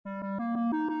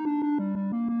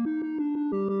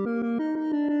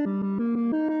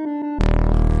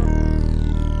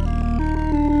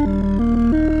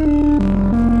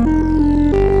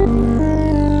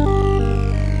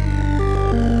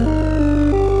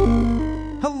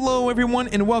everyone,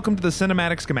 and welcome to the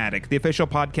Cinematic Schematic, the official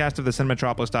podcast of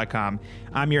thecinematropolis.com.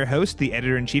 I'm your host, the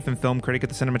editor-in-chief and film critic at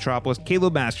the Cinematropolis,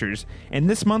 Caleb Masters, and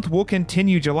this month we'll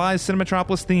continue July's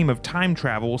Cinematropolis theme of time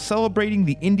travel, celebrating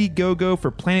the Indiegogo for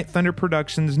Planet Thunder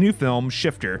Productions' new film,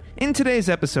 Shifter. In today's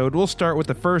episode, we'll start with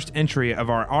the first entry of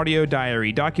our audio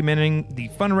diary documenting the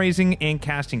fundraising and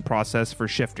casting process for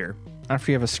Shifter.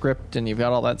 After you have a script and you've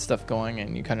got all that stuff going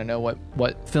and you kind of know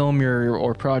what film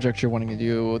or project you're wanting to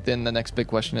do, then the next big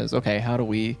question is, okay, how do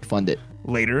we fund it?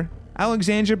 Later,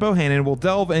 Alexandra Bohannon will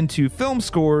delve into film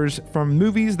scores from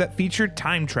movies that feature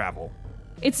time travel.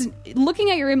 It's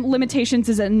looking at your limitations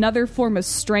is another form of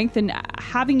strength and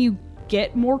having you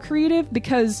get more creative,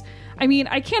 because, I mean,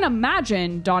 I can't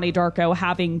imagine Donnie Darko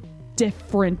having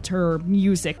differenter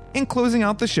music. In closing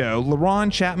out the show,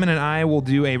 LaRon Chapman and I will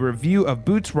do a review of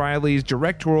Boots Riley's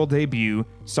directorial debut,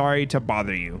 Sorry to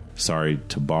Bother You. Sorry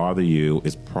to Bother You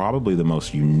is probably the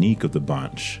most unique of the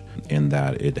bunch in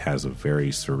that it has a very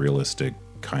surrealistic,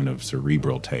 kind of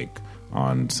cerebral take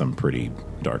on some pretty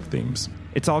dark themes.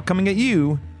 It's all coming at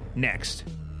you next.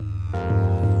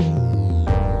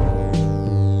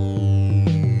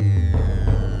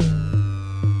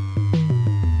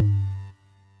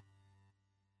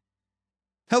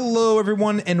 Hello,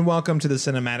 everyone, and welcome to the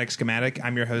Cinematic Schematic.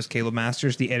 I'm your host, Caleb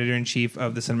Masters, the editor-in-chief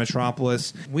of the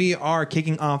Cinematropolis. We are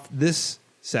kicking off this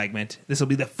segment. This will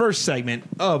be the first segment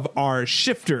of our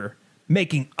Shifter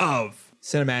Making of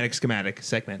Cinematic Schematic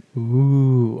segment.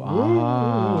 Ooh,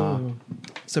 ah.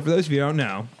 So for those of you who don't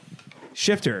know,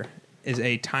 Shifter is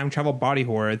a time travel body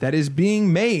horror that is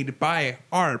being made by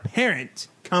our parent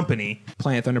company,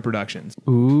 Planet Thunder Productions.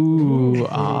 Ooh,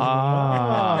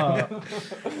 ah.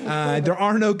 There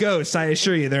are no ghosts, I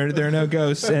assure you. There are no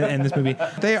ghosts in this movie.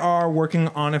 They are working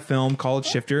on a film called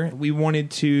Shifter. We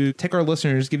wanted to take our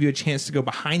listeners, give you a chance to go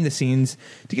behind the scenes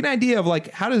to get an idea of,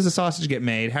 like, how does the sausage get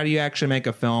made? How do you actually make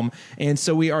a film? And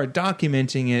so we are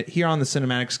documenting it here on the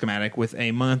Cinematic Schematic with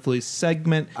a monthly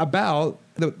segment about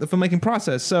the filmmaking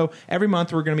process. So every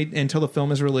month we're going to be, until the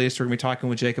film is released, we're going to be talking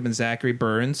with Jacob and Zachary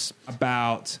Burns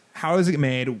about how is it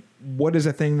made, what is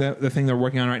the thing they're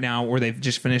working on right now, or they've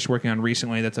just finished working on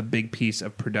recently that's a big piece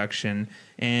of production,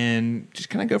 and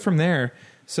just kind of go from there.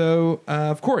 So,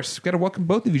 of course, got to welcome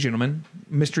both of you gentlemen,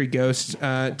 Mystery Ghosts.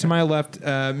 To my left,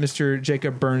 Mr.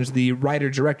 Jacob Burns, the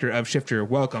writer-director of Shifter.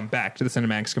 Welcome back to the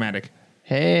Cinematic Schematic.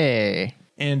 Hey.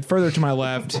 And further to my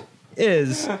left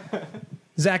is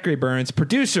Zachary Burns,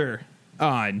 producer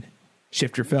on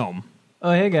Shifter Film.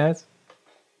 Oh, hey, guys.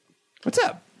 What's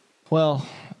up? Well,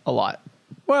 a lot.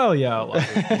 Well, yeah, a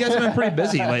lot. You guys have been pretty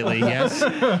busy lately,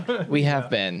 yes? We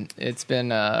have been. It's been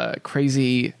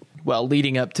crazy, well,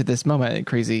 leading up to this moment,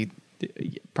 crazy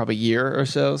probably year or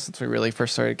so since we really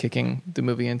first started kicking the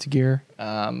movie into gear.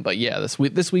 But yeah, this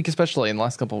week especially, in the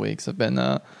last couple of weeks, have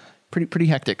been pretty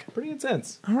hectic. Pretty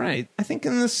intense. All right. I think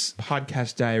in this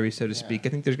podcast diary, so to speak, I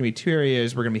think there's going to be two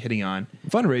areas we're going to be hitting on: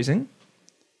 fundraising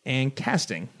and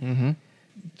casting. Mm-hmm.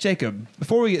 Jacob,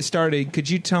 before we get started, could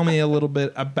you tell me a little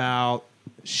bit about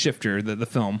Shifter, the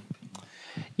film?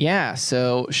 Yeah,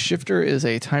 so Shifter is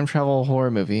a time travel horror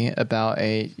movie about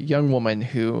a young woman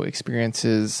who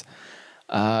experiences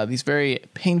these very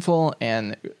painful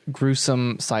and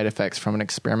gruesome side effects from an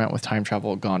experiment with time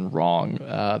travel gone wrong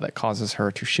that causes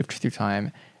her to shift through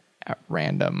time at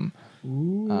random.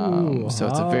 So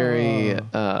it's a very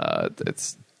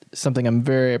it's something I'm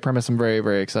very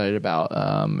very excited about.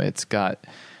 It's got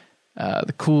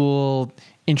the cool,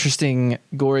 interesting,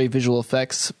 gory visual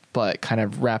effects, but kind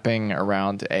of wrapping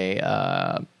around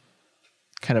a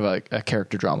kind of a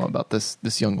character drama about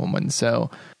this young woman. So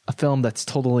a film that's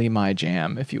totally my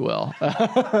jam, if you will.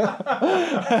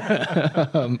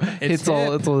 It's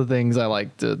all the things I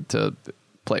like to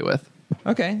play with.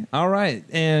 Okay, all right.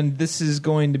 And this is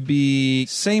going to be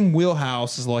same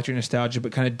wheelhouse as Electric Nostalgia,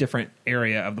 but kind of different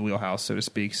area of the wheelhouse, so to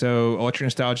speak. So Electric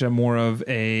Nostalgia, more of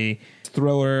a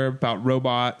thriller about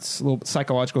robots, a little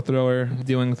psychological thriller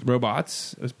dealing with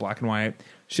robots. It was black and white.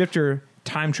 Shifter,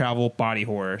 time travel, body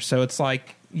horror. So it's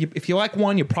like, if you like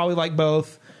one, you probably like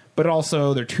both, but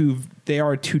also they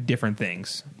are two different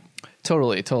things.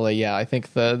 Totally. Yeah, I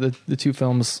think the two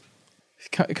films,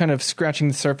 kind of scratching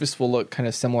the surface, will look kind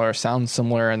of similar, sound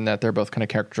similar, in that they're both kind of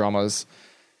character dramas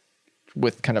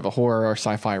with kind of a horror or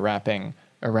sci-fi wrapping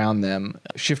around them.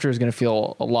 Shifter is going to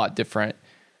feel a lot different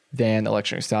than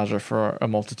Electric Nostalgia for a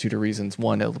multitude of reasons.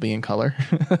 One, it'll be in color,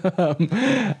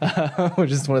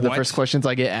 which is one of the first questions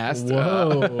I get asked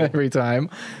every time.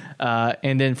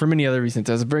 And then for many other reasons,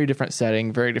 it has a very different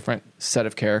setting, very different set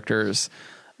of characters.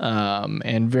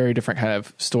 and very different kind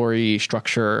of story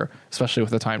structure, especially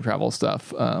with the time travel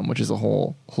stuff, which is a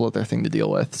whole other thing to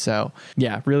deal with. So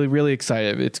yeah, really, really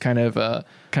excited. It's kind of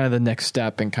the next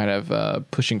step and kind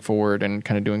of pushing forward and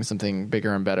kind of doing something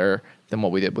bigger and better than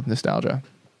what we did with Nostalgia.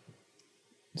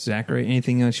 Zachary,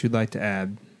 anything else you'd like to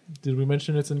add? Did we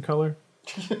mention it's in color?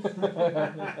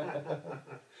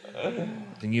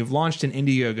 And you've launched an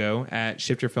Indiegogo at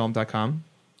shifterfilm.com.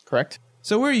 Correct.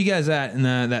 So where are you guys at in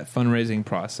that fundraising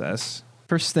process?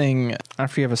 First thing,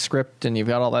 after you have a script and you've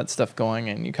got all that stuff going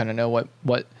and you kind of know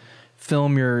what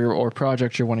film or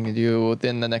project you're wanting to do,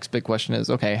 then the next big question is,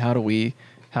 okay, how do we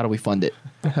fund it?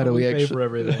 How do we pay actually for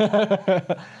everything?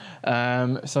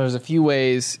 So there's a few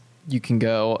ways you can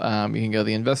go. You can go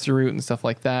the investor route and stuff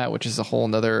like that, which is a whole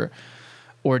nother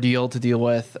ordeal to deal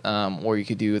with. Or you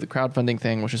could do the crowdfunding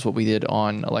thing, which is what we did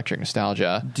on Electric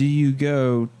Nostalgia. Do you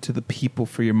go to the people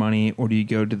for your money, or do you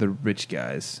go to the rich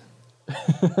guys?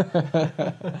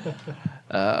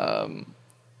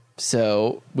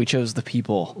 So we chose the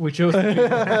people. We chose the people. We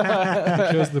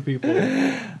chose the people.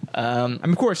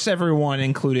 Of course, everyone,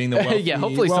 including the wealthy. Yeah,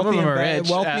 hopefully some of them are rich.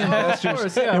 Wealthy investors, Of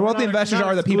course, yeah, and we're wealthy not- investors not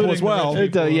are the people as excluding the well.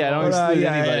 rich people. Yeah, don't exclude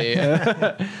yeah, anybody.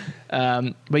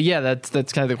 But yeah, that's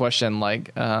kind of the question.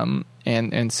 Like,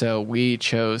 and so we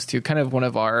chose to kind of one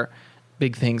of our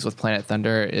big things with Planet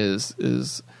Thunder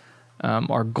is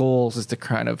our goals is to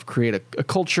kind of create a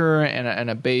culture and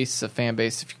a base, a fan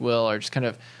base, if you will, or just kind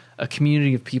of a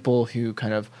community of people who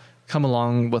kind of come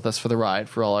along with us for the ride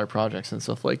for all our projects and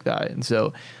stuff like that. And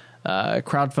so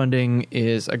crowdfunding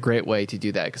is a great way to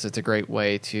do that because it's a great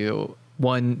way to,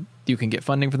 one, you can get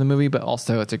funding for the movie, but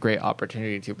also it's a great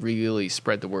opportunity to really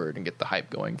spread the word and get the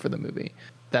hype going for the movie.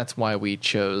 That's why we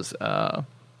chose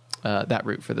that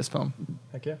route for this film.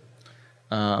 Heck yeah.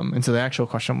 And so the actual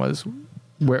question was,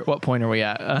 what point are we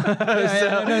at? No, that's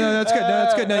good. No, that's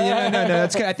good. No,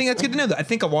 that's good. I think that's good to know. That I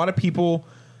think a lot of people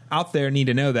out there need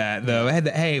to know that, though.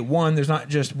 Hey, one, there's not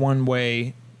just one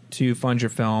way to fund your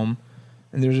film,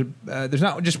 and there's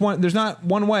not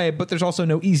one way, but there's also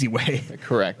no easy way.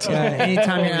 Correct.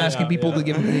 Anytime you're asking people to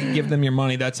give them your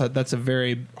money, that's a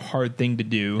very hard thing to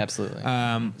do. Absolutely.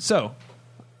 So,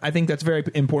 I think that's very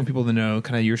important for people to know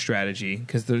kind of your strategy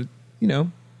because they're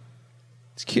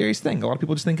it's a curious thing. A lot of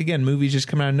people just think, again, movies just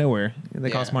come out of nowhere. They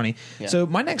cost money. Yeah. So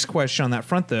my next question on that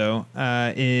front, though,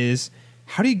 is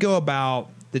how do you go about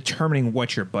determining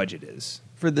what your budget is?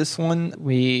 For this one,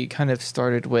 we kind of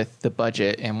started with the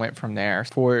budget and went from there.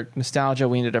 For Nostalgia,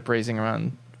 we ended up raising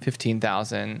around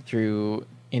 $15,000 through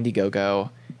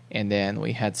Indiegogo, and then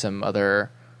we had some other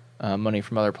money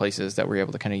from other places that we were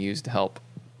able to kind of use to help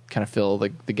kind of fill the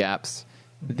gaps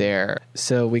there.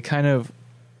 So we kind of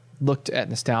looked at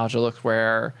Nostalgia, looked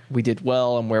where we did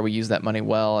well and where we used that money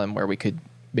well and where we could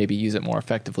maybe use it more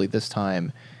effectively this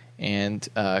time, and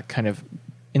kind of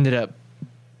ended up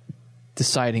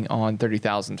deciding on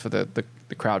 $30,000 for the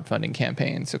crowdfunding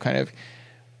campaign. So kind of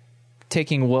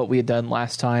taking what we had done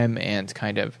last time and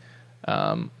kind of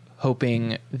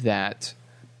hoping that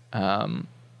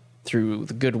through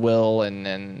the goodwill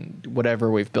and whatever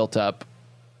we've built up,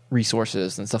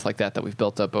 resources and stuff like that we've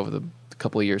built up over the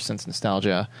couple of years since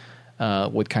Nostalgia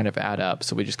would kind of add up.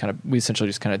 So we essentially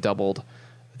just kind of doubled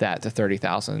that to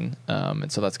 30,000,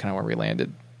 and so that's kind of where we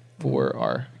landed for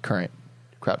our current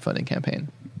crowdfunding campaign.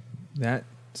 That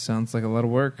sounds like a lot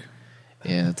of work.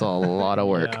 Yeah, it's a lot of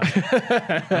work.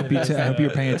 I hope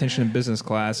you're paying attention in business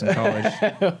class in college.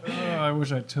 I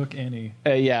wish I took any.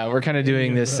 Yeah, we're kind of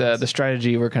doing this. The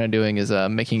strategy we're kind of doing is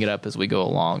making it up as we go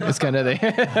along. It's kind of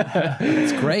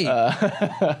It's great.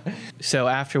 So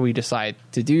after we decide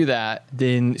to do that,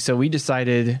 so we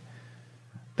decided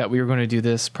that we were going to do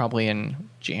this probably in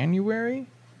January.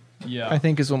 Yeah. I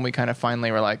think is when we kind of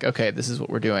finally were like, okay, this is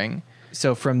what we're doing.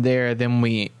 So from there, then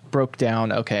we broke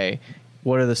down, okay,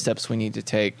 what are the steps we need to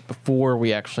take before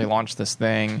we actually launch this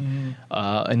thing?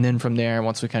 And then from there,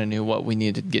 once we kind of knew what we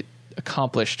needed to get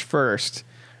accomplished first,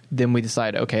 then we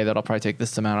decided, okay, that'll probably take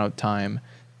this amount of time.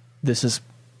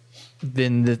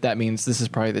 That means this is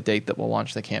probably the date that we'll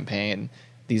launch the campaign.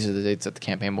 These are the dates that the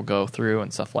campaign will go through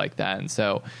and stuff like that. And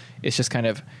so it's just kind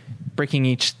of breaking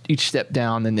each step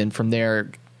down, and then from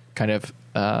there, kind of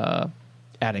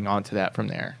adding on to that from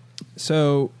there.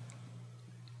 So,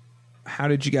 how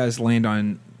did you guys land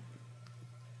on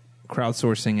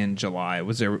crowdsourcing in July?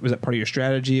 Was that part of your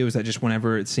strategy? Or was that just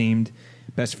whenever it seemed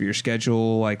best for your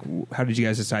schedule? Like, how did you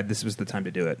guys decide this was the time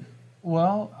to do it?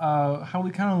 Well, how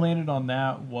we kind of landed on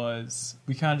that was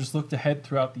we kind of just looked ahead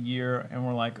throughout the year and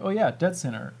we're like, oh yeah, Dead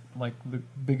Center, like the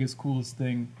biggest, coolest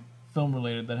thing film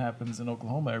related that happens in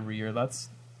Oklahoma every year.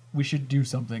 We should do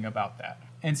something about that.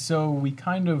 And so we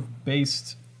kind of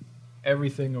based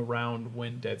everything around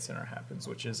when Dead Center happens,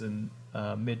 which is in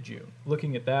mid-June.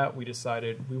 Looking at that, we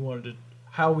decided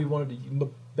how we wanted to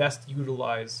best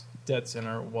utilize Dead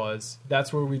Center was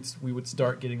that's where we would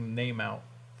start getting the name out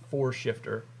for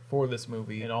Shifter for this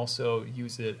movie, and also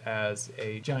use it as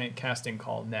a giant casting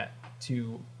call net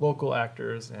to local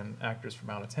actors and actors from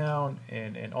out of town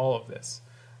and all of this.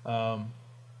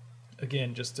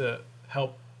 Again, just to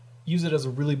help use it as a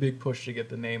really big push to get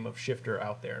the name of Shifter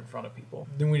out there in front of people.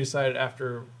 Then we decided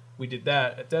after we did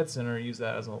that at Dead Center, use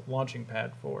that as a launching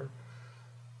pad for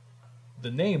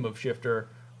the name of Shifter.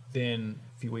 Then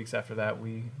a few weeks after that,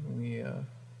 we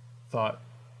thought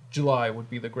July would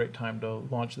be the great time to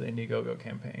launch the Indiegogo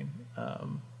campaign,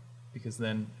 because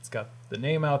then it's got the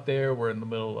name out there. We're in the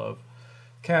middle of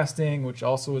casting, which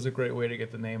also is a great way to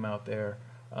get the name out there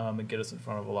and get us in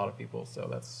front of a lot of people. So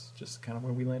that's just kind of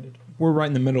where we landed. We're right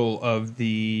in the middle of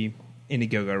the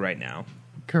Indiegogo right now.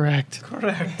 Correct.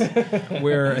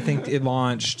 Where I think it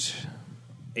launched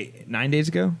 9 days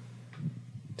ago,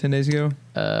 10 days ago.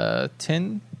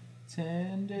 10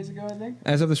 days ago, I think.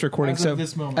 As of this recording, As of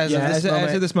this moment. As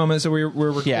of this moment, so we're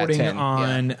recording 10,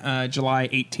 on July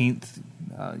 18th.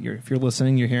 If you're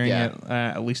listening, you're hearing Yeah. it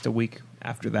at least a week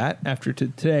after that, after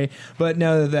today. But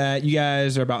know that you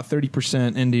guys are about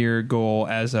 30% into your goal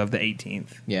as of the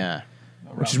 18th, Yeah.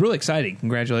 which is really exciting.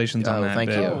 Congratulations on Oh, that.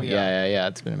 thank bit. you. Oh, Yeah.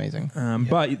 It's been amazing.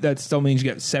 But that still means you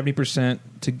got 70%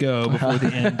 to go before the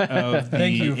end of the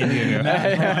Thank you. Indiegogo.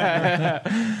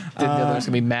 Didn't know there was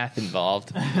gonna be math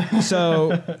involved.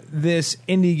 So this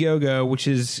Indiegogo, which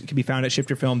can be found at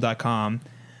shifterfilm.com,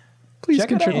 Please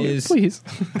Check it out. contribute. Please.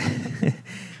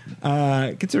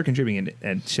 consider contributing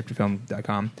at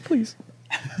shifterfilm.com. Please.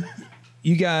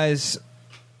 You guys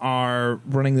are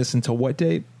running this until what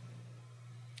date?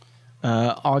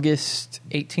 August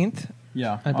 18th,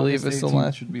 Yeah, I believe August it's the 18th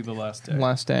last- should be the last day.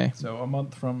 last day. So a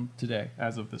month from today,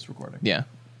 as of this recording. Yeah.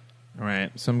 All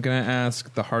right, so I'm going to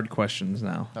ask the hard questions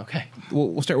now. Okay.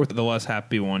 We'll start with the less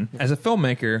happy one. As a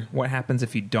filmmaker, what happens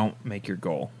if you don't make your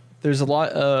goal? There's a lot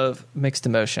of mixed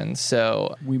emotions.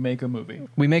 So We make a movie.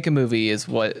 we make a movie is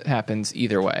what happens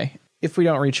either way. If we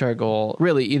don't reach our goal,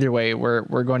 really either way, we're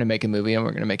going to make a movie and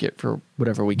we're going to make it for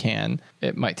whatever we can.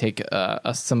 It might take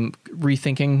us some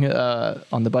rethinking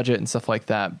on the budget and stuff like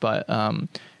that, but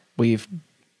we've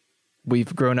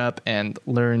grown up and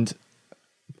learned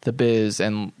the biz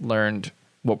and learned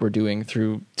what we're doing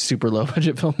through super low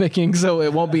budget filmmaking, so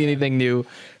it won't be anything new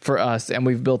for us, and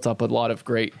we've built up a lot of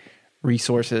great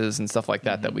resources and stuff like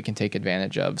that that we can take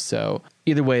advantage of. So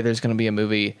either way, there's going to be a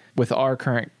movie. With our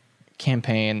current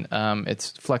campaign, it's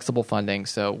flexible funding,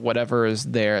 so whatever is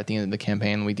there at the end of the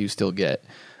campaign, we do still get.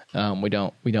 We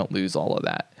don't lose all of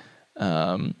that.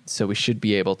 So we should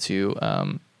be able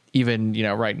to, even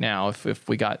right now, if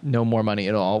we got no more money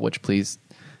at all, which please,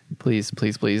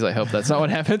 I hope that's not what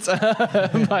happens.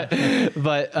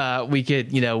 but we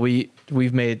could,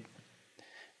 we've made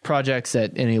projects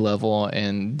at any level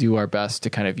and do our best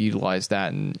to kind of utilize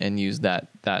that and use that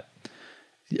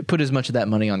put as much of that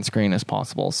money on screen as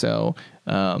possible. So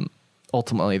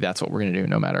ultimately, that's what we're going to do,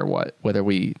 no matter what, whether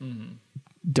we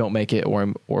don't make it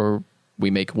or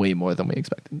we make way more than we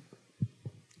expected.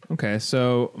 Okay,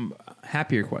 so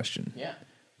happier question. Yeah.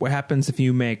 What happens if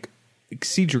you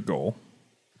exceed your goal?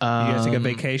 You guys take a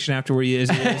vacation afterward? Is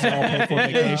it all paid for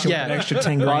vacation with an extra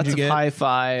 10 grand Lots you of get? high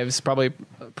fives, probably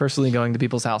personally going to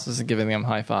people's houses and giving them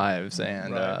high fives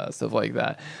and stuff like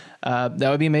that. That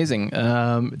would be amazing.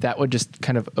 That would just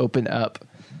kind of open up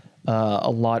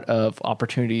a lot of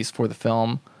opportunities for the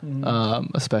film,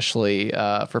 especially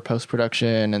for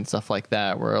post-production and stuff like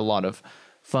that, where a lot of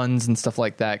funds and stuff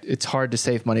like that. It's hard to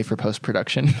save money for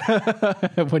post-production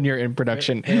when you're in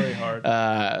production. Very hard.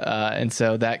 And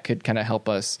so that could kind of help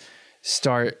us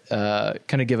start,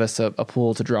 kind of give us a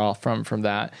pool to draw from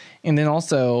that. And then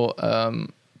also,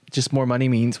 just more money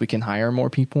means we can hire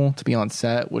more people to be on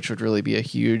set, which would really be a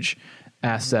huge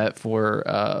asset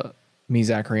for me,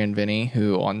 Zachary, and Vinny,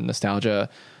 who on Nostalgia,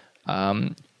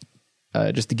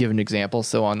 just to give an example,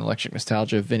 so on Electric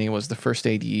Nostalgia, Vinny was the first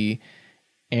AD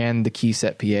and the key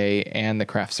set PA and the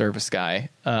craft service guy.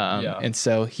 And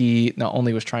so he not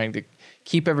only was trying to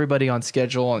keep everybody on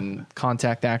schedule and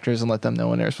contact actors and let them know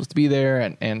when they're supposed to be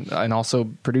there and also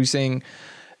producing,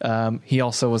 he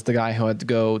also was the guy who had to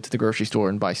go to the grocery store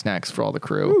and buy snacks for all the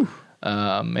crew,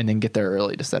 and then get there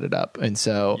early to set it up. And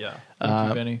so, Thank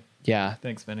you, Vinny. Yeah,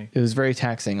 Thanks, Vinny. it was very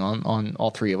taxing on all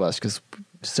three of us because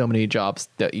so many jobs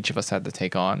that each of us had to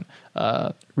take on.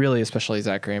 Really, especially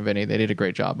Zachary and Vinny, they did a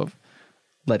great job of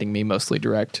letting me mostly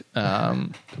direct. So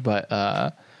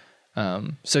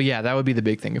yeah, that would be the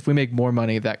big thing. If we make more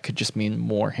money, that could just mean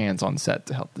more hands on set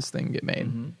to help this thing get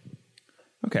made.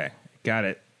 Okay, got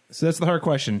it. So that's the hard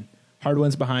question. Hard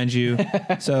one's behind you.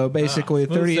 So basically,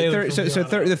 smooth sailing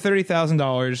from the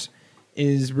 $30,000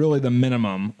 is really the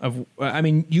minimum of. I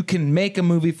mean, you can make a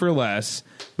movie for less,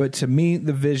 but to meet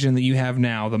the vision that you have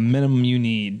now, the minimum you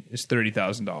need is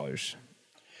 $30,000.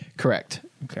 Correct.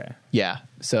 Okay. Yeah.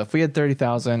 So if we had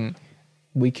 30,000,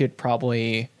 we could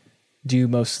probably do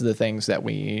most of the things that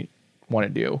we want to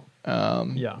do.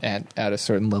 At a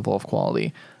certain level of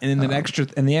quality. And then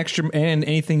and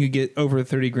anything you get over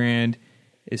 30 grand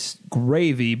is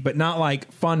gravy, but not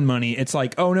like fun money. It's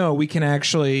like, oh no, we can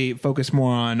actually focus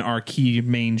more on our key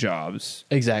main jobs.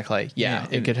 Exactly. Yeah.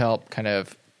 It could help kind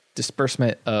of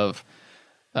disbursement of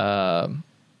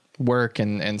work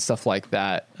and stuff like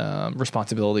that,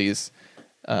 responsibilities,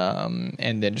 and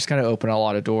then just kind of open a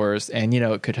lot of doors. And,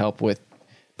 it could help with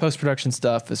post-production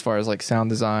stuff as far as like sound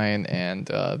design and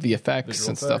VFX Visual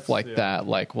and stuff effects, like that.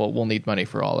 Like, we'll need money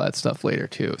for all that stuff later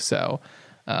too. So,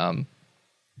 the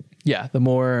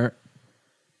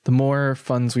more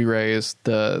funds we raise,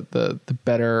 the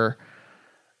better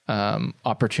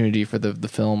opportunity for the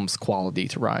film's quality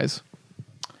to rise.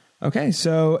 Okay,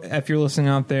 so if you're listening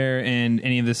out there and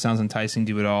any of this sounds enticing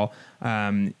to you at all,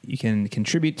 you can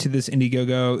contribute to this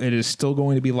Indiegogo. It is still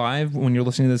going to be live when you're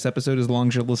listening to this episode, as long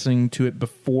as you're listening to it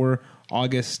before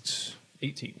August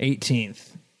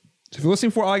 18th. So if you're listening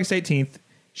before August 18th,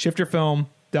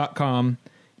 shifterfilm.com.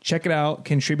 Check it out.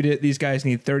 Contribute it. These guys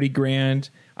need 30 grand.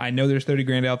 I know there's 30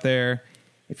 grand out there.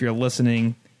 If you're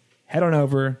listening, head on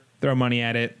over, throw money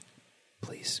at it,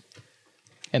 please.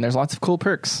 And there's lots of cool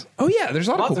perks. Oh, yeah, there's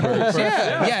a lot of cool perks.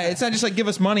 Yeah. Yeah, it's not just like give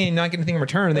us money and not get anything in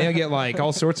return. They get like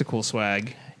all sorts of cool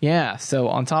swag. Yeah, so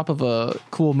on top of a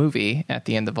cool movie at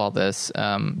the end of all this,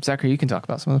 Zachary, you can talk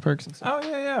about some of the perks. And stuff. Oh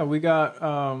yeah. We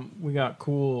got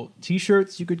cool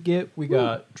T-shirts you could get. We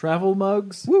got travel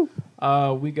mugs. Woo.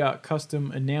 We got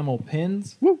custom enamel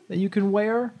pins Woo. that you can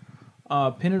wear.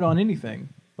 Pin it on anything,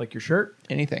 like your shirt,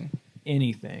 Anything.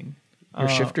 anything. Your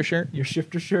shifter shirt? Your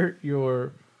shifter shirt,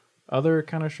 your other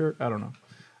kind of shirt. I don't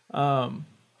know.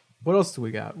 What else do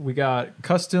we got? We got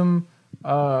custom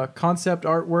concept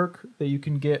artwork that you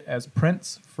can get as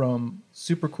prints from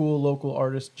super cool local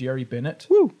artist Jerry Bennett.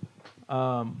 Woo!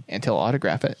 And he'll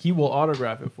autograph it. He will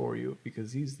autograph it for you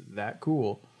because he's that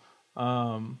cool.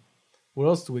 What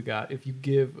else do we got? If you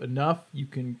give enough, you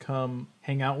can come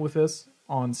hang out with us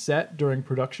on set during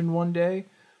production one day.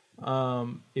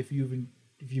 If you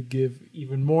give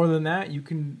even more than that, you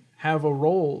can have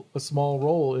a small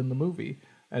role in the movie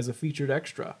as a featured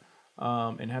extra,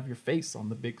 and have your face on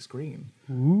the big screen.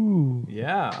 Ooh.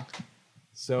 Yeah.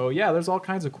 So yeah, there's all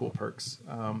kinds of cool perks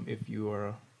if you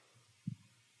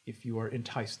are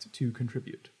enticed to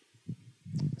contribute.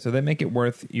 So they make it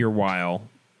worth your while.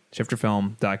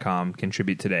 Shifterfilm.com.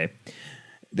 Contribute today.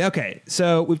 Okay,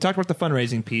 so we've talked about the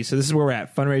fundraising piece. So this is where we're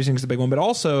at. Fundraising is the big one, but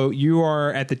also you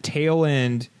are at the tail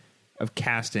end of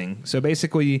casting. So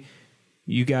basically,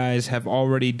 you guys have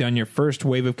already done your first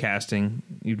wave of casting.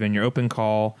 You've done your open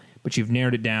call, but you've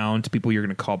narrowed it down to people you're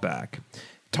going to call back.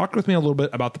 Talk with me a little bit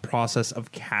about the process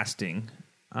of casting,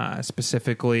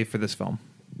 specifically for this film.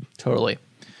 Totally.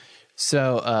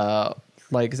 So,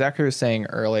 like Zachary was saying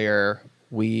earlier,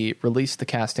 we released the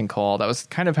casting call. That was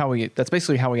kind of that's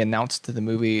basically how we announced the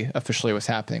movie officially was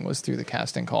happening, was through the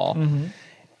casting call. Mm-hmm.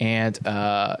 And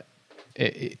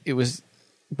it was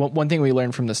one thing we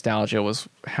learned from Nostalgia was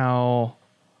how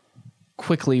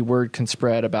quickly word can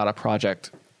spread about a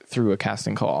project through a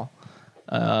casting call.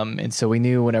 And so we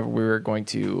knew whenever we were going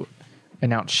to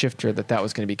announce Shifter that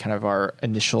was going to be kind of our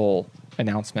initial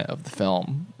announcement of the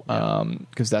film,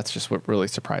 because that's just what really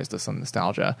surprised us on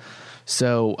Nostalgia.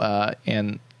 So,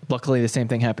 and luckily the same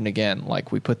thing happened again.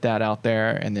 Like, we put that out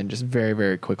there, and then just very,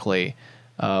 very quickly,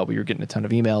 we were getting a ton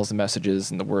of emails and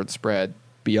messages, and the word spread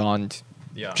beyond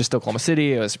just Oklahoma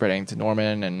City. It was spreading to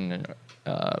Norman and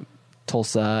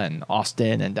Tulsa and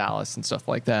Austin and Dallas and stuff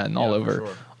like that, and all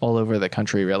over the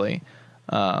country, really.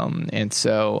 And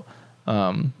so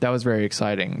that was very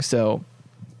exciting. So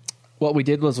what we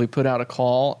did was we put out a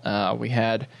call. We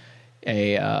had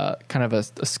a kind of a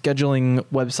scheduling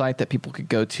website that people could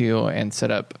go to and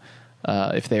set up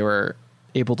if they were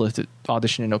able to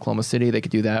audition in Oklahoma City, they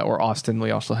could do that, or Austin.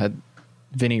 We also had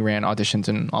Vinny ran auditions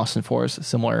in Austin for us, a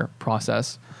similar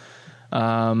process.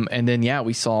 And then,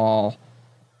 we saw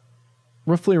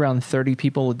roughly around 30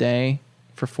 people a day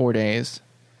for 4 days.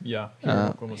 Yeah,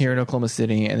 here in Oklahoma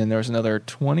City. And then there was another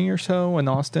 20 or so in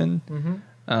Austin.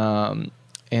 Mm-hmm.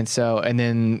 And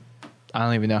then I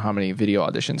don't even know how many video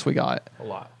auditions we got. A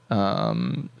lot.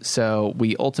 So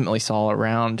we ultimately saw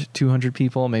around 200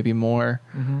 people, maybe more.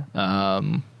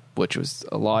 Mm-hmm. which was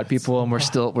a lot of people, and we're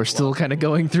still kind of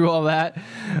going through all that.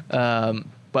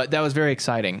 But that was very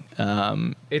exciting.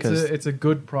 It's a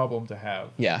good problem to have.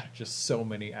 Yeah. Just so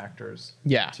many actors.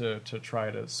 Yeah. To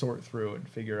try to sort through and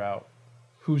figure out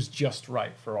who's just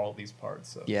right for all these parts.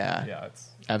 So, Yeah. It's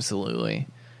absolutely.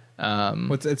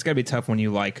 Well, it's got to be tough when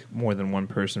you like more than one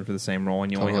person for the same role,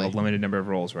 and you only have a Totally. limited number of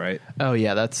roles, right? Oh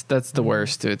yeah, that's the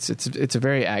worst. It's a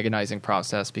very agonizing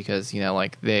process because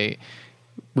like we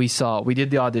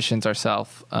did the auditions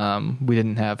ourselves. We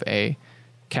didn't have a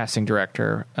casting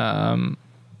director,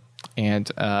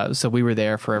 and so we were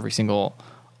there for every single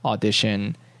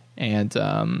audition,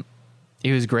 and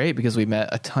it was great because we met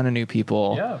a ton of new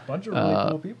people. Yeah, a bunch of really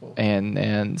cool people.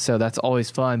 And so that's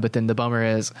always fun. But then the bummer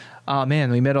is, oh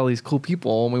man, we met all these cool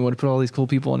people and we want to put all these cool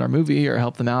people in our movie or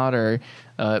help them out or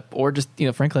just,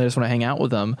 frankly, I just want to hang out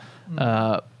with them.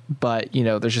 But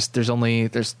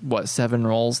there's what, 7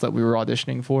 roles that we were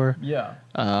auditioning for. Yeah.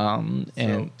 And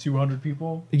so 200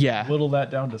 people. Yeah. Whittle that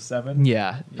down to 7.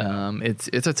 Yeah. It's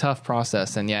a tough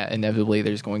process, and inevitably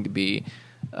there's going to be,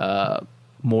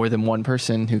 more than one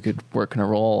person who could work in a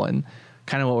role, and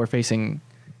kind of what we're facing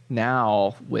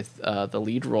now with the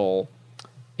lead role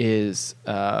is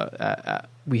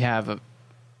we have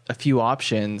a few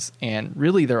options, and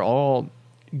really they're all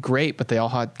great, but they all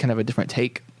had kind of a different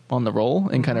take on the role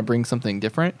and kind of bring something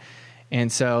different.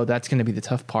 And so that's going to be the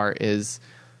tough part, is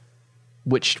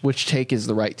which take is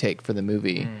the right take for the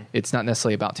movie. It's not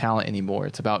necessarily about talent anymore.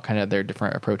 It's about kind of their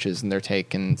different approaches and their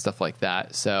take and stuff like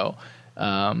that. So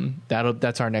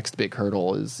that's our next big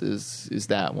hurdle is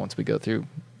that once we go through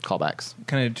callbacks,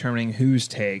 Kind of determining whose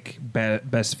take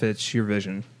best fits your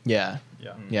vision. yeah.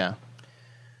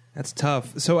 That's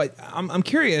tough. So I'm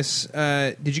curious.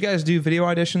 Did you guys do video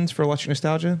auditions for Electric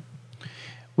Nostalgia?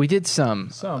 We did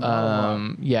some.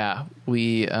 Yeah.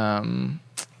 We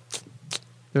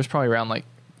there's probably around like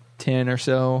 10 or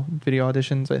so video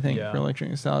auditions, I think, for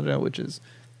Electric Nostalgia, which is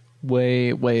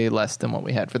way less than what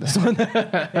we had for this one.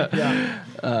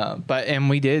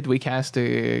 We cast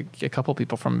a couple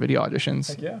people from video auditions.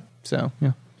 Heck yeah. So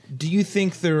yeah. Do you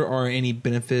think there are any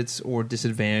benefits or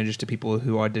disadvantages to people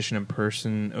who audition in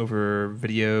person over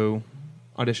video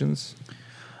auditions?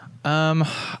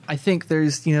 I think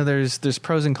there's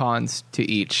pros and cons to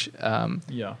each.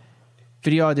 Yeah.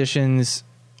 Video auditions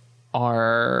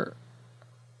are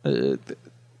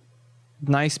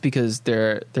nice because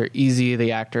they're easy.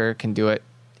 The actor can do it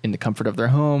in the comfort of their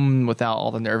home without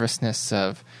all the nervousness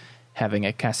of having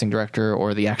a casting director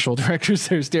or the actual directors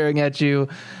that are staring at you.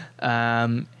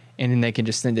 And then they can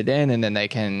just send it in, and then they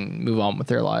can move on with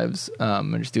their lives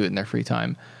and just do it in their free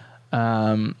time.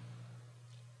 And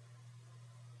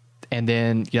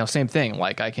then, same thing.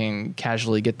 Like, I can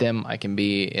casually get them. I can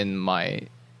be in my,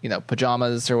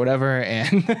 pajamas or whatever,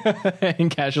 and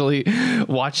and casually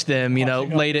watch them,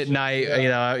 late at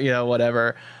night,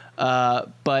 whatever.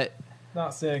 But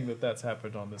Not saying that that's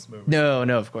happened on this movie. no,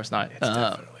 of course not. It's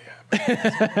definitely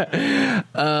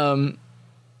happened.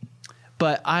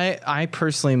 But I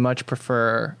personally much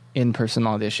prefer in-person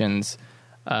auditions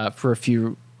for a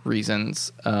few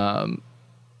reasons.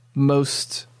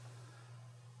 Most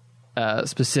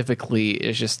specifically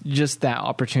is just that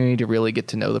opportunity to really get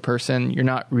to know the person. You're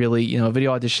not really, a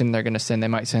video audition, they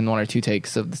might send 1 or 2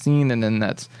 takes of the scene, and then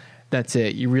that's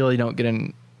it. You really don't get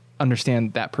to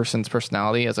understand that person's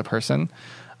personality as a person.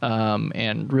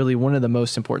 And really one of the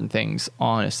most important things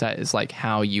on a set is like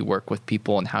how you work with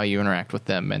people and how you interact with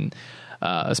them. And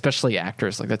especially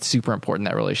actors, like that's super important.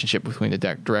 That relationship between the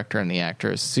director and the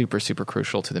actor is super, super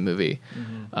crucial to the movie.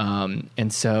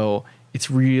 And so it's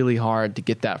really hard to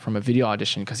get that from a video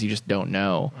audition because you just don't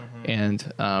know. And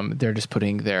they're just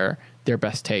putting their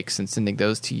best takes and sending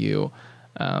those to you,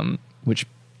 which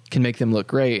can make them look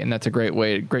great. And that's a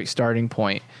great starting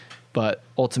point. But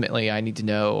ultimately I need to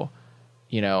know,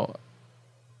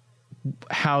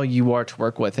 how you are to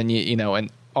work with, and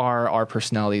and are our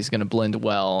personalities going to blend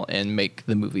well and make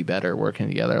the movie better working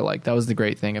together. Like, that was the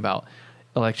great thing about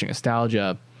Electric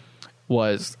Nostalgia,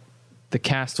 was the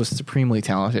cast was supremely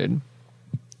talented,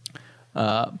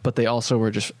 but they also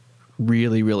were just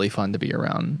really, really fun to be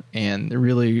around, and a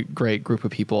really great group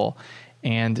of people.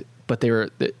 But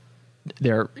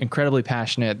they're incredibly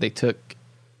passionate. They took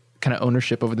kind of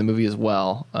ownership over the movie as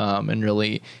well, and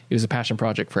really it was a passion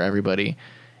project for everybody.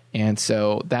 And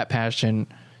so that passion,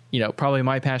 probably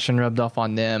my passion rubbed off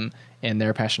on them, and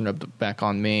their passion rubbed back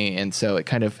on me. And so it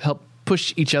kind of helped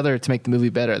push each other to make the movie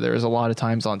better. There was a lot of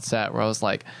times on set where I was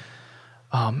like,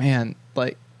 oh man,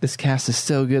 like, this cast is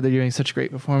so good. They're doing such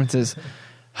great performances.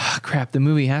 crap, the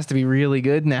movie has to be really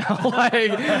good now.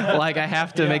 like I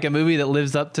have to make a movie that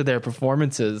lives up to their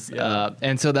performances.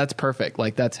 And so that's perfect.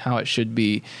 Like that's how it should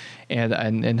be.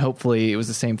 And hopefully it was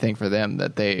the same thing for them,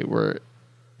 that they were,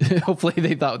 hopefully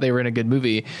they thought they were in a good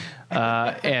movie,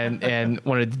 and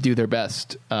wanted to do their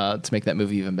best, to make that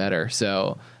movie even better.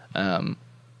 So,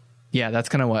 that's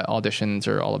kind of what auditions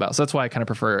are all about. So that's why I kind of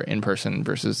prefer in-person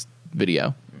versus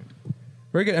video.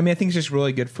 Very good. I mean, I think it's just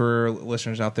really good for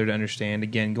listeners out there to understand.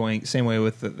 Again, going same way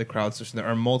with the crowdsourcing, there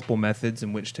are multiple methods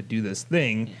in which to do this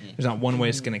thing. There's not one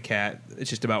way to skin a cat. It's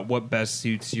just about what best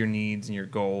suits your needs and your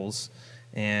goals.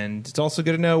 And it's also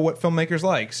good to know what filmmakers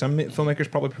like. Some filmmakers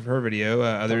probably prefer video.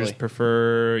 Others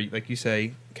prefer, like you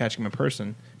say, catching them in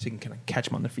person, so you can kind of catch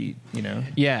them on their feet.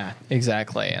 Yeah,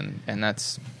 exactly. And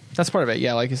that's part of it.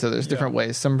 Yeah, like you said, there's different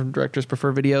ways. Some directors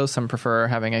prefer video. Some prefer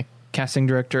having a casting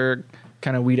director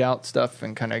kind of weed out stuff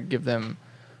and kind of give them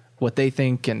what they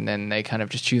think, and then they kind of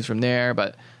just choose from there.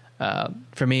 But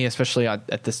for me, especially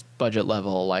at this budget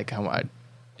level, like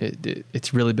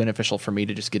it's really beneficial for me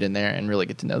to just get in there and really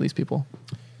get to know these people.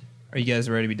 Are you guys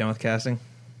ready to be done with casting?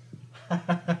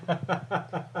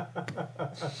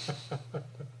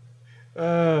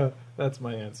 That's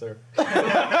my answer.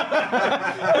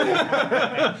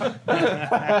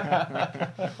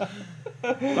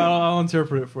 I'll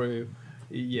interpret it for you.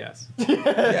 Yes.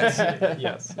 Yes.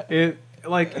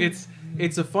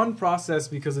 It's a fun process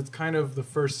because it's kind of the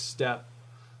first step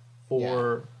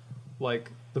for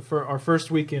our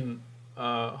first week in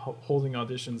holding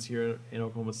auditions here in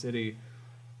Oklahoma City.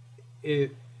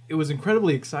 It was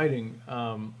incredibly exciting,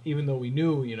 even though we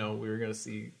knew we were going to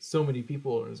see so many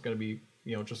people, and it was going to be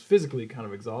just physically kind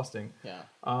of exhausting.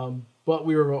 But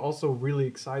we were also really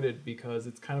excited because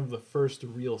it's kind of the first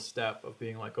real step of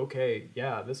being like, okay,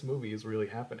 yeah, this movie is really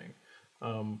happening.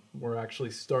 We're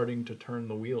actually starting to turn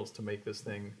the wheels to make this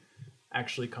thing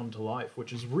actually come to life,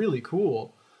 which is really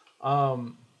cool.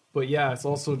 But yeah, it's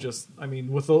also just, I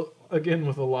mean, with a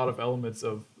lot of elements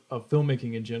of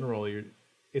filmmaking in general,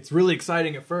 it's really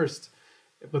exciting at first.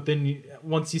 But then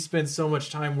once you spend so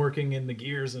much time working in the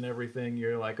gears and everything,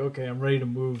 you're like, okay, I'm ready to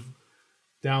move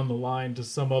down the line to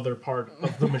some other part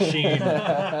of the machine.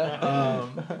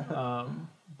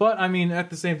 But I mean,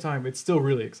 at the same time, it's still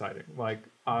really exciting. Like,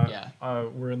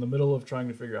 we're in the middle of trying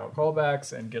to figure out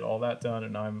callbacks and get all that done,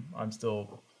 and I'm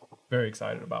still very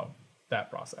excited about that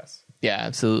process. Yeah,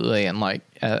 absolutely. And like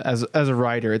as a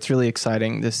writer, it's really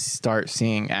exciting to start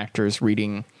seeing actors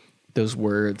reading those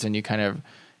words, and it kind of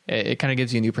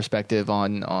gives you a new perspective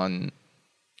on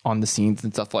the scenes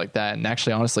and stuff like that. And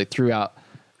actually, honestly, throughout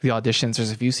the auditions,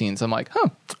 there's a few scenes I'm like,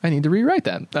 I need to rewrite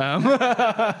that.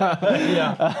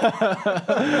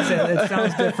 It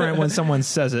sounds different when someone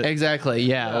says it. Exactly.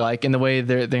 Yeah. Like in the way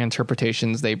the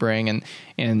interpretations they bring,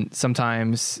 and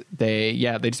sometimes they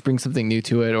just bring something new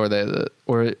to it, or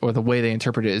the way they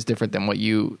interpret it is different than what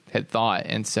you had thought.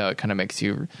 And so it kind of makes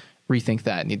you rethink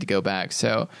that and need to go back.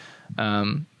 So,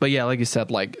 but yeah, like you said,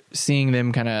 like seeing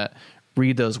them kind of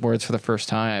read those words for the first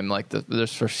time, like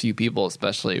those first few people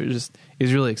especially, it was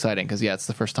really exciting because it's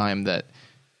the first time that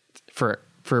for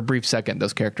a brief second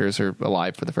those characters are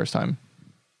alive for the first time.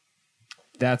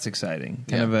 That's exciting.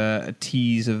 Kind of a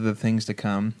tease of the things to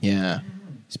come. Yeah.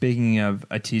 Speaking of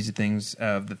a tease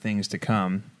of the things to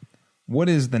come, what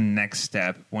is the next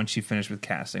step once you finish with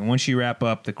casting? Once you wrap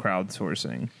up the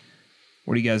crowdsourcing,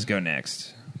 where do you guys go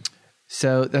next?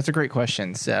 So that's a great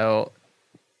question. So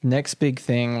next big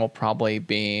thing will probably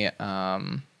be,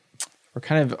 we're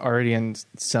kind of already in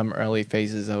some early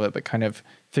phases of it, but kind of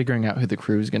figuring out who the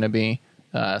crew is going to be,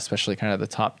 especially kind of the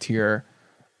top tier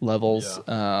levels.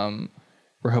 Yeah.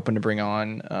 We're hoping to bring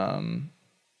on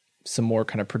some more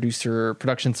kind of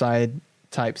production side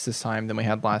types this time than we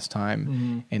had last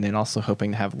time. And then also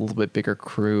hoping to have a little bit bigger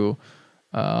crew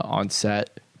on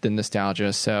set than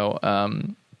Nostalgia. So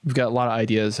we've got a lot of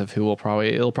ideas of who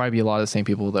it'll probably be a lot of the same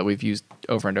people that we've used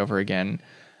over and over again.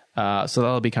 So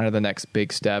that'll be kind of the next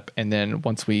big step. And then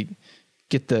once we're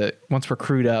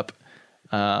crewed up,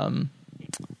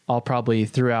 I'll probably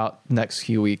throughout the next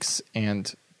few weeks,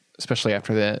 and especially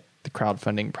after the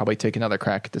crowdfunding, probably take another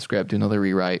crack at the script, do another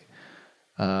rewrite.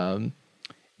 And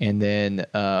then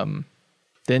we'll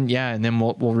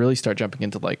really start jumping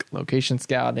into like location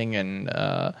scouting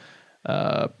and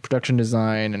production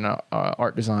design and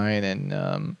art design,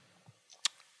 and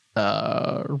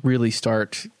really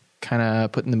start kind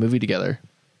of putting the movie together.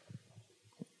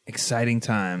 Exciting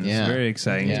times. Yeah. Very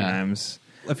exciting times.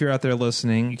 If you're out there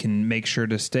listening, you can make sure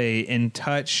to stay in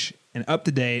touch and up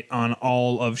to date on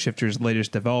all of Shifter's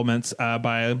latest developments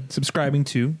by subscribing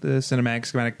to the Cinematic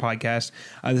Schematic podcast.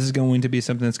 This is going to be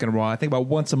something that's going to roll. I think about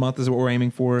once a month is what we're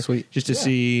aiming for. Sweet. Just to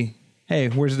see, hey,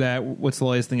 where's that? What's the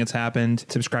latest thing that's happened?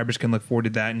 Subscribers can look forward to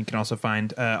that, and you can also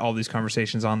find all these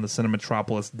conversations on the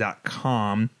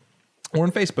cinematropolis.com or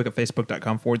on Facebook at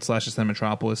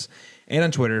facebook.com/the-cinematropolis and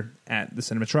on Twitter at the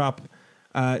Cinematrop.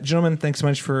 Gentlemen, thanks so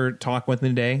much for talking with me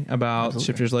today about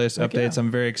Shifter's latest updates.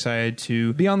 I'm very excited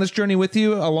to be on this journey with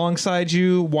you, alongside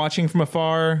you, watching from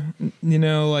afar,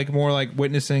 like more like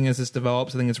witnessing as this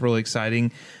develops. I think it's really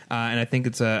exciting. And I think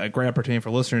it's a great opportunity for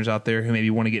listeners out there who maybe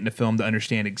want to get into film to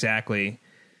understand exactly,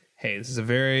 hey, this is a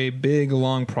very big,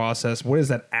 long process. What does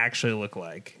that actually look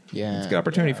like? Yeah. It's a good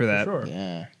opportunity for that. Sure.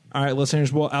 Yeah. All right,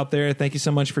 listeners, well, out there, thank you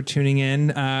so much for tuning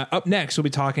in. Up next, we'll be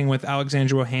talking with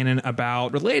Alexandra Bohannon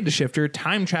about, related to Shifter,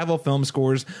 time travel film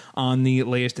scores on the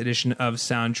latest edition of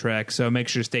Soundtrack. So make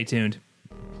sure to stay tuned.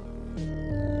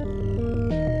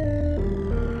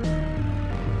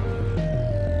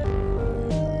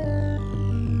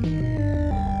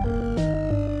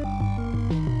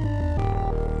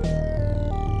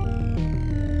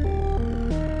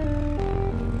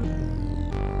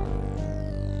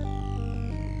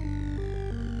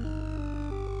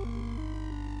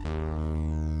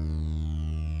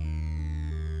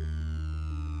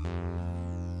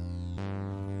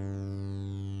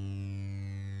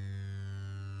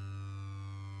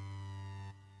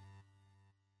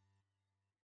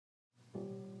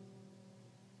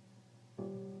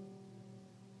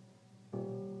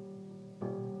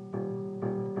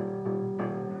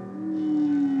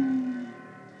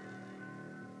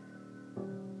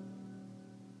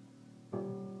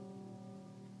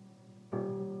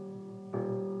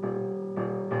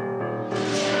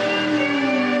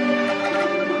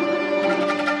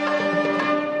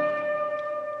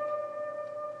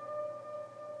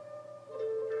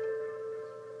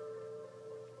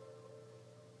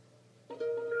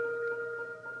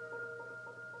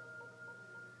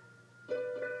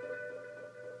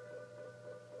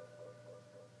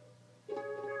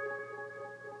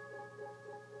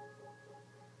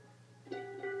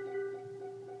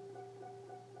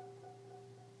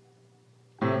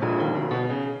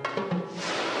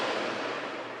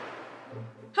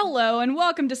 Hello and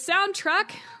welcome to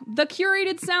Soundtrack, the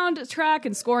curated soundtrack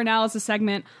and score analysis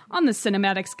segment on the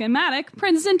Cinematic Schematic,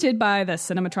 presented by the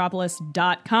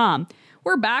Cinematropolis.com.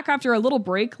 We're back after a little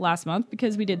break last month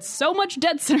because we did so much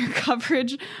Dead Center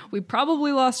coverage, we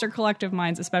probably lost our collective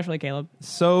minds, especially Caleb.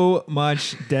 So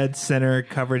much Dead Center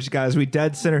coverage, guys. We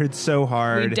Dead Centered so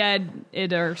hard. We dead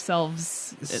it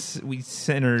ourselves. We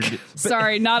centered.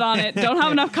 Sorry, not on it. Don't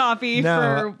have enough coffee No.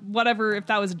 for whatever. If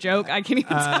that was a joke, I can't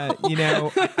even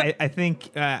tell. I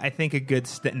think a good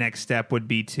next step would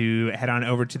be to head on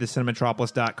over to the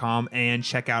cinematropolis.com and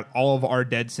check out all of our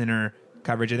Dead Center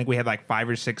coverage. I think we had like 5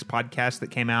 or 6 podcasts that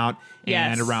came out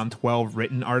Yes. and around 12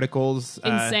 written articles.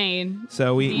 Insane.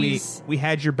 So we These-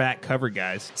 had your back covered,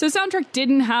 guys. So Soundtrack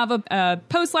didn't have a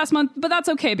post last month, but that's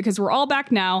okay because we're all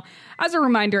back now. As a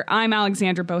reminder, I'm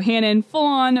Alexandra Bohannon,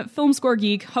 full-on film score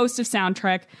geek, host of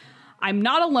Soundtrack. I'm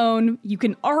not alone. You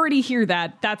can already hear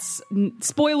that. That's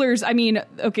spoilers. I mean,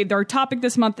 okay, our topic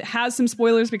this month has some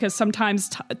spoilers because sometimes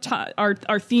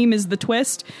our theme is the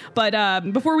twist. But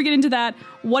before we get into that,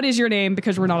 what is your name?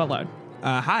 Because we're not alone.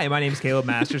 Hi, my name is Caleb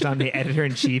Masters. I'm the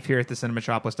editor-in-chief here at the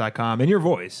cinematropolis.com and your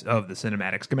voice of the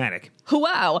Cinematic Schematic.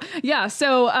 Wow. Yeah,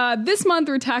 so this month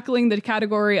we're tackling the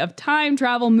category of time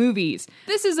travel movies.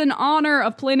 This is in honor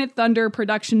of Planet Thunder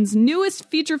Productions' newest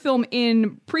feature film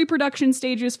in pre-production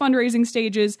stages, fundraising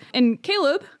stages. And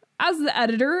Caleb, as the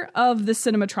editor of the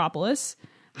Cinematropolis,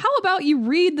 how about you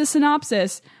read the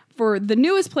synopsis for the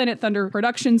newest Planet Thunder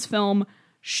Productions film,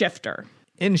 Shifter?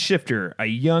 In Shifter, a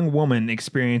young woman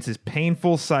experiences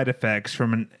painful side effects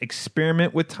from an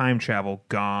experiment with time travel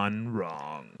gone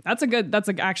wrong. That's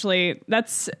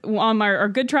on our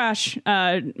good trash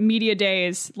media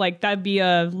days. Like, that'd be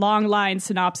a long line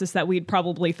synopsis that we'd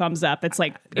probably thumbs up. It's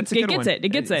like, it gets it. It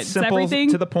gets it. It's Simple,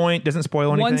 everything. to the point, doesn't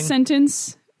spoil anything. One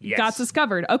sentence. Yes. Got us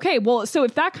covered. Okay, well, so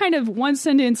if that kind of one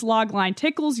sentence log line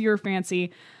tickles your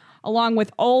fancy, along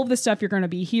with all of the stuff you're going to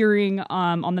be hearing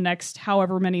on the next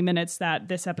however many minutes that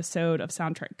this episode of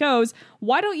Soundtrack goes,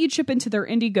 why don't you chip into their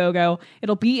Indiegogo?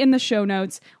 It'll be in the show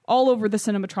notes all over the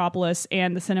Cinematropolis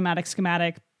and the Cinematic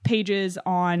Schematic pages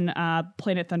on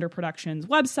Planet Thunder Productions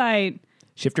website.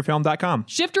 Shifterfilm.com.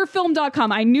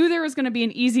 Shifterfilm.com. I knew there was going to be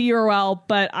an easy URL,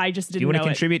 but I just didn't If you want know to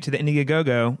it. contribute to the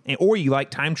Indiegogo, or you like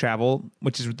time travel,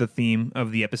 which is the theme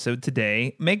of the episode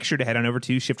today, make sure to head on over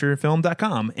to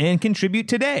shifterfilm.com and contribute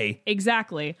today.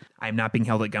 Exactly. I'm not being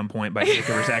held at gunpoint by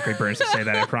Jacob or Zachary Burns to say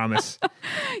that, I promise.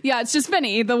 Yeah, it's just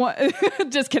Vinny. The one.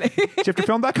 Just kidding.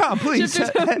 Shifterfilm.com, please.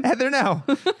 Head there now.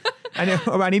 I know.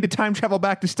 I need to time travel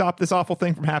back to stop this awful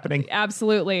thing from happening.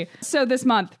 Absolutely. So this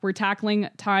month, we're tackling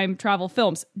time travel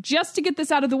films. Just to get this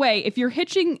out of the way, if you're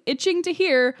itching to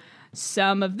hear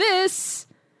some of this...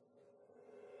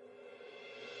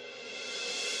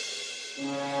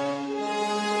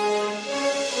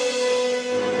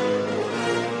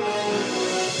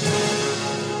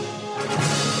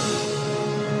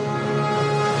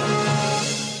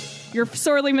 You're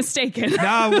sorely mistaken.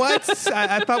 No, what?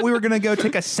 I thought we were going to go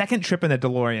take a second trip in the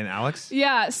DeLorean, Alex.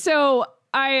 Yeah, so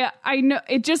I know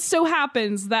it just so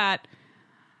happens that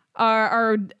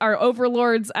our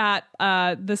overlords at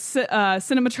the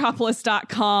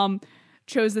cinematropolis.com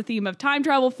chose the theme of time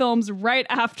travel films right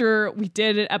after we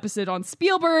did an episode on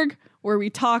Spielberg where we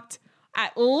talked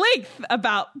at length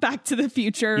about Back to the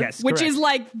Future, Yes, which correct. is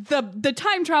like the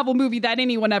time travel movie that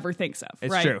anyone ever thinks of.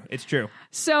 It's right? true. It's true.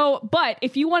 So, but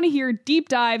if you want to hear deep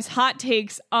dives, hot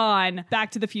takes on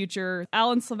Back to the Future,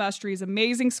 Alan Silvestri's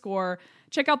amazing score,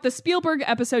 check out the Spielberg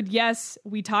episode. Yes,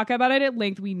 we talk about it at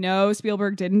length. We know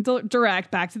Spielberg didn't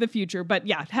direct Back to the Future, but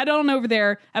yeah, head on over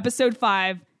there, episode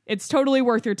 5. It's totally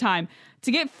worth your time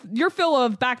to get your fill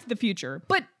of Back to the Future.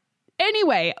 But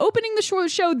anyway, opening the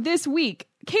show this week,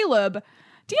 Caleb,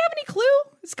 do you have any clue?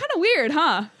 It's kind of weird,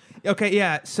 huh? Okay,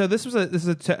 yeah. So this is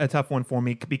a tough one for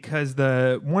me because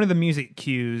one of the music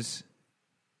cues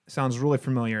sounds really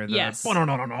familiar. Yes.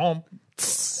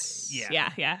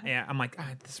 Yeah. I'm like,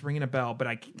 this is ringing a bell, but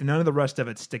none of the rest of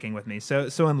it's sticking with me. So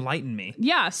enlighten me.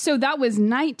 Yeah, so that was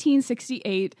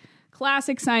 1968.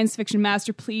 Classic science fiction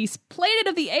masterpiece, Planet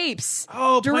of the Apes.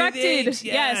 Oh, Planet of the directed, Apes,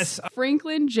 yes.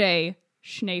 Franklin J.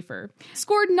 Schnafer.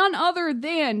 Scored none other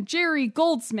than Jerry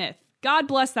Goldsmith. God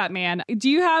bless that man. Do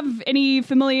you have any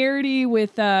familiarity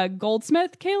with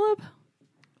Goldsmith, Caleb?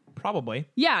 Probably.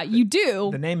 Yeah, you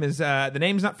do. The name's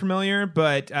not familiar,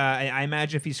 but I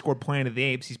imagine if he scored Planet of the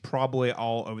Apes, he's probably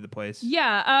all over the place.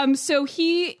 Yeah, so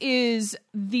he is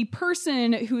the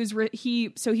person who is he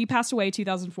passed away in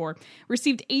 2004.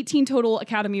 Received 18 total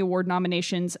Academy Award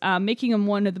nominations, making him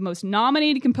one of the most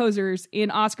nominated composers in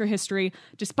Oscar history,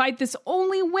 despite this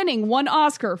only winning one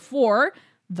Oscar for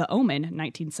The Omen,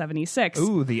 1976.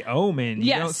 Ooh, The Omen. Yes.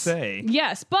 You don't say.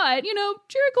 Yes, but,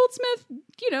 Jerry Goldsmith,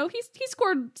 he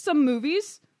scored some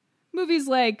movies. Movies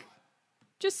like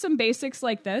just some basics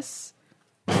like this.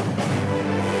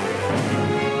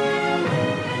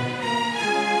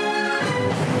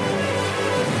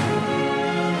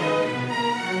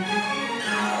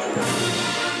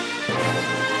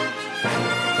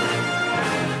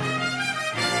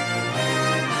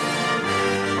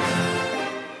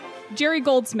 Jerry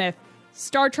Goldsmith,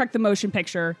 Star Trek the Motion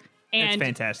Picture. And, It's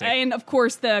fantastic. And, of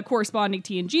course, the corresponding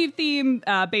TNG theme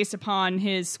based upon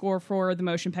his score for the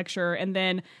motion picture. And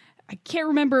then, I can't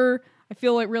remember, I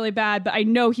feel like really bad, but I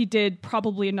know he did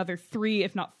probably another 3,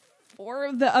 if not 4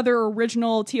 of the other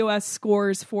original TOS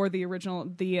scores for the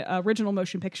original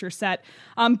motion picture set.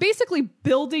 Basically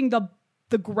building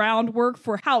the groundwork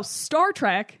for how Star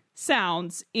Trek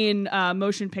sounds in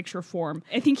motion picture form.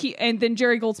 I think and then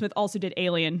Jerry Goldsmith also did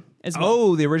Alien as well.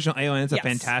 Oh, the original Alien. It's Yes. a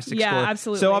fantastic Yeah, score.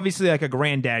 absolutely. So obviously like a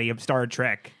granddaddy of Star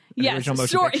Trek. The Yes, original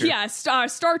motion picture.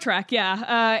 Star Trek,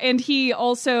 yeah. And he's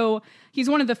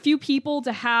one of the few people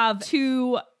to have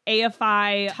 2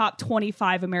 AFI top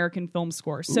 25 American film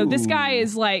scores. So this guy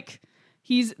is like,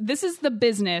 this is the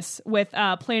business with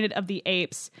Planet of the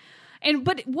Apes.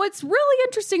 But what's really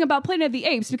interesting about Planet of the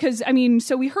Apes, because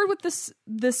so we heard with this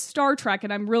Star Trek,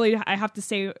 and I have to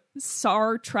say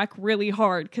Star Trek really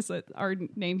hard because our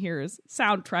name here is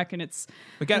Sound Trek, and it's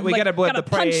we got to blip the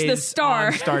punch praise the star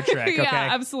on Star Trek. Okay. Yeah,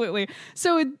 absolutely.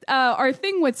 So our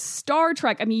thing with Star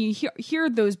Trek, you hear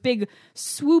those big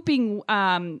swooping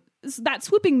that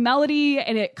swooping melody,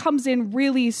 and it comes in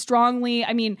really strongly.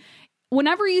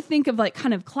 Whenever you think of like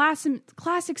kind of classic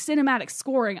cinematic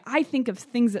scoring, I think of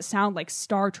things that sound like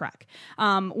Star Trek.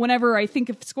 Whenever I think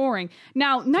of scoring,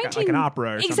 now like an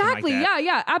opera or something exactly, like that.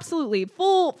 yeah, absolutely,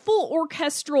 full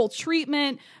orchestral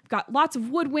treatment. Got lots of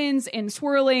woodwinds and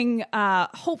swirling,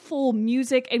 hopeful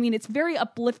music. It's very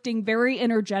uplifting, very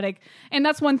energetic, and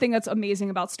that's one thing that's amazing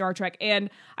about Star Trek. And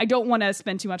I don't want to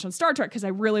spend too much on Star Trek because I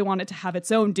really want it to have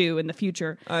its own due in the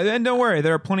future. And don't worry,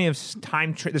 there are plenty of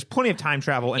there's plenty of time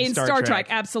travel in Star Star Trek,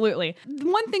 absolutely.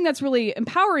 One thing that's really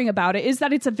empowering about it is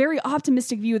that it's a very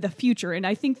optimistic view of the future. And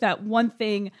I think that one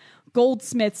thing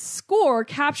Goldsmith's score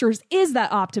captures is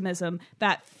that optimism,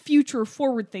 that future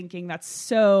forward thinking that's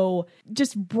so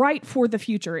just bright for the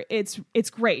future. It's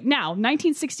great. Now,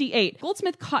 1968,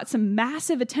 Goldsmith caught some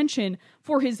massive attention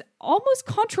for his almost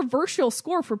controversial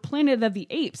score for Planet of the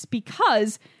Apes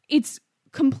because it's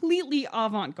completely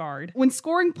avant-garde. When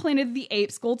scoring Planet of the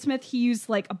Apes, Goldsmith, he used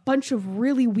like a bunch of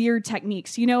really weird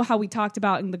techniques. You know how we talked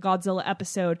about in the Godzilla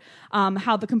episode,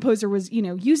 how the composer was,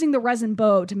 using the resin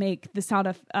bow to make the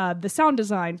sound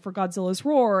design for Godzilla's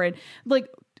roar, and like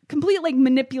complete like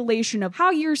manipulation of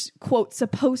how you're, quote,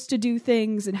 supposed to do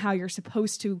things and how you're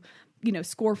supposed to,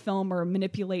 score film or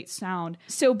manipulate sound.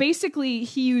 So basically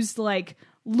he used like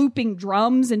looping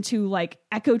drums into like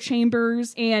echo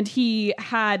chambers, and he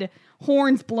had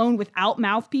horns blown without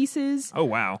mouthpieces. Oh,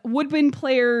 wow. Woodwind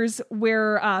players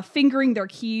were fingering their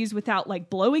keys without like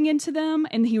blowing into them,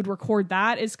 and he would record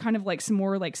that as kind of like some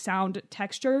more like sound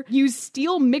texture. Use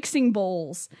steel mixing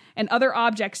bowls and other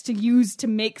objects to use to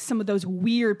make some of those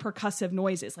weird percussive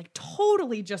noises, like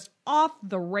totally just off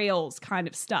the rails kind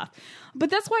of stuff.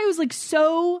 But that's why it was like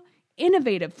so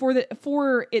innovative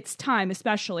for its time,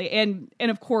 especially, and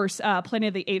of course Planet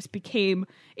of the Apes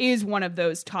is one of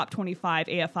those top 25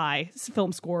 AFI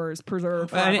film scores preserved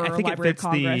forever. I think it fits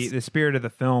the spirit of the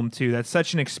film too. That's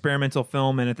such an experimental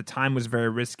film, and at the time was very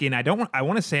risky, and I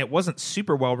want to say it wasn't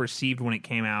super well received when it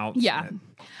came out.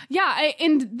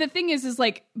 And the thing is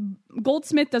like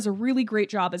Goldsmith does a really great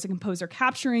job as a composer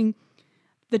capturing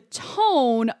the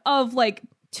tone of like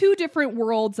two different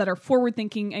worlds that are forward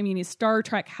thinking. I mean, Star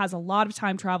Trek has a lot of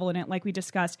time travel in it, like we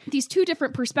discussed. These two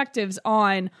different perspectives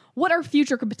on what our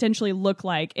future could potentially look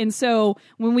like. And so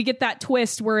when we get that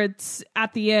twist where it's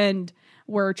at the end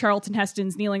where Charlton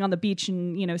Heston's kneeling on the beach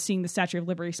and, seeing the Statue of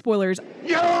Liberty, spoilers.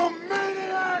 You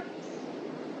maniacs!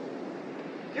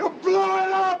 You blew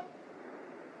it up!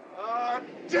 Oh,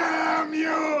 damn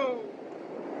you!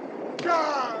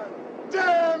 God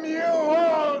damn you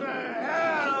all to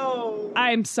hell!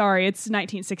 I'm sorry, it's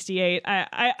 1968.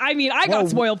 I mean, I got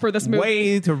spoiled for this movie.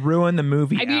 Way to ruin the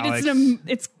movie. I mean, Alex.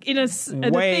 it's in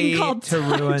a thing called to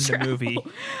time ruin travel. the movie.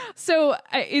 So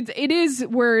it is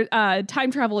where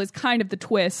time travel is kind of the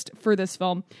twist for this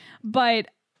film, but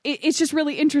it's just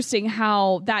really interesting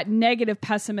how that negative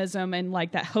pessimism and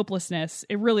like that hopelessness,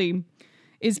 it really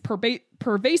is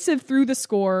pervasive through the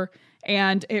score,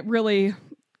 and it really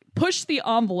pushed the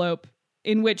envelope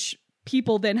in which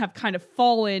people then have kind of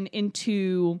fallen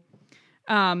into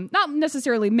not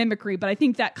necessarily mimicry, but I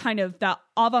think that kind of that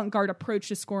avant-garde approach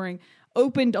to scoring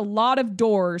opened a lot of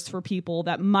doors for people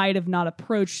that might have not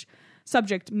approached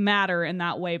subject matter in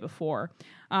that way before,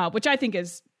 which I think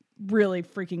is really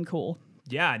freaking cool.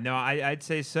 Yeah, no, I'd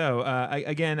say so.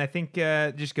 Again, I think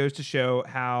it just goes to show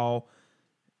how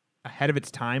ahead of its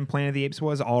time Planet of the Apes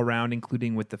was all around,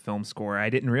 including with the film score.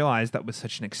 I didn't realize that was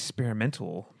such an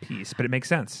experimental piece, but it makes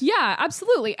sense. Yeah,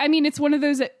 absolutely. I mean, it's one of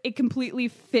those that it completely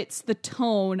fits the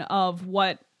tone of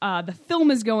what the film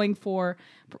is going for,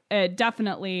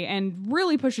 definitely, and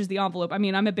really pushes the envelope. I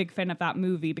mean, I'm a big fan of that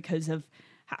movie because of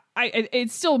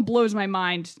it still blows my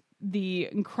mind, the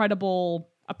incredible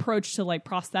approach to like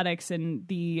prosthetics and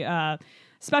the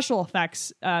special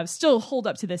effects still hold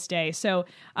up to this day. So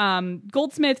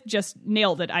Goldsmith just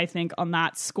nailed it, I think, on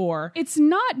that score. It's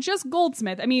not just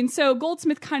Goldsmith. I mean, so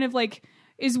Goldsmith kind of like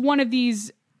is one of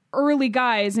these early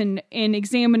guys in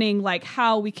examining like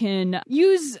how we can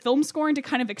use film scoring to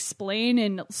kind of explain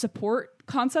and support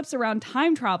concepts around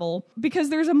time travel, because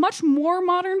there's a much more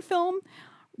modern film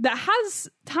that has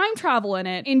time travel in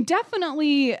it, and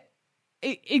definitely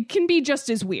it can be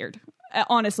just as weird,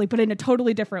 honestly, but in a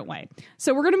totally different way.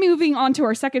 So we're going to be moving on to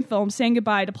our second film, saying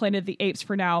goodbye to Planet of the Apes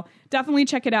for now. Definitely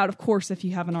check it out, of course, if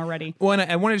you haven't already. Well, and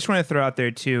I just want to throw out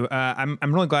there, too, I'm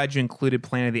really glad you included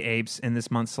Planet of the Apes in this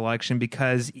month's selection,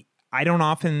 because I don't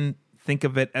often think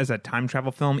of it as a time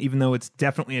travel film, even though it's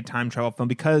definitely a time travel film,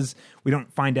 because we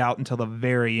don't find out until the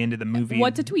very end of the movie.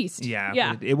 What's a twist?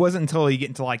 Yeah. It wasn't until you get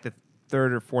into like the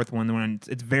third or fourth one when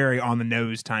it's very on the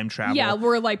nose time travel. Yeah,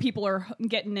 where like people are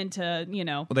getting into,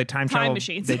 they time travel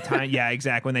machines. Yeah,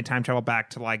 exactly. When they time travel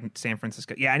back to like San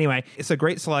Francisco. Yeah, anyway, it's a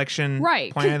great selection.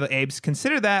 Right. Planet of the Apes.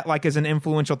 Consider that like as an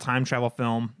influential time travel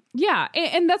film. Yeah,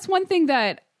 and that's one thing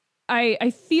that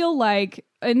I feel like,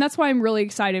 and that's why I'm really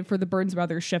excited for the Burns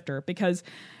Brothers Shifter, because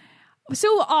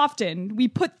so often we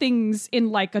put things in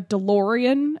like a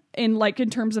DeLorean in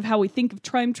terms of how we think of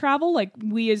time travel. Like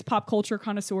we as pop culture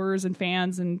connoisseurs and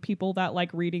fans and people that like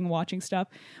reading, watching stuff,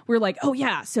 we're like, oh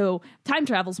yeah, so time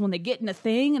travel's when they get in a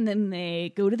thing and then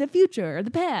they go to the future or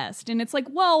the past. And it's like,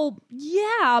 well,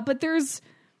 yeah, but it's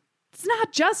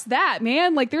not just that,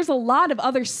 man. Like there's a lot of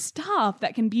other stuff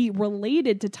that can be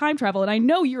related to time travel. And I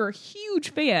know you're a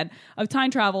huge fan of time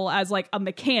travel as like a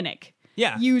mechanic.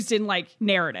 Yeah. Used in like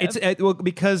narrative. It's well,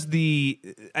 because the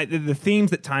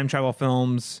themes that time travel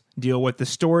films deal with, the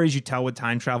stories you tell with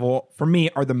time travel, for me,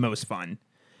 are the most fun.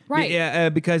 Right. Yeah,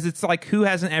 because it's like, who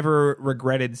hasn't ever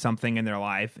regretted something in their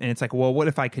life? And it's like, well, what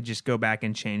if I could just go back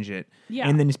and change it? Yeah.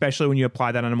 And then especially when you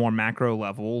apply that on a more macro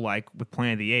level, like with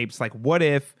Planet of the Apes, like what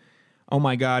if, oh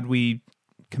my God, we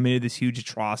committed this huge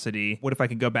atrocity. What if I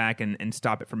could go back and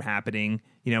stop it from happening?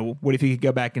 You know, what if you could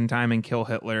go back in time and kill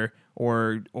Hitler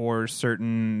or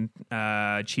certain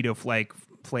Cheeto flake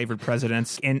flavored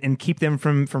presidents and keep them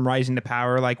from rising to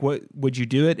power? Like, what would you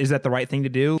do it? Is that the right thing to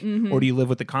do? Or do you live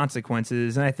with the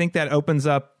consequences? And I think that opens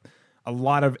up a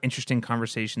lot of interesting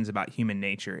conversations about human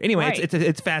nature. Anyway, Right.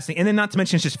 it's fascinating. And then not to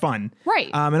mention it's just fun. Right.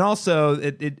 And also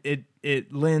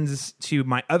it lends to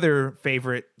my other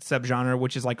favorite subgenre,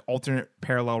 which is like alternate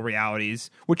parallel realities,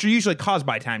 which are usually caused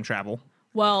by time travel.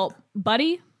 Well,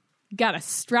 buddy, gotta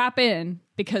strap in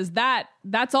because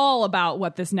that's all about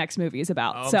what this next movie is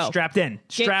about. So Strapped in.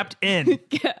 Strapped in.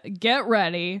 get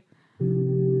ready.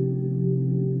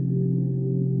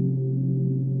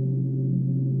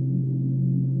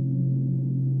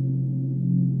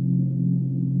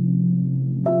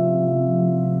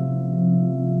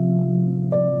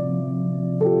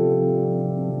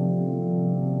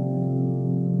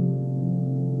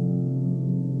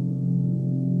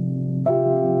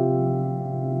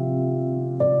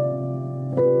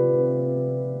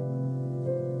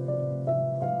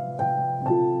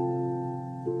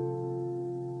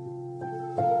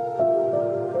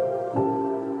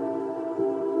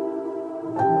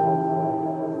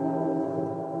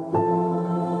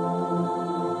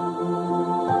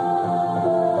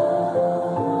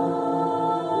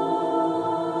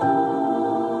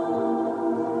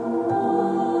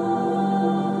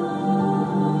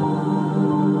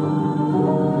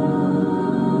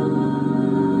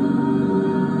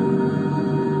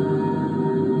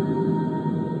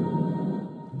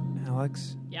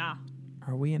 Alex, Yeah.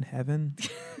 are we in heaven?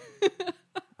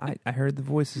 I heard the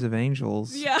voices of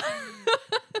angels. Yeah.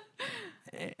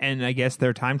 And I guess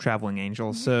they're time traveling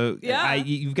angels. So Yeah.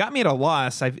 you've got me at a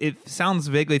loss. It sounds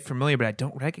vaguely familiar, but I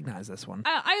don't recognize this one.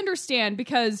 I understand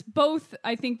because both,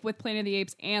 I think, with Planet of the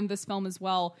Apes and this film as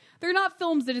well, they're not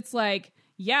films that it's like,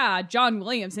 yeah, John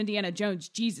Williams, Indiana Jones,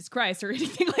 Jesus Christ, or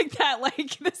anything like that.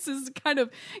 Like, this is kind of,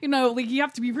 like you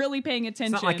have to be really paying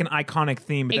attention. It's not like an iconic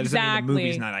theme, but that doesn't mean the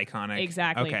movie's not iconic.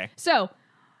 Exactly. Okay. So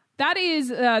that is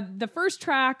the first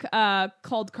track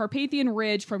called Carpathian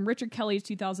Ridge from Richard Kelly's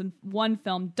 2001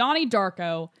 film Donnie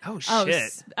Darko. Oh,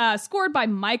 shit. Scored by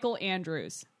Michael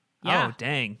Andrews. Yeah. Oh,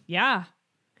 dang. Yeah.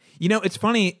 It's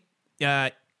funny.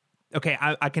 Okay,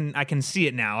 I can see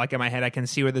it now. Like in my head, I can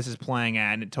see where this is playing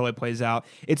at, and it totally plays out.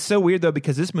 It's so weird though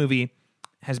because this movie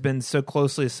has been so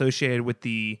closely associated with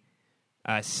the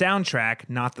soundtrack,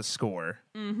 not the score.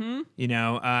 Mm-hmm.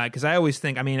 Because I always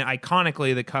think,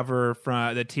 iconically, the cover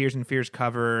from the Tears and Fears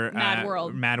cover, Mad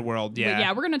World. Yeah, But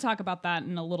yeah, we're going to talk about that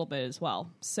in a little bit as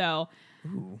well. So,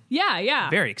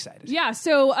 yeah. Very excited. Yeah,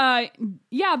 so,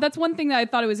 that's one thing that I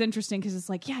thought it was interesting because it's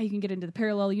like, yeah, you can get into the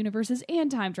parallel universes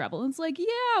and time travel. And it's like,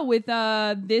 yeah, with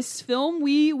this film,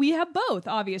 we have both,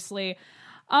 obviously.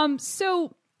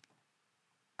 So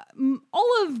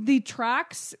all of the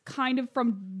tracks kind of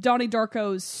from Donnie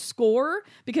Darko's score,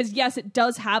 because yes, it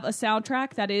does have a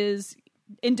soundtrack that is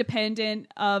independent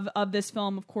of this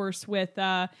film, of course, with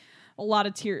a lot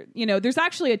of tears. There's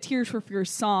actually a Tears for Fears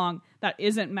song that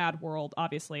isn't Mad World,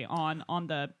 obviously, on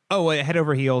the... Oh, Head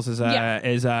Over Heels is one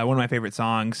of my favorite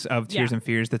songs of Tears Yeah. and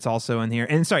Fears that's also in here.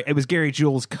 And sorry, it was Gary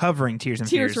Jules covering Tears and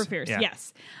Fears. Tears for Fears, Yeah.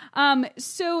 yes.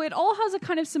 So it all has a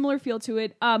kind of similar feel to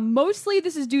it. Mostly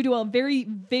this is due to a very,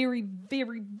 very,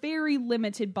 very, very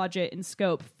limited budget and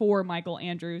scope for Michael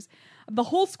Andrews. The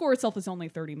whole score itself is only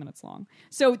 30 minutes long.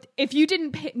 So if you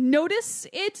didn't notice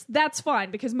it, that's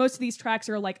fine, because most of these tracks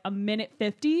are like a minute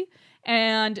 50,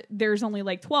 and there's only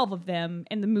like 12 of them,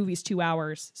 and the movie's 2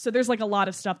 hours. So there's like a lot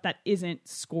of stuff that isn't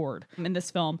scored in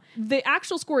this film. The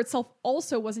actual score itself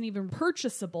also wasn't even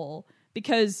purchasable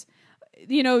because...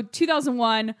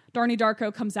 2001, Donnie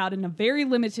Darko comes out in a very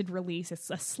limited release. It's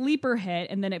a sleeper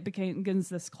hit, and then it begins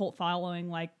this cult following,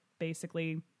 like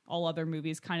basically all other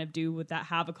movies kind of do with that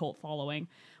have a cult following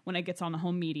when it gets on the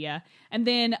home media. And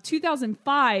then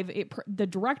 2005, the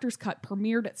director's cut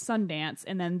premiered at Sundance,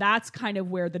 and then that's kind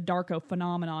of where the Darko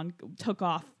phenomenon took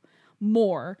off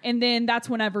more. And then that's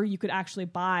whenever you could actually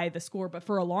buy the score, but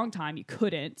for a long time you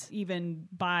couldn't even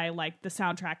buy like the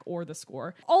soundtrack or the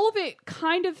score. All of it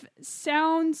kind of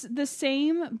sounds the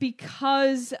same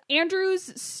because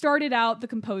Andrews started out, the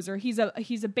composer, he's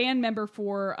a band member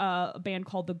for a band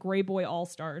called the Grey Boy All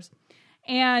Stars,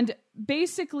 and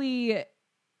basically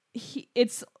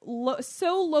it's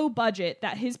so low budget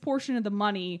that his portion of the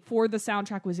money for the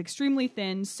soundtrack was extremely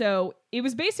thin. So it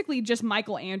was basically just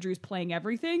Michael Andrews playing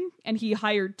everything, and he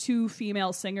hired 2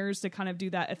 female singers to kind of do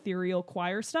that ethereal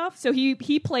choir stuff. So he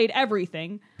played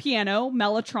everything: piano,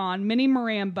 mellotron, mini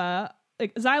marimba,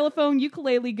 like xylophone,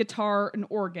 ukulele, guitar, and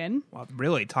organ. Well,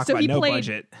 really, talk about no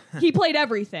budget. He played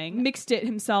everything, mixed it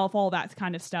himself, all that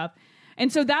kind of stuff.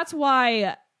 And so that's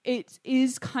why it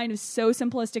is kind of so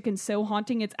simplistic and so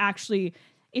haunting.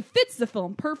 It fits the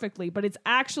film perfectly, but it's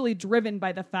actually driven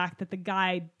by the fact that the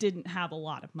guy didn't have a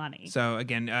lot of money. So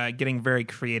again, getting very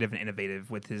creative and innovative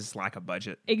with his lack of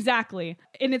budget. Exactly.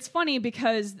 And it's funny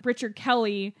because Richard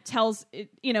Kelly tells,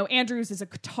 Andrews is a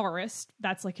guitarist.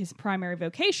 That's like his primary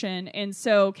vocation. And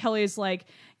so Kelly is like,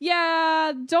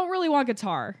 yeah, don't really want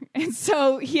guitar. And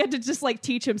so he had to just like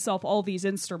teach himself all these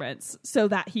instruments so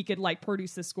that he could like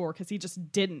produce the score, because he just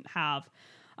didn't have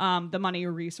the money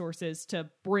or resources to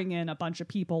bring in a bunch of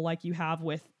people like you have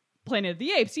with Planet of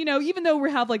the Apes. Even though we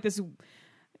have like this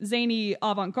zany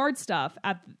avant-garde stuff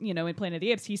in Planet of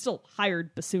the Apes, he still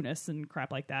hired bassoonists and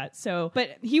crap like that. So,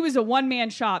 but he was a one-man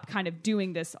shop kind of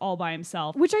doing this all by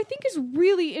himself, which I think is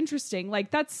really interesting. Like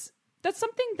that's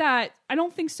something that I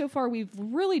don't think so far we've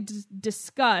really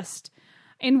discussed,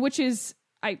 and which is,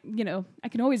 I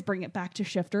can always bring it back to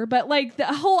Shifter, but like the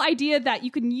whole idea that you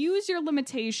can use your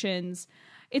limitations.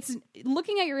 It's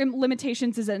looking at your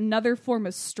limitations as another form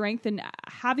of strength and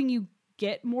having you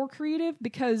get more creative,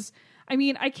 because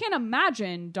I can't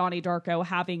imagine Donnie Darko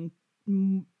having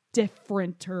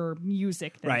differenter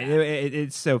music than right. that.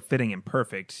 It's so fitting and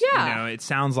perfect. Yeah. It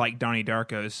sounds like Donnie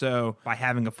Darko. So by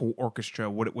having a full orchestra,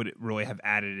 what would it really have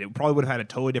added? It probably would have had a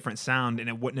totally different sound, and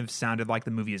it wouldn't have sounded like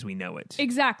the movie as we know it.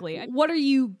 Exactly. What are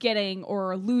you getting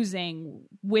or losing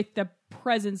with the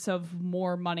presence of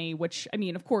more money? Which,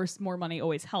 of course, more money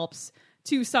always helps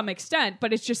to some extent,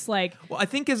 but it's just like... Well, I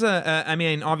think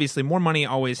obviously more money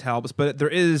always helps, but there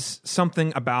is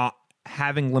something about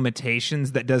having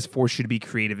limitations that does force you to be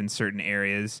creative in certain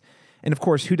areas. And of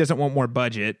course, who doesn't want more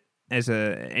budget as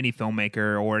any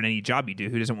filmmaker or in any job you do?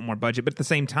 Who doesn't want more budget? But at the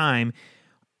same time,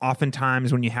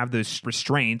 oftentimes when you have those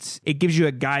restraints, it gives you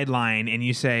a guideline, and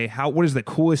you say, what is the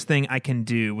coolest thing I can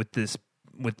do with this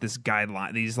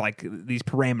guideline, these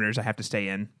parameters I have to stay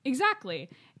in? Exactly.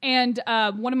 And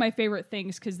one of my favorite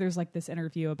things, because there's like this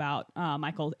interview about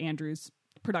Michael Andrews'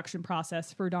 production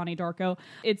process for Donnie Darko.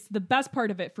 It's the best part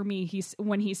of it for me.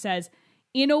 When he says,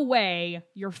 in a way,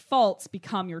 your faults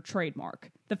become your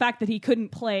trademark. The fact that he couldn't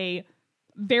play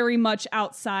very much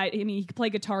outside. He could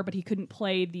play guitar, but he couldn't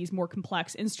play these more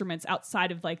complex instruments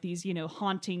outside of like these,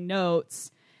 haunting notes.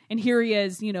 And here he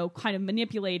is, kind of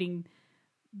manipulating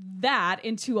that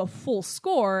into a full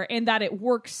score, and that it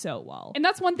works so well. And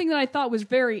that's one thing that I thought was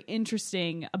very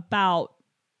interesting about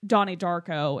Donnie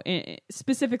Darko,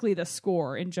 specifically the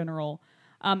score in general.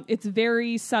 It's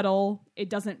very subtle. It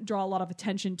doesn't draw a lot of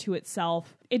attention to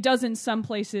itself. It does in some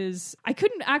places. I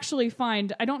couldn't actually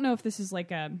find, I don't know if this is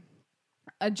like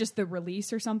just the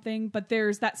release or something, but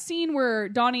there's that scene where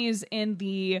Donnie is in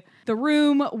the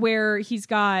room where he's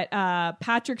got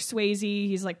Patrick Swayze.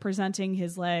 He's like presenting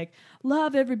his like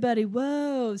love everybody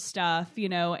whoa stuff,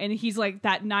 and he's like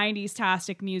that 90s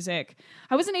tastic music.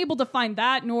 I wasn't able to find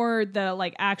that, nor the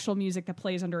like actual music that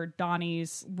plays under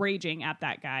Donnie's raging at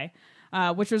that guy,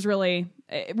 which was really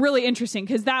interesting,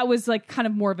 because that was like kind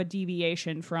of more of a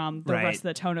deviation from the rest of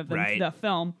the tone of the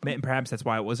film. And perhaps that's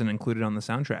why it wasn't included on the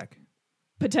soundtrack.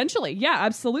 Potentially. Yeah,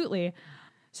 absolutely.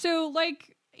 So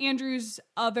like Andrew's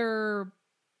other,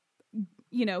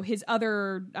 his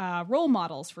other role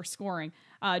models for scoring,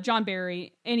 John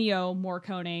Barry, Ennio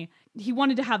Morricone, he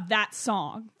wanted to have that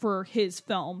song for his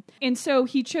film. And so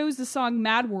he chose the song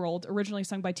Mad World, originally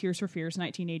sung by Tears for Fears,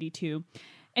 1982.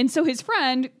 And so his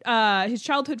friend, his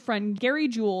childhood friend, Gary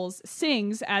Jules,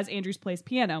 sings as Andrews plays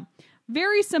piano.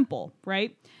 Very simple,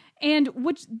 right? And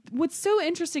what's so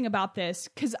interesting about this,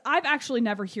 because I've actually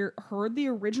never heard the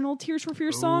original Tears for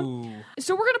Fears song,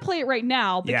 so we're gonna play it right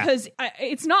now because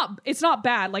it's not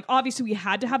bad. Like obviously we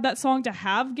had to have that song to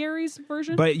have Gary's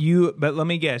version. But let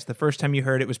me guess, the first time you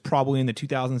heard it was probably in the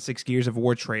 2006 Gears of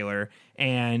War trailer,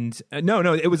 and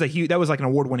no, it was that was like an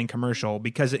award-winning commercial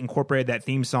because it incorporated that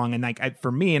theme song, and like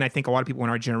for me, and I think a lot of people in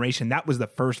our generation, that was the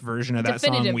first version of that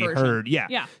Definitive song we version. heard.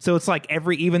 Yeah. So it's like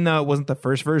even though it wasn't the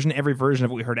first version, every version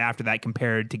of what we heard after that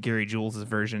compared to Gary Jules'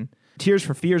 version. Tears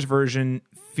for Fears version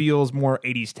feels more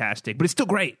 80s-tastic, but it's still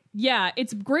great. Yeah,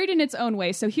 it's great in its own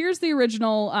way. So here's the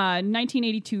original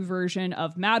 1982 version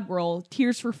of Mad World,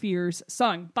 Tears for Fears,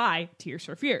 sung by Tears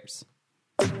for Fears.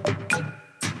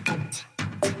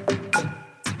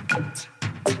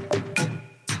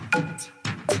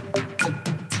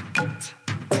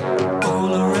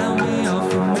 All around me are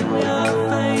familiar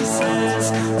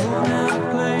faces, worn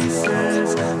out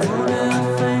places, worn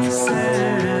out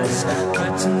faces,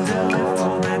 frightened to live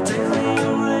for their daily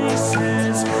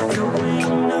races, going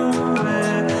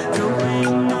nowhere,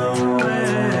 going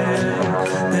nowhere.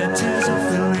 Their tears are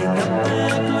filling up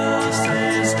their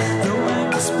glasses, no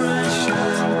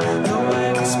expression, no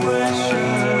expression.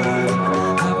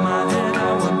 Have my head, I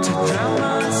want to drown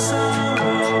my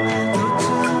sorrow, no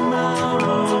tomorrow.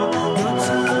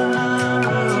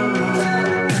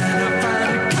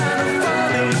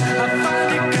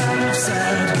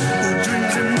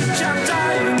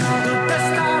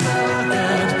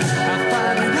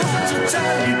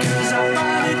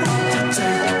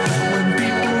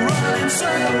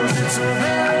 It's a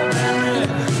very, very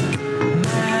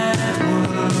mad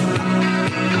world.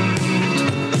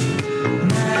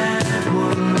 Mad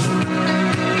world.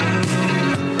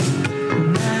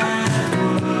 Mad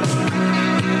world.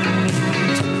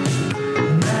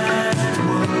 Mad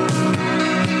world.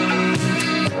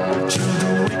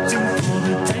 Children waiting for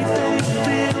the day they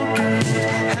feel good.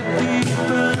 Happy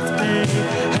birthday,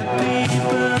 happy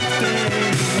birthday.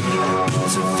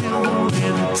 To feel the way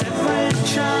that every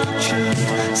child should.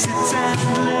 Sit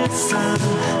and listen,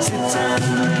 sit and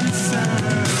listen.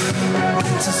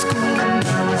 Went to school and I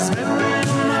was very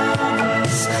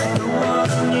nervous. No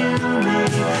one knew me,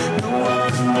 no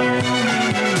one knew me.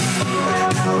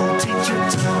 Hello teacher,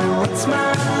 tell me what's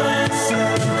my lesson.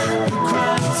 You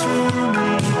cried through me,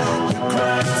 you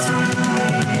cried through me.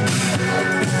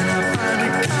 And I find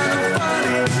it kind of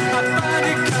funny, I find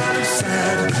it kind of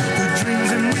sad. The dreams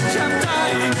in which I'm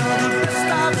dying are the best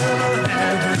I've ever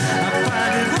had. I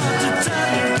find it hard to tell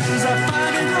you, 'cause I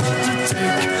find it hard to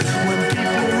take. When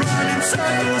people run in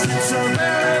circles, it's a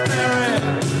very, very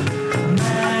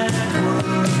mad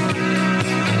world.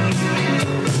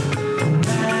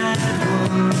 Mad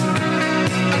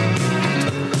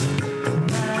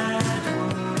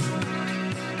world.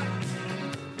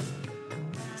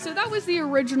 So that was the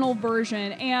original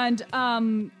version, and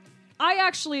I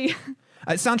actually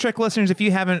Soundtrack listeners, if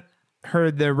you haven't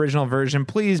heard the original version,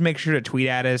 please make sure to tweet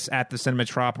at us at the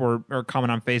Cinematrop or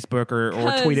comment on Facebook or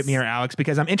tweet at me or Alex,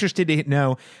 because I'm interested to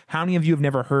know how many of you have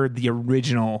never heard the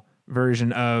original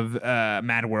version of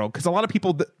Mad World, because a lot of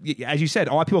people, as you said,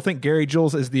 a lot of people think Gary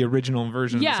Jules is the original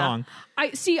version of the song.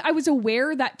 I was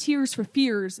aware that Tears for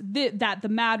Fears, that the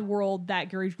Mad World that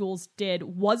Gary Jules did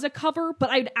was a cover,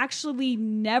 but I'd actually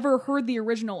never heard the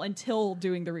original until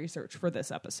doing the research for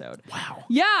this episode. Wow.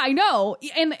 Yeah, I know.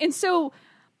 And so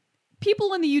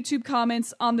people in the YouTube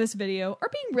comments on this video are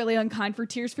being really unkind for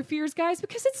Tears for Fears, guys,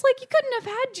 because it's like you couldn't have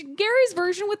had Gary's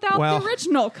version without the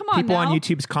original. Come on, people now. on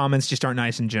YouTube's comments just aren't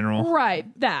nice in general. Right,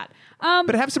 that.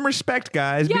 But have some respect,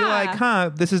 guys. Be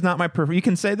like, this is not my preferred. You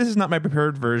can say this is not my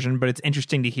preferred version, but it's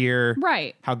interesting to hear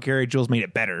how Gary Jules made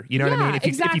it better. You know what I mean?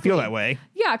 If you feel that way.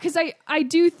 Yeah, because I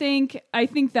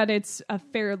think that it's a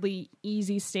fairly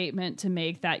easy statement to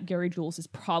make that Gary Jules is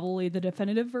probably the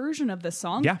definitive version of the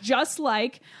song. Yeah. Just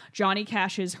like Johnny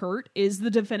Cash's Hurt is the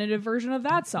definitive version of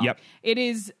that song. Yep.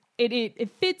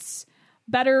 It fits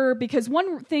better because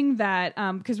one thing that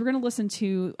because we're going to listen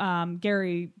to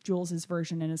Gary Jules's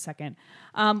version in a second.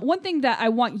 One thing that I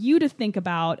want you to think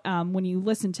about when you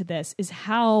listen to this is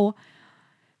how,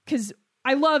 because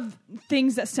I love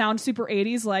things that sound super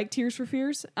 80s like Tears for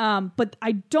Fears, but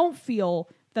I don't feel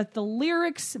that the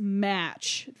lyrics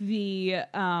match the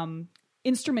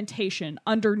instrumentation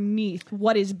underneath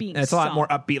what is being and it's sung. a lot more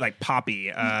upbeat, like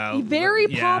poppy. Very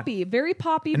poppy, very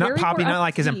poppy. And not very poppy, more not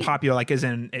like as in upbeat. popular, like as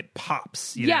in it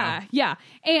pops. You know? Yeah.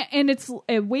 And it's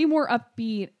way more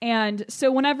upbeat. And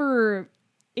so whenever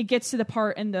it gets to the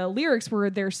part in the lyrics where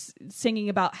they're singing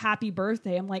about happy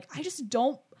birthday, I'm like,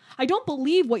 I don't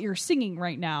believe what you're singing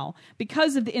right now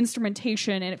because of the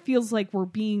instrumentation. And it feels like we're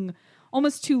being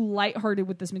almost too lighthearted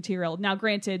with this material. Now,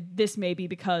 granted, this may be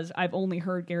because I've only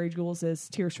heard Gary Jules'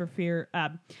 Tears for Fear,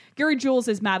 Gary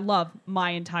Jules' Mad Love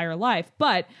my entire life.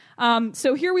 But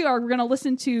so here we are. We're going to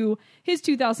listen to his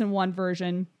 2001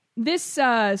 version. This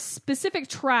specific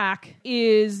track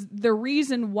is the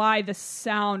reason why the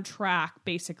soundtrack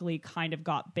basically kind of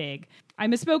got big. I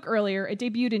misspoke earlier. It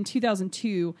debuted in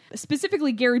 2002.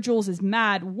 Specifically, Gary Jules'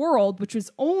 Mad World, which was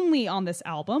only on this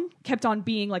album, kept on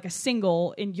being like a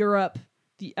single in Europe,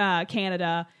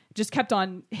 Canada, just kept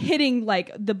on hitting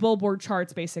like the Billboard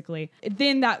charts, basically.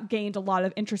 Then that gained a lot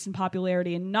of interest and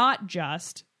popularity, and not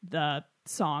just the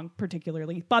song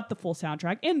particularly, but the full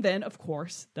soundtrack, and then of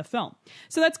course the film.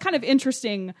 So that's kind of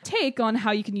interesting take on how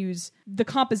you can use the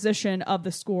composition of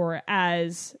the score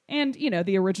as, and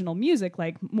the original music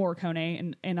like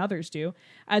Morricone and others do,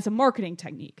 as a marketing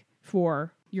technique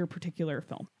for your particular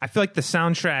film. I feel like the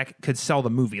soundtrack could sell the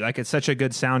movie. Like, it's such a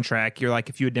good soundtrack. You're like,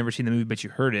 if you had never seen the movie but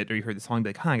you heard it, or you heard the song, you'd be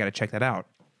like, I gotta check that out.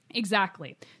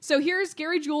 Exactly. So here's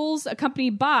Gary Jules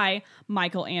accompanied by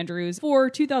Michael Andrews for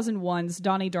 2001's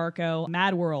Donnie Darko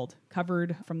Mad World,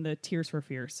 covered from the Tears for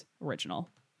Fears original.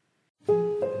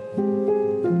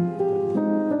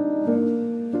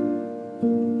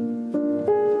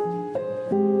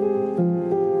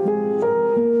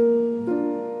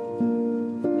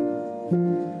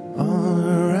 All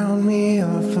around me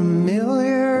are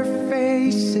familiar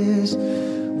faces,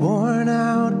 worn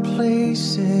out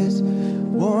places,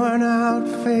 worn out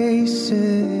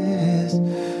faces,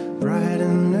 bright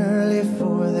and early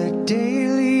for their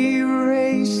daily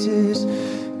races,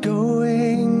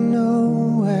 going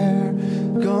nowhere,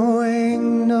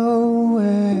 going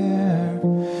nowhere.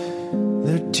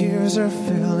 Their tears are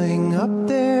filling up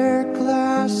their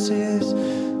glasses,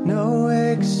 no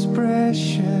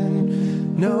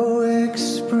expression, no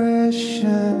expression.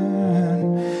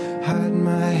 Hide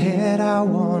my head, I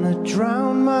wanna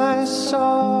drown my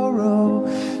sorrow.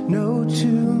 No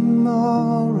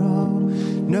tomorrow,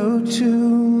 no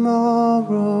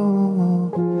tomorrow.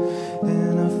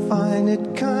 And I find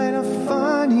it kind of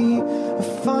funny, I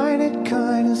find it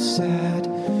kind of sad.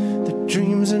 The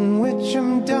dreams in which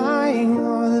I'm dying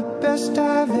are the best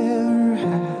I've ever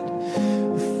had.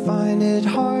 I find it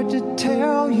hard to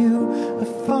tell you, I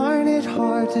find it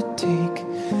hard to take.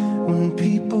 When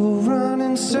people run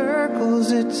in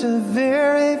circles, it's a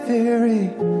very, very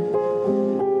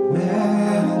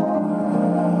mad world.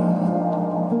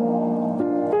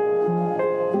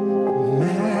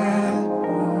 Mad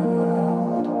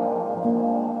world.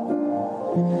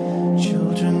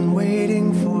 Children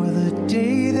waiting for the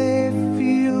day they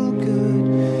feel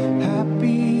good.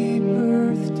 Happy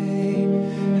birthday,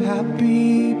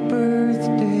 happy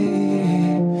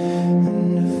birthday.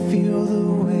 And to feel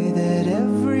the way that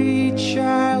every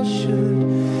child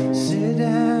should sit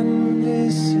and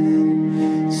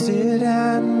listen, sit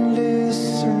and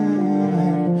listen.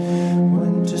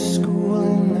 Went to school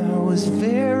and I was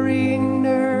very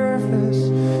nervous.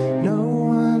 No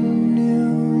one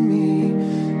knew me,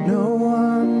 no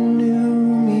one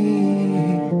knew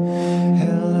me.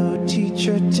 Hello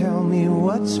teacher, tell me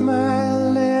what's my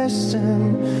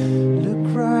lesson.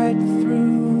 Look right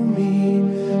through me,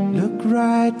 look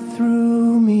right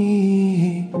through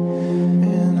me.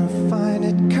 And I find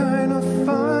it kind of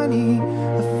funny,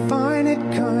 I find it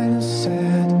kind of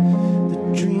sad. The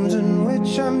dreams in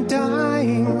which I'm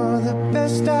dying are the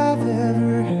best I've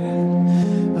ever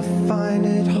had. I find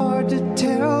it hard to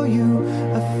tell you,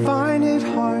 I find it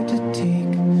hard to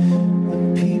take.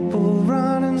 When people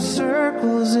run in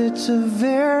circles, it's a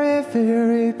very,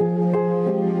 very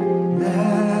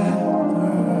mad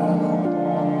world.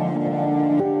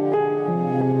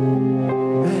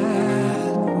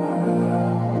 Mad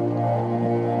world.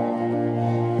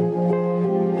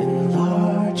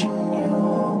 Enlarging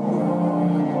your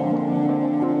world.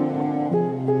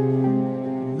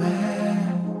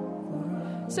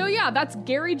 Mad. So yeah, that's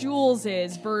Gary Jules'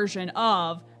 version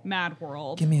of Mad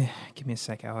World. Give me a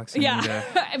sec, Alex. I need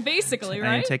Yeah, basically, I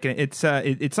right? ain't taking it.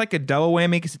 It's like a double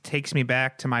whammy because it takes me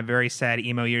back to my very sad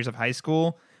emo years of high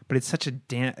school. But it's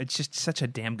just such a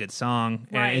damn good song,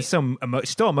 and Right. it's so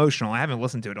still emotional. I haven't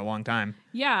listened to it in a long time.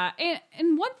 Yeah,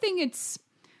 and one thing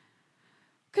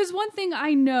because one thing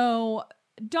I know,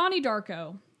 Donnie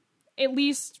Darko, at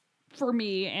least for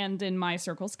me and in my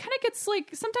circles, kind of gets like,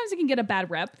 sometimes it can get a bad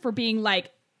rep for being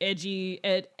like edgy,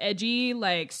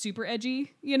 like super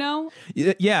edgy,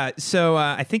 Yeah. So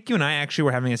I think you and I actually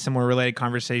were having a similar related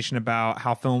conversation about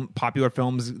how popular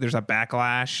films, there's a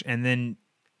backlash, and then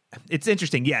it's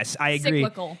interesting. Yes, I agree.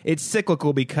 Cyclical. It's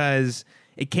cyclical because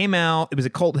it came out, it was a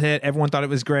cult hit, everyone thought it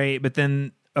was great, but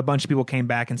then a bunch of people came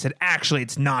back and said, actually,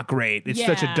 it's not great. It's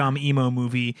such a Yeah. dumb emo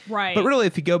movie. Right. But really,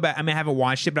 if you go back, I mean, I haven't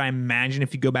watched it, but I imagine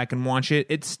if you go back and watch it,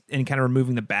 it's and kind of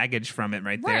removing the baggage from it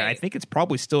right there. Right. I think it's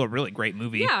probably still a really great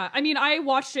movie. Yeah, I mean, I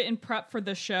watched it in prep for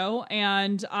the show,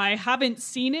 and I haven't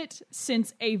seen it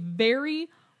since a very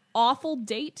awful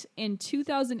date in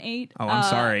 2008. Oh, I'm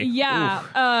sorry.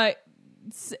 Yeah.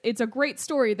 It's a great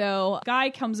story, though. Guy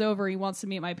comes over, he wants to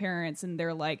meet my parents, and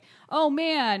they're like, oh,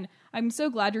 man, I'm so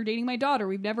glad you're dating my daughter.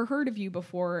 We've never heard of you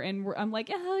before. And I'm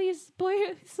like, oh, he's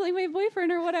like my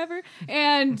boyfriend or whatever.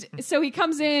 And so he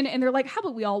comes in, and they're like, how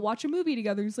about we all watch a movie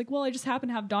together? He's like, well, I just happen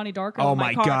to have Donnie Darko Oh in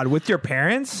my car. God, with your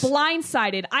parents?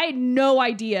 Blindsided. I had no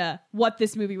idea what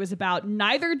this movie was about.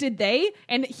 Neither did they.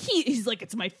 And he's like,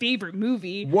 it's my favorite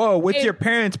movie. Whoa, with And your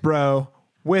parents, bro.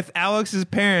 With Alex's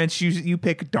parents, you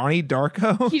pick Donnie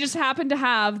Darko? He just happened to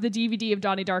have the DVD of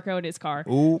Donnie Darko in his car.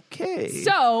 Okay.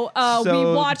 So So-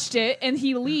 we watched it, and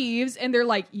he leaves, and they're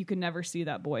like, you can never see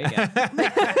that boy again.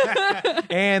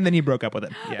 And then you broke up with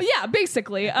him. Yeah. Yeah,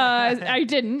 basically. I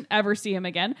didn't ever see him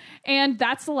again. And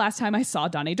that's the last time I saw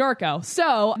Donnie Darko.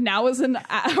 So now as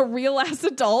a real-ass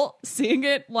adult, seeing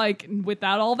it like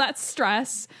without all that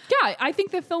stress, yeah, I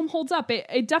think the film holds up.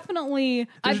 It definitely...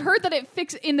 I've heard that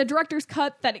it in the director's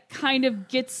cut that it kind of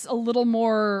gets a little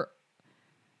more...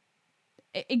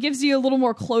 It gives you a little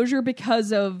more closure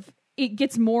because of... It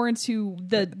gets more into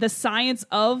the science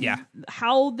of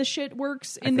how the shit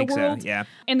works in the think so, world. yeah.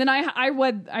 And then I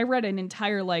read an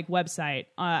entire like website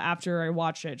after I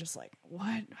watched it, just like,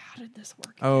 what? How did this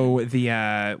work? Oh,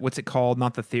 the what's it called?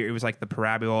 Not the theory. It was like the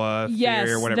parabola Yes,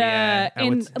 theory or whatever. Yeah.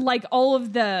 and like all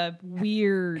of the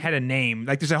weird Had a name.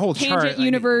 Like there's a whole Tangent chart.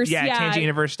 universe, Yeah, yeah. tangent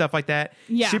universe stuff like that.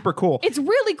 Yeah. Super cool. It's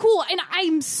really cool. And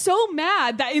I'm so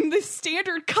mad that in the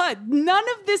standard cut, none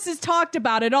of this is talked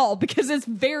about at all because it's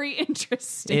very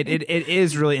interesting. It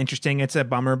is really interesting. It's a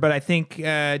bummer, but I think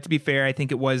to be fair, I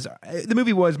think the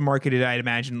movie was marketed, I'd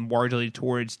imagine, largely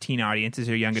towards teen audiences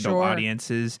or young adult Sure.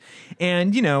 audiences.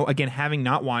 And again, having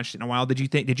not watched it in a while, did you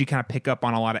kind of pick up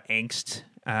on a lot of angst?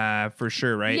 For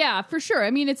sure, right? Yeah, for sure.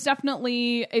 I mean,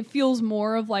 it feels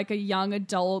more of like a young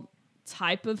adult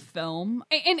type of film.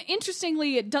 And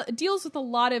interestingly, it deals with a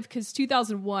lot of, because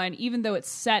 2001, even though it's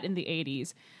set in the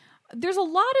 80s, there's a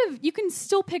lot of, you can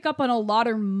still pick up on a lot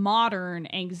of modern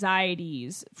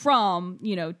anxieties from,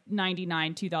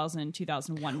 99, 2000,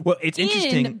 2001. Well, it's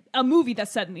interesting. In a movie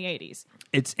that's set in the 80s.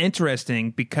 It's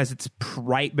interesting because it's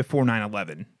right before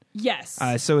 9/11. Yes.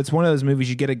 So it's one of those movies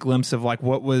you get a glimpse of like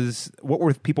what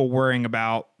were people worrying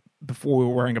about before we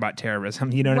were worrying about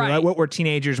terrorism. You know what I mean? Right. Like, what were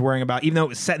teenagers worrying about? Even though it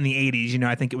was set in the 80s,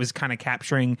 I think it was kind of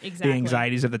capturing Exactly. the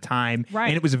anxieties of the time. Right.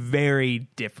 And it was very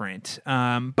different.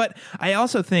 But I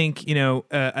also think,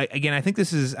 again, I think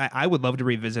this is, I would love to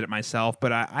revisit it myself,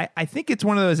 but I think it's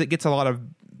one of those that gets a lot of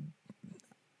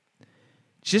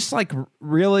just like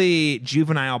really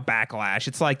juvenile backlash.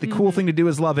 It's like the cool thing to do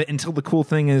is love it until the cool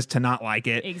thing is to not like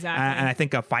it. Exactly. And I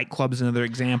think a Fight Club is another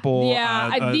example.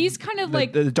 Yeah, these kind of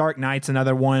like... The Dark Knight's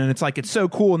another one, and it's like it's so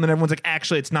cool, and then everyone's like,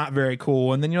 actually, it's not very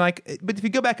cool. And then you're like, but if you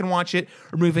go back and watch it,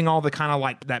 removing all the kind of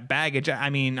like that baggage,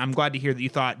 I mean, I'm glad to hear that you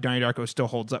thought Donnie Darko still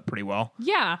holds up pretty well.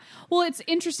 Yeah. Well, it's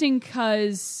interesting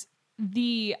because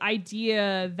the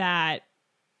idea that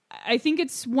I think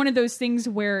it's one of those things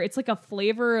where it's like a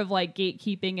flavor of like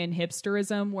gatekeeping and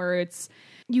hipsterism, where it's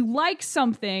you like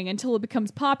something until it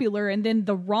becomes popular, and then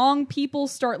the wrong people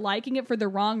start liking it for the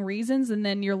wrong reasons, and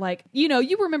then you're like, you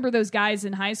remember those guys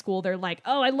in high school, they're like,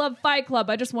 oh, I love Fight Club,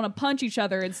 I just want to punch each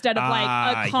other, instead of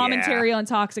like a commentary on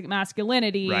toxic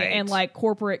masculinity Right. and like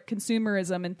corporate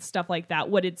consumerism and stuff like that,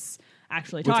 what it's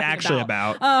actually What's talking actually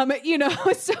about.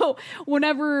 about. So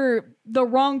whenever the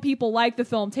wrong people like the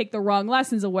film take the wrong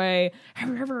lessons away, have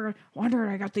you ever wondered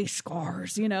I got these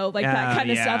scars, like that kind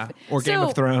of stuff. Or Game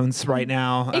of Thrones right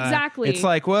now. Exactly. It's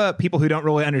like, well, people who don't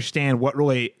really understand what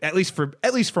really, at least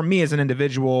for me as an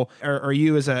individual, or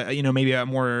you as a, maybe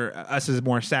us as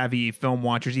more savvy film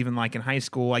watchers, even like in high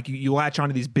school, like you latch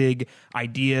onto these big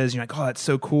ideas, you're like, oh, that's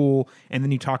so cool. And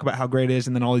then you talk about how great it is,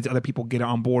 and then all these other people get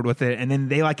on board with it, and then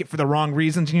they like it for the wrong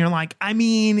reasons, and you're like, I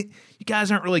mean, you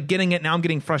guys aren't really getting it. Now I'm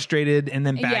getting frustrated, and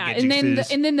then baggage ensues.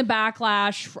 and then the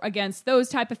backlash against those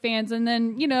type of fans, and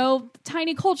then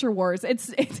tiny culture wars.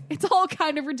 It's all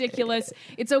kind of ridiculous.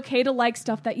 It's okay to like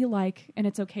stuff that you like, and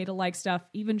it's okay to like stuff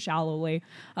even shallowly.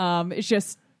 It's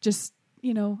just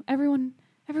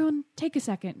everyone take a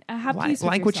second. Have peace with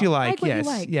like what yourself. you like, what yes,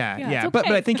 you like. yeah. it's But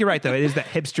okay. I think you're right though. It is that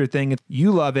hipster thing.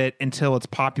 You love it until it's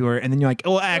popular, and then you're like,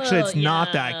 oh, actually, it's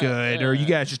not that good, or you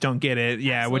guys just don't get it.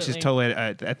 Yeah, which is totally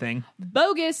a thing.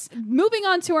 Bogus. Moving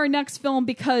on to our next film,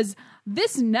 because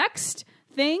this next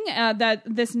thing that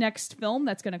this next film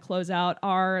that's going to close out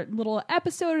our little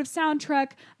episode of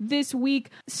Soundtrack this week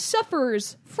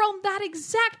suffers from that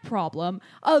exact problem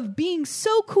of being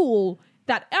so cool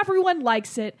that everyone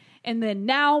likes it, and then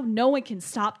now no one can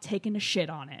stop taking a shit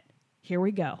on it. Here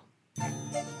we go.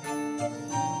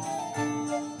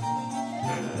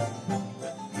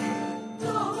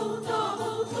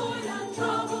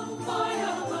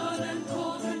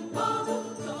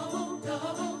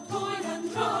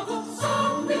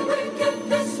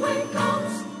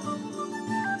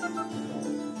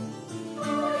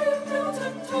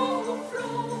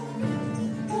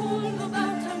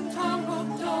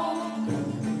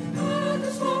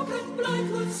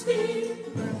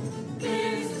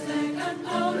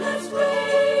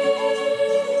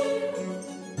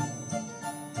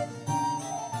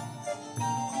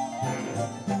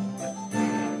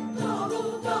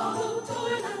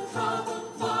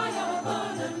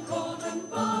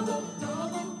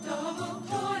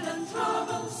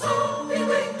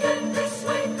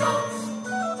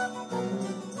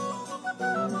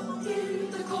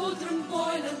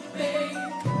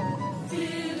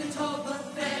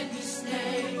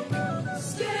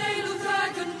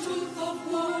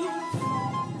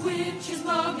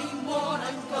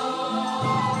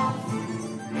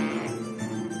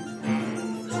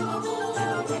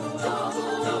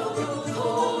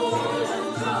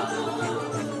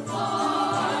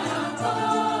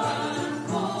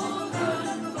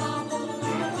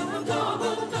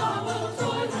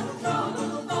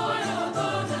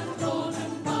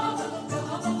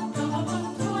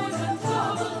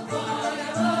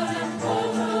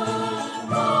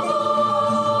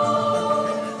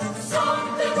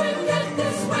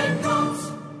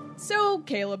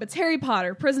 Caleb, it's Harry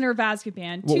Potter, Prisoner of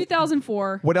Azkaban,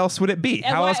 2004. What else would it be?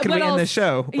 How else could we end this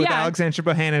show with Alexandra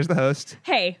Bohanna as the host?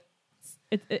 Hey,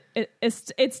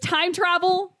 it's time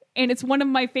travel, and it's one of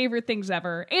my favorite things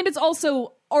ever. And it's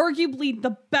also arguably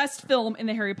the best film in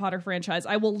the Harry Potter franchise.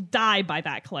 I will die by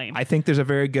that claim. I think there's a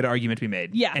very good argument to be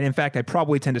made. Yeah. And in fact, I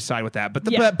probably tend to side with that. But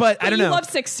I don't know. You love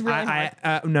 6 really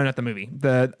hard. No, not the movie.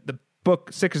 The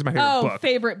book. 6 is my favorite book.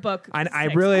 Favorite book. I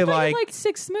really like. You like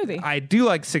 6 movie. I do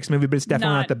like 6 movie, but it's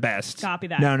definitely not the best. Copy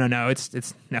that. No.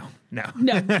 It's no.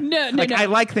 I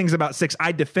like things about 6.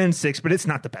 I defend 6, but it's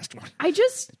not the best one. I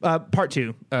just part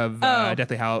 2 of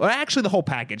Deathly Hallows. Actually, the whole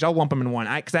package. I'll lump them in one.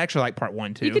 Because I actually like part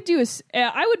 1 too. You could do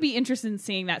I would be interested in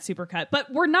seeing that supercut,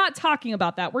 but we're not talking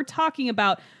about that. We're talking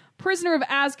about Prisoner of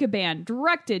Azkaban,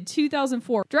 directed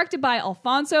 2004, directed by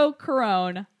Alfonso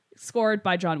Cuarón, scored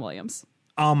by John Williams.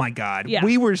 Oh my God. Yeah.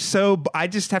 I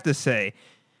just have to say,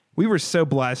 we were so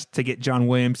blessed to get John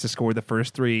Williams to score the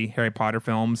first 3 Harry Potter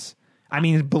films. I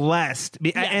mean, blessed.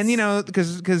 Yes. And,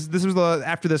 because this was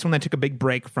after this one, they took a big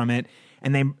break from it,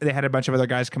 and they had a bunch of other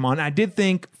guys come on. I did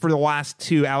think for the last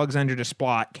 2, Alexander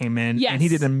Desplat came in, and he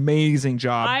did an amazing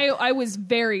job. I was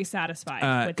very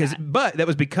satisfied with that. But that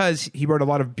was because he wrote a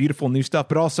lot of beautiful new stuff,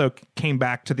 but also came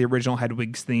back to the original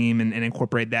Hedwig's theme and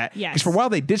incorporated that. Yes. Because for a while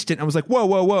they ditched it, and I was like,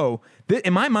 whoa.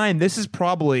 In my mind, this is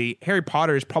probably, Harry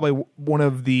Potter is probably one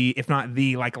of the, if not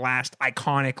the, last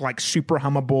iconic, super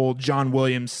hummable John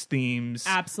Williams themes.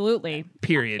 Absolutely.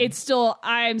 Period.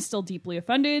 I'm still deeply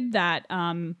offended that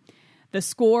the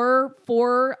score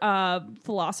for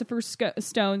Philosopher's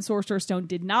Stone, Sorcerer's Stone,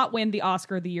 did not win the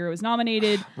Oscar the year it was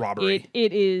nominated. Robbery.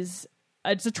 It's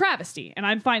a travesty, and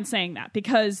I'm fine saying that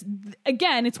because,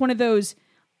 again, it's one of those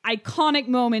iconic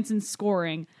moments in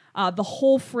scoring. The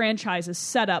whole franchise is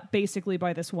set up basically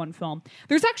by this one film.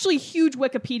 There's actually huge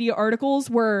Wikipedia articles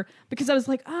because I was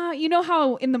like, you know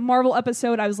how in the Marvel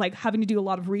episode I was having to do a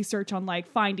lot of research on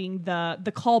finding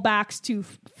the callbacks to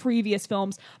previous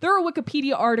films. There are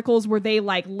Wikipedia articles where they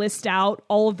list out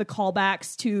all of the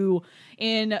callbacks to,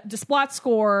 in Desplat's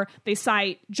score, they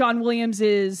cite John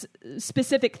Williams's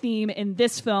specific theme in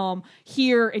this film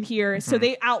here and here. Mm-hmm. So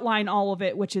they outline all of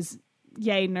it, which is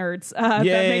yay, nerds. That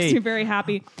makes me very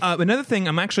happy. Another thing,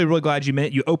 I'm actually really glad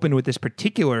you opened with this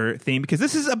particular theme, because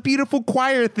this is a beautiful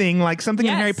choir thing, something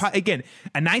in Harry Potter. Again,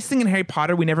 a nice thing in Harry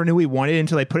Potter we never knew we wanted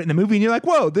until they put it in the movie, and you're like,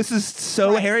 whoa, this is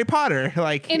so Harry Potter.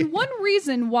 And one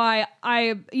reason why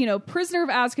Prisoner of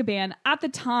Azkaban at the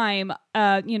time,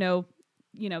 10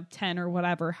 or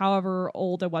whatever, however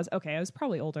old I was. Okay, I was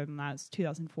probably older than that. It's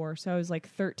 2004. So I was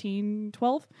 13,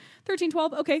 12.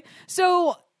 Okay.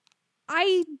 So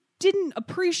I didn't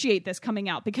appreciate this coming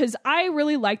out because I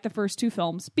really liked the first 2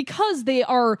 films because they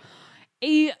are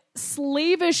a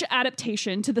slavish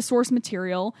adaptation to the source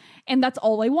material, and that's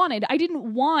all I wanted. I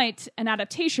didn't want an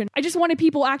adaptation. I just wanted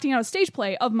people acting out a stage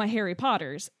play of my Harry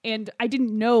Potters, and I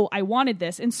didn't know I wanted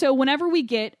this. And so whenever we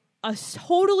get a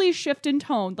totally shift in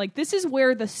tone. Like, this is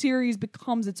where the series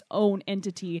becomes its own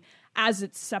entity as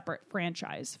its separate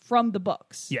franchise from the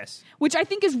books. Yes. Which I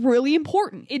think is really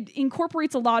important. It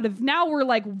incorporates a lot of, now we're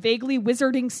like vaguely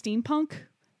wizarding steampunk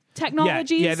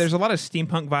technologies. Yeah, there's a lot of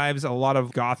steampunk vibes, a lot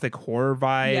of gothic horror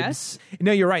vibes. Yes.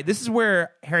 No, you're right. This is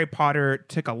where Harry Potter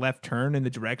took a left turn in the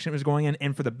direction it was going in,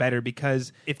 and for the better,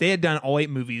 because if they had done all 8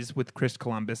 movies with Chris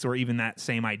Columbus, or even that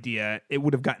same idea, it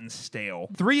would have gotten stale.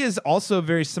 3 is also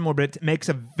very similar, but it makes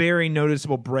a very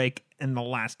noticeable break in the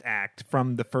last act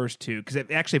from the first 2, because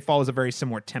it actually follows a very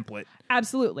similar template.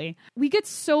 Absolutely. We get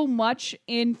so much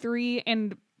in 3,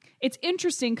 and it's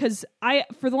interesting because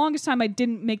for the longest time, I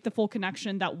didn't make the full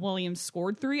connection that Williams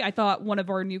scored 3. I thought one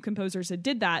of our new composers had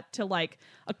did that to like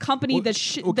accompany the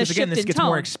shift again, this in gets tone.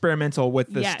 more experimental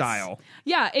with the Yes. style.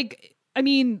 Yeah, I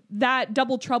mean, that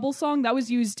Double Trouble song, that was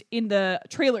used in the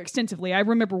trailer extensively. I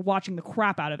remember watching the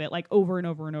crap out of it, like over and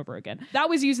over and over again. That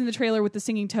was used in the trailer with the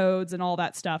singing toads and all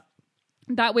that stuff.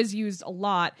 That was used a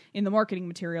lot in the marketing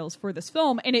materials for this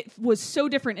film, and it was so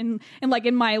different. And like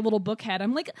in my little book head,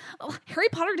 I'm like, oh, Harry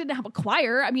Potter didn't have a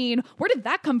choir. I mean, where did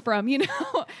that come from? You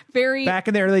know, very Back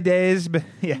in the early days, but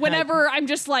yeah. whenever I'm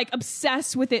just like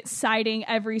obsessed with it citing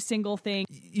every single thing.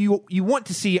 You want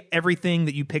to see everything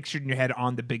that you pictured in your head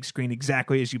on the big screen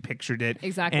exactly as you pictured it.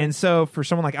 Exactly. And so for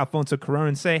someone like Alfonso Cuarón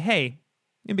and say, hey,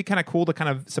 it'd be kind of cool to kind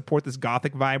of support this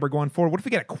gothic vibe we're going forward. What if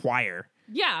we get a choir?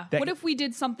 Yeah. What if we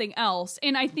did something else?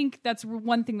 And I think that's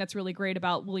one thing that's really great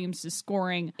about Williams'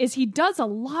 scoring is he does a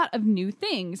lot of new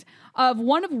things.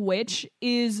 One of which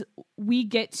is we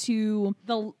get to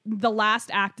the last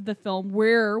act of the film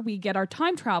where we get our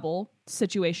time travel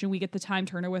situation. We get the time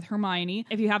turner with Hermione.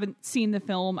 If you haven't seen the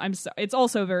film, it's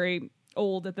also very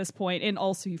old at this point, and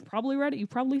also you've probably read it. You've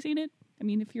probably seen it. I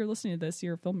mean, if you're listening to this,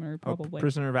 you're a film nerd, probably.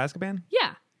 Prisoner of Azkaban?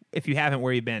 Yeah. If you haven't,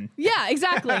 where you been? Yeah,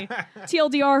 exactly.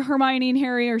 TLDR, Hermione and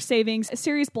Harry are saving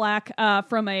Sirius Black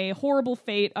from a horrible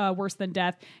fate, worse than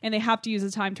death, and they have to use a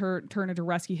time turner to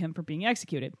rescue him from being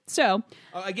executed. So,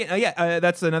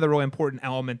 that's another really important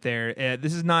element there.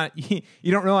 This is not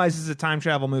you don't realize this is a time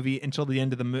travel movie until the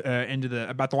end of the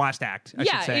about the last act. I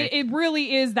should say. It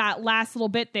really is that last little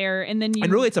bit there, and then and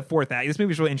really it's a fourth act. This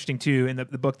movie is really interesting too, in the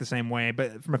book the same way,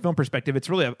 but from a film perspective, it's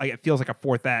really it feels like a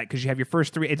fourth act because you have your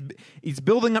first 3. It's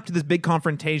building up to this big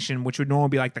confrontation, which would normally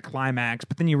be like the climax,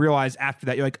 but then you realize after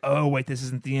that you're like, oh wait, this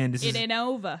isn't the end. It ain't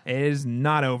over. It is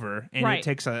not over, and Right. it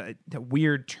takes a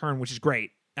weird turn, which is great,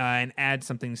 and adds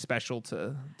something special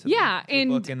to the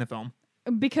book and the film.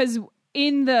 Because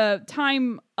in the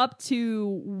time up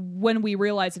to when we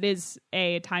realize it is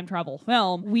a time travel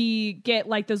film, we get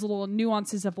like those little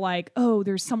nuances of like, oh,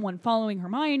 there's someone following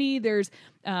Hermione. There's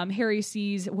Harry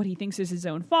sees what he thinks is his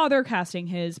own father casting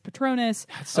his Patronus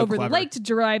over the lake to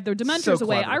drive the Dementors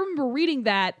away. I remember reading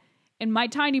that, and my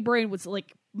tiny brain was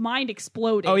like mind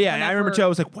exploding. Oh yeah, I remember too. I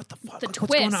was like, what the fuck? The What's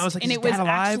twist, going on? I was like, and is it was Dad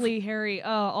alive? actually Harry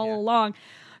all along.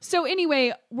 So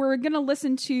anyway, we're going to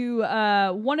listen to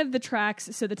one of the tracks.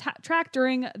 So the track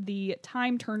during the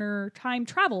time turner time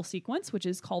travel sequence, which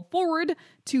is called Forward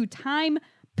to Time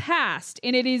Past.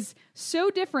 And it is so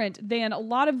different than a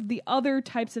lot of the other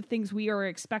types of things we are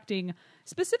expecting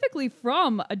specifically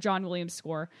from a John Williams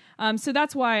score. So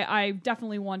that's why I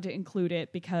definitely wanted to include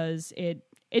it, because it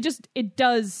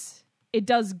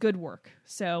does good work.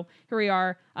 So here we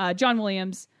are, John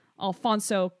Williams,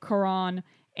 Alfonso Cuarón,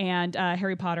 and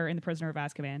Harry Potter and the Prisoner of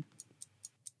Azkaban.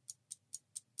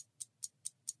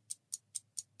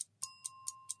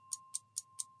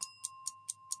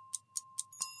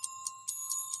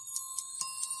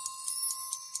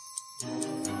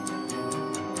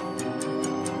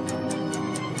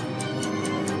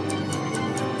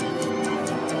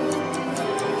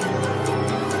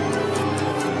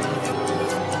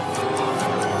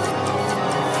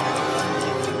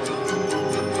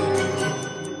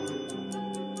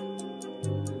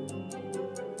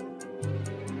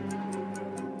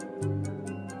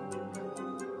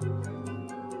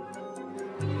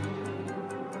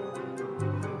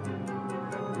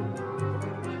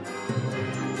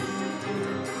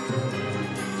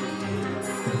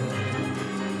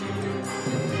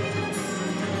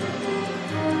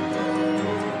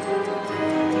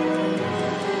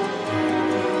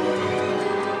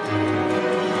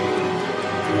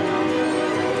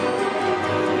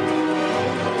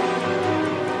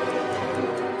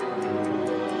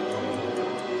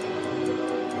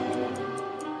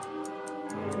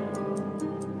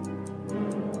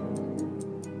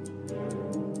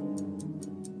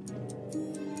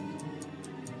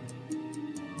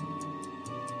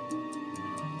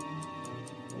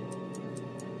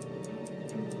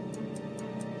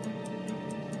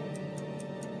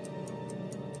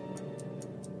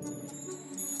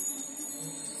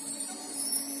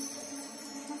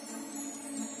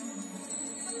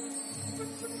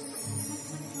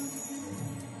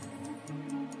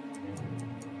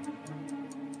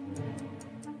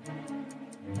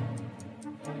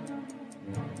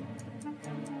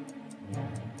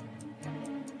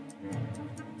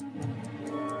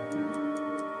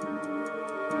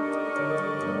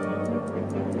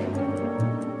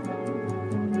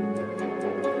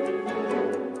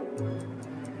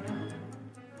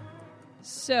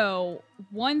 So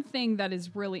one thing that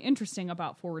is really interesting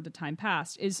about Forward to Time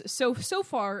Past is so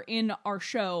far in our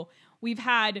show, we've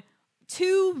had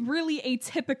two really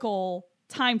atypical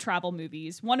time travel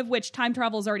movies, one of which time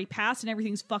travel is already passed and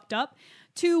everything's fucked up.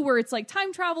 Two where it's like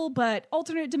time travel but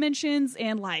alternate dimensions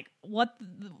and like what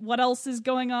else is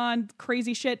going on,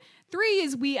 crazy shit. Three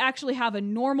is we actually have a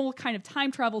normal kind of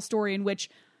time travel story in which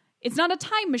it's not a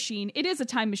time machine. It is a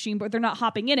time machine, but they're not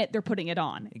hopping in it. They're putting it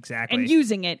on. Exactly. And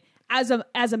using it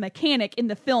as a mechanic in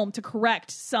the film to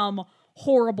correct some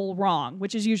horrible wrong,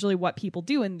 which is usually what people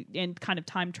do in kind of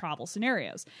time travel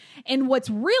scenarios. And what's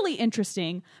really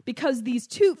interesting, because these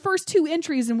first two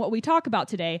entries in what we talk about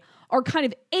today are kind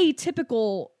of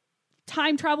atypical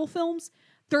time travel films,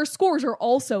 their scores are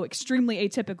also extremely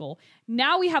atypical.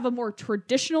 Now we have a more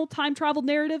traditional time travel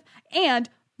narrative, and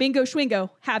bingo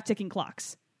schwingo have ticking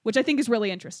clocks, which I think is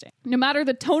really interesting. No matter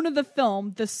the tone of the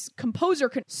film, the composer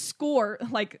can score,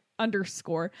 like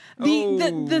underscore,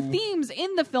 the themes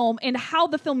in the film and how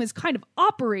the film is kind of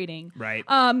operating. Right.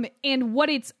 And what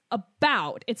it's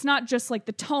about. It's not just like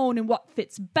the tone and what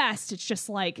fits best. It's just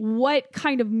like what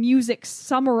kind of music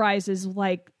summarizes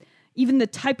like even the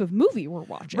type of movie we're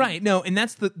watching. Right. No, and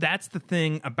that's the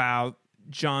thing about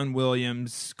John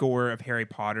Williams' score of Harry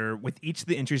Potter. With each of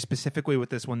the entries, specifically with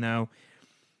this one though,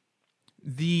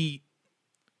 the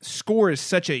score is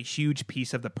such a huge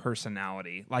piece of the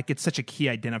personality. Like, it's such a key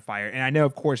identifier. And I know,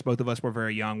 of course, both of us were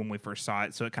very young when we first saw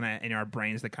it, so it kind of, in our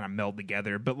brains, they kind of meld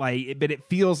together. But it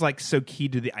feels like so key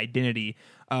to the identity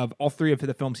of all three of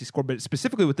the films he scored, but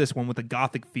specifically with this one, with the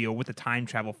gothic feel, with the time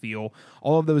travel feel,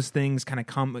 all of those things kind of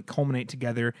culminate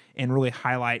together and really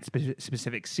highlight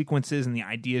specific sequences and the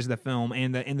ideas of the film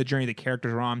and the journey the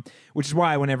characters are on, which is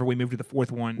why whenever we move to the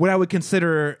fourth one, what I would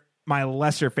consider my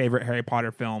lesser favorite Harry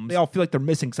Potter films, they all feel like they're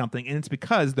missing something, and it's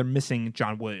because they're missing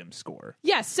John Williams' score.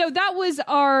 Yes, so that was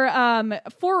our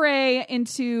foray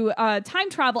into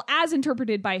time travel as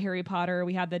interpreted by Harry Potter.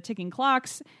 We had the ticking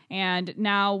clocks, and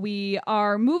now we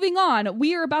are moving on.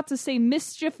 We are about to say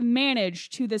mischief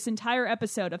managed to this entire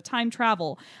episode of time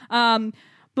travel.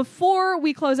 Before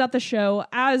we close out the show,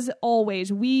 as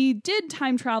always, we did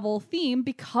time travel theme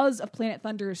because of Planet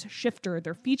Thunder's Shifter,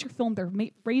 their feature film. They're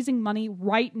raising money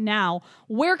right now.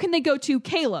 Where can they go to,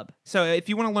 Caleb? So if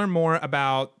you want to learn more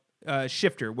about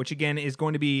Shifter, which again is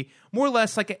going to be more or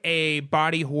less like a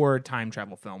body horror time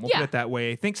travel film. We'll put it that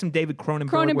way. Think some David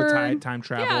Cronenberg with time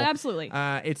travel. Yeah, absolutely.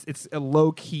 It's a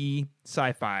low key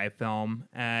sci-fi film,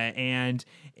 and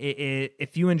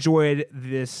if you enjoyed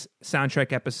this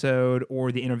soundtrack episode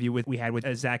or the interview we had with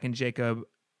Zach and Jacob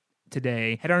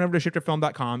today, head on over to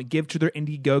shifterfilm.com. Give to their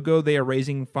Indiegogo. They are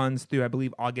raising funds through, I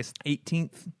believe, August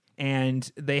 18th. And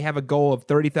they have a goal of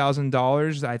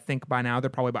 $30,000. I think by now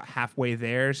they're probably about halfway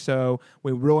there. So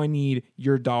we really need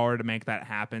your dollar to make that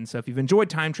happen. So if you've enjoyed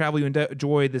time travel, you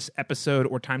enjoy this episode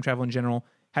or time travel in general,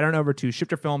 head on over to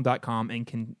shifterfilm.com and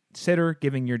consider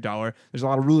giving your dollar. There's a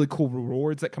lot of really cool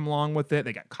rewards that come along with it.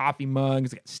 They got coffee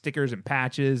mugs, they got stickers and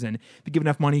patches, and if you give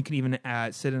enough money, you can even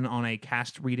sit in on a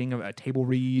cast reading of a table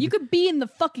read. You could be in the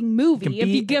fucking movie if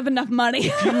you give enough money.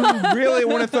 If you really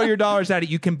want to throw your dollars at it,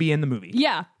 you can be in the movie.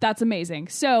 Yeah, that's amazing.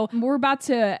 So we're about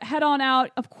to head on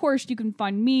out. Of course, you can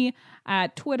find me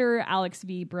at Twitter, Alex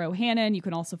V. Brohannon. You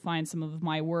can also find some of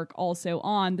my work also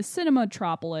on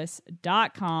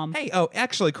thecinematropolis.com. Hey,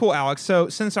 actually, cool, Alex. So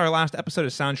since our last episode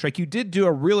of Soundtrack, you did do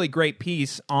a really great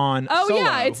piece on Solo.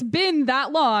 Yeah, it's been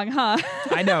that long, huh?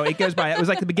 I know, it goes by. It was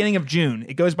like the beginning of June.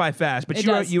 It goes by fast. But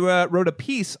you wrote a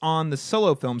piece on the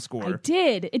Solo film score. I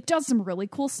did. It does some really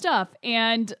cool stuff.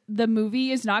 And the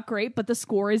movie is not great, but the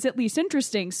score is at least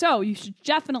interesting. So you should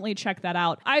definitely check that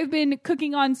out. I've been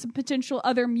cooking on some potential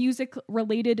other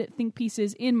music-related think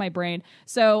pieces in my brain.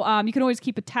 So you can always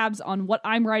keep tabs on what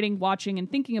I'm writing, watching, and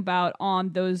thinking about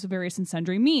on those various and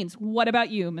sundry means. What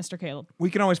about you, Mr. Caleb? We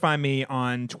can always find me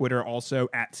on Twitter also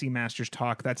at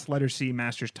CMastersTalk. That's letter C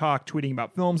Masters Talk, tweeting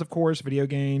about films, of course, video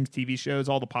games, TV shows,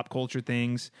 all the pop culture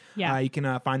things. Yeah. You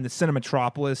can find the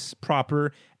Cinematropolis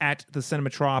proper at the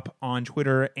Cinematrop on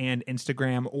Twitter and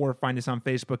Instagram, or find us on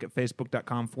Facebook at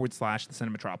facebook.com/the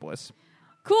Cinematropolis.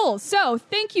 Cool. So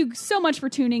thank you so much for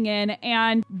tuning in,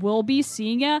 and we'll be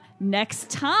seeing you next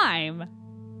time.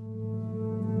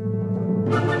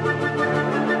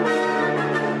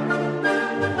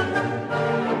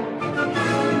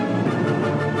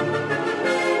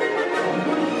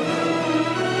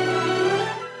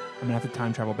 I'm going to have to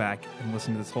time travel back and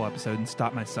listen to this whole episode and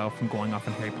stop myself from going off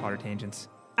on Harry Potter tangents.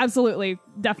 Absolutely.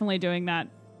 Definitely doing that.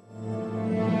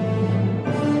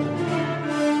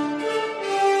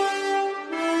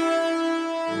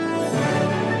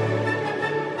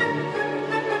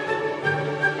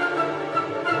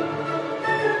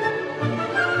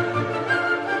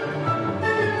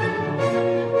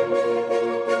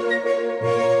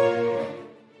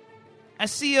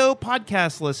 SEO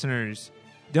podcast listeners,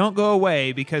 don't go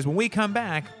away, because when we come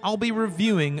back, I'll be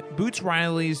reviewing Boots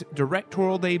Riley's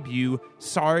directorial debut,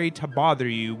 Sorry to Bother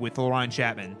You, with Laurent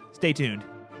Chapman. Stay tuned.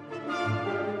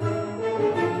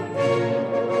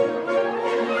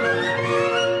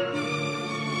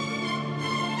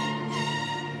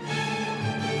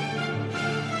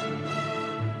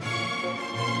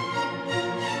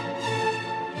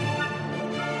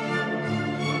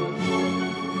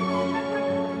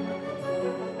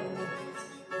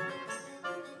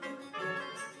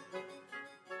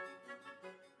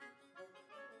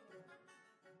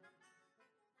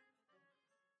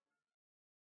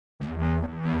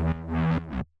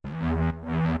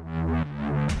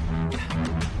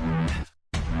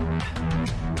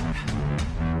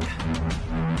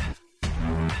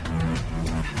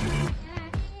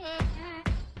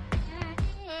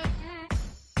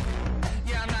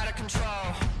 Yeah, I'm out of control.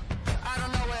 I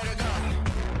don't know where to go.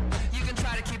 You can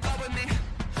try to keep up with me,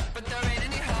 but there ain't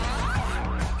any hope.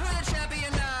 Who's the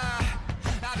champion now?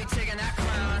 I'll be taking that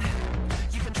crown.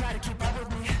 You can try to keep up with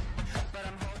me, but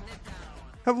I'm holding it down.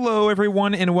 Hello,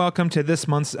 everyone, and welcome to this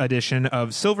month's edition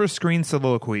of Silver Screen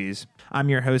Soliloquies. I'm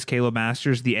your host, Caleb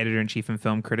Masters, the editor-in-chief and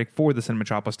film critic for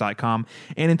thecinematropolis.com,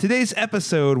 and in today's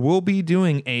episode, we'll be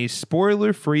doing a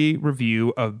spoiler-free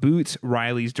review of Boots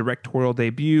Riley's directorial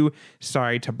debut,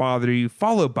 Sorry to Bother You,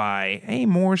 followed by a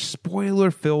more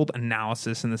spoiler-filled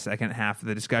analysis in the second half of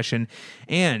the discussion.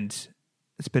 And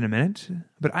it's been a minute,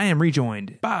 but I am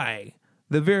rejoined by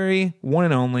the very one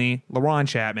and only Laurent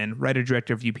Chapman,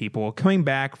 writer-director of You People, coming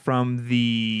back from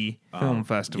the film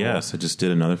festival. Yes, I just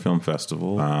did another film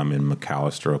festival in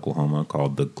McAllister, Oklahoma,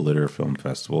 called the Glitter Film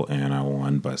Festival, and I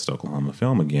won Best Oklahoma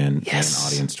Film again in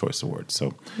Audience Choice Awards.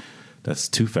 So that's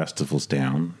 2 festivals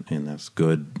down, and that's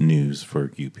good news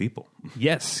for You People.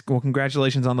 Yes. Well,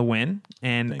 congratulations on the win.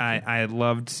 And Thank you. I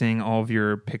loved seeing all of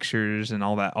your pictures and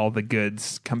all the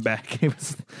goods come back. It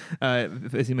was,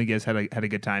 it seemed like you guys had a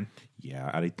good time.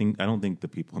 Yeah, I don't think the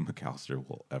people in McAllister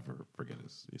will ever forget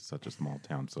us. It's such a small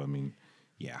town, so I mean,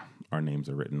 yeah, our names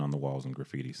are written on the walls in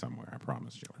graffiti somewhere. I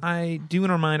promise you. I do want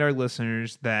to remind our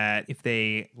listeners that if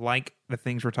they like the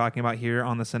things we're talking about here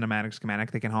on the Cinematic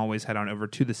Schematic, they can always head on over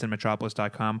to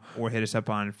thecinematropolis.com or hit us up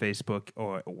on Facebook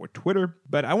or Twitter.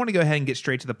 But I want to go ahead and get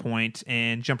straight to the point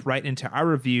and jump right into our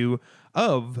review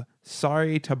of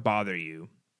Sorry to Bother You.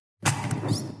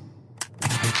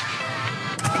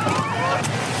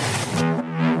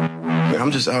 Man,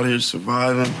 I'm just out here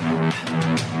surviving.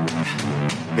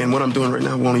 And what I'm doing right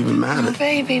now won't even matter.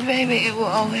 Baby, it will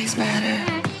always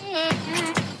matter.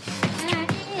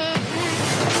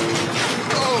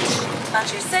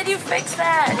 Thought you said you fixed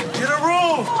that. Get a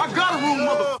room! I got a room,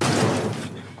 mother...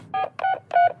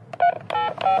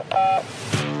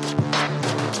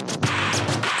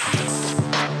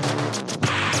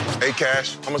 Hey,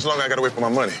 Cash, how much longer I gotta wait for my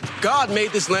money? God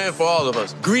made this land for all of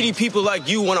us. Greedy people like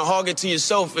you want to hog it to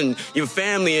yourself and your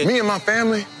family and... Me and my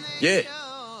family? Yeah.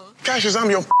 Cassius, I'm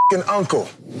your f***ing uncle.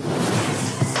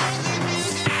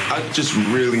 I just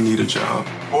really need a job.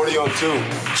 40 on 2.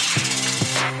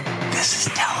 This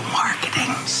is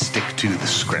telemarketing. Stick to the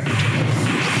script.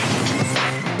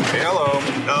 Hey, hello.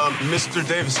 Mr.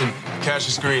 Davison,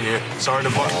 Cassius Green here. Sorry to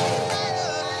bother.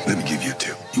 Let me give you a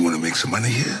tip. You want to make some money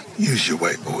here? Use your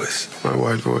white voice. My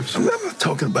white voice. I'm not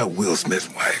talking about Will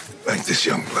Smith's wife, like this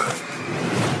young blood.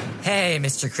 Hey,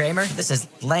 Mr. Kramer. This is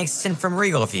Langston from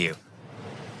Regal View.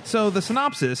 So the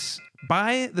synopsis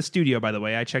by the studio, by the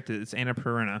way, I checked it, it's Anna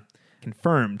Perina,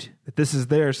 confirmed that this is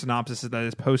their synopsis that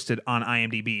is posted on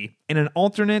IMDb. In an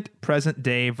alternate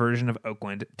present-day version of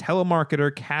Oakland,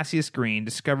 telemarketer Cassius Green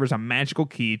discovers a magical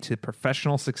key to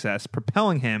professional success,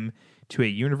 propelling him to a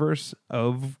universe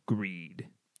of greed.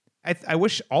 I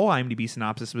wish all IMDb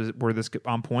synopsis were this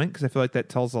on point, because I feel like that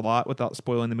tells a lot without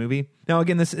spoiling the movie. Now,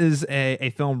 again, this is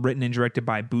a film written and directed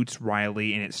by Boots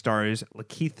Riley, and it stars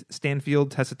Lakeith Stanfield,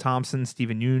 Tessa Thompson,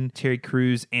 Stephen Yeun, Terry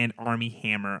Crews, and Armie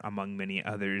Hammer, among many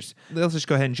others. Let's just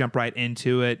go ahead and jump right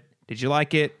into it. Did you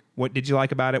like it? What did you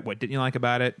like about it? What didn't you like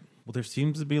about it? Well, there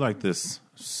seems to be like this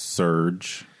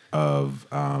surge of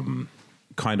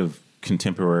kind of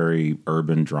contemporary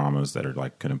urban dramas that are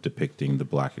like kind of depicting the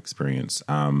Black experience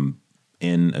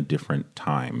in a different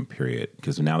time period.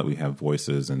 Because now that we have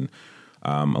voices and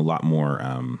a lot more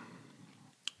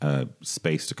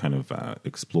space to kind of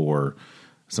explore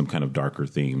some kind of darker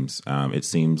themes, it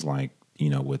seems like, you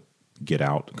know, with Get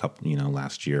Out a couple, you know,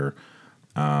 last year,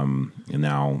 and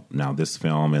now this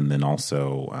film, and then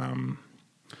also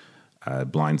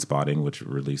Blind Spotting, which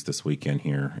released this weekend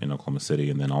here in Oklahoma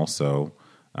City, and then also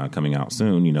coming out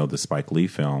soon, the Spike Lee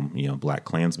film, Black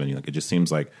Klansman. It just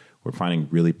seems like we're finding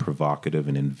really provocative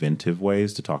and inventive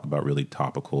ways to talk about really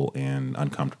topical and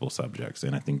uncomfortable subjects.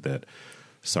 And I think that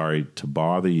Sorry to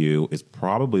Bother You is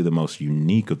probably the most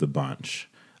unique of the bunch,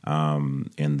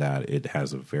 in that it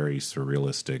has a very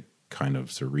surrealistic kind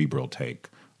of cerebral take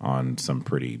on some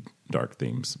pretty dark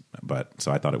themes. But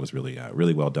so I thought it was really,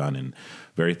 really well done and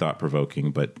very thought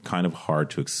provoking, but kind of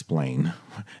hard to explain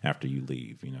after you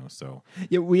leave, so.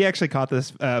 Yeah, we actually caught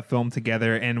this film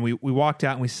together, and we walked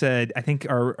out and we said, I think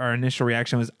our initial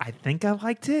reaction was, I think I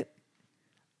liked it.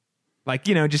 Like,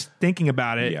 just thinking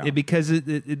about it, because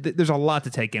there's a lot to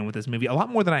take in with this movie, a lot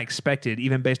more than I expected,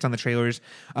 even based on the trailers.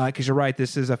 Because you're right,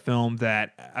 this is a film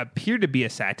that appeared to be a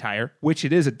satire, which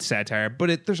it is a satire,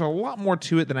 but there's a lot more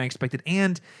to it than I expected.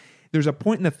 And there's a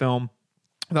point in the film,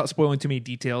 without spoiling too many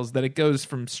details, that it goes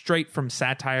straight from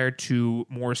satire to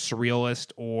more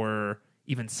surrealist or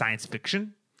even science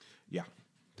fiction. Yeah,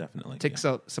 definitely. Takes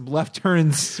some left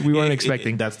turns we weren't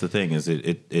expecting. That's the thing, is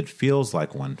it feels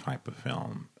like one type of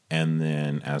film. And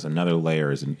then as another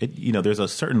layer is, there's a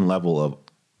certain level of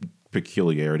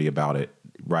peculiarity about it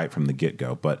right from the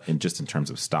get-go, but just in terms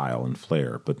of style and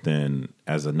flair. But then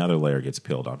as another layer gets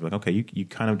peeled off, you're like, okay, you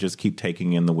kind of just keep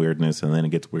taking in the weirdness, and then it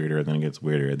gets weirder, and then it gets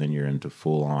weirder, and then you're into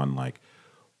full-on, like,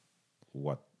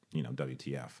 what,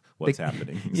 WTF, what's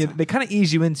happening? Yeah, they kind of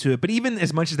ease you into it, but even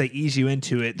as much as they ease you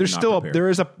into it, there's You're still not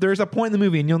there's a point in the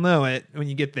movie, and you'll know it when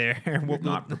you get there. You're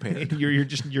not prepared.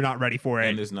 You're not ready for it.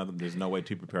 And there's no way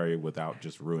to prepare you without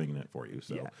just ruining it for you.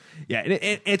 So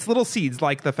it's little seeds,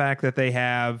 like the fact that they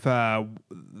have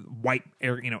white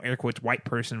air quotes white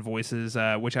person voices,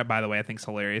 which by the way I think is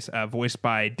hilarious, voiced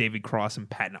by David Cross and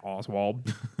Patton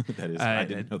Oswalt. That is, I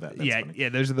didn't know that. That's funny. Yeah,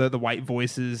 those are the white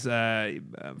voices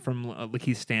from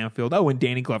Lakeith Stanfield. Oh, and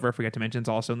Danny Glover, I forgot to mention, is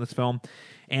also in this film.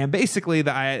 And basically,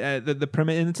 the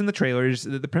premise, and it's in the trailers,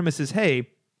 the premise is, hey,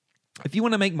 if you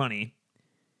want to make money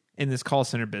in this call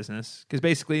center business, because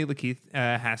basically Lakeith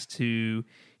has to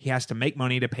make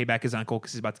money to pay back his uncle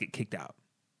because he's about to get kicked out.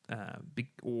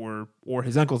 Or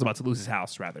his uncle's about to lose his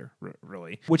house, rather,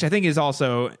 really. Which I think is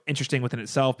also interesting within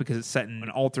itself, because it's set in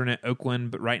an alternate Oakland,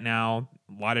 but right now,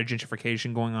 a lot of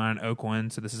gentrification going on in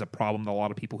Oakland, so this is a problem that a lot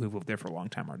of people who've lived there for a long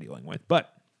time are dealing with.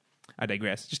 But I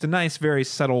digress. Just a nice, very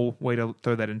subtle way to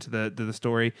throw that into the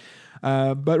story.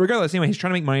 But regardless, anyway, he's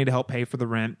trying to make money to help pay for the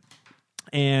rent.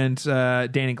 And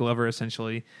Danny Glover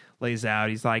essentially lays out,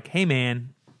 he's like, hey,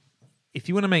 man, if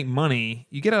you want to make money,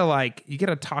 you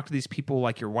gotta talk to these people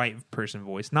like your white person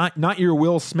voice, not your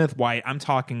Will Smith white. I'm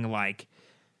talking like,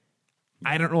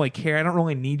 I don't really care. I don't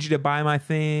really need you to buy my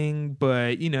thing,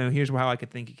 but here's how I could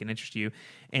think it can interest you.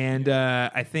 And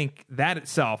I think that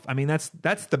itself, I mean, that's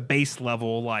the base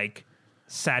level like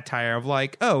satire of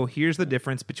like, oh, here's the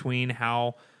difference between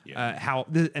how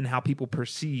people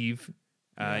perceive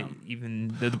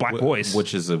even the black voice,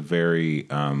 which is a very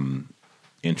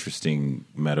interesting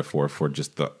metaphor for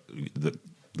just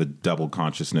the double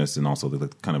consciousness, and also the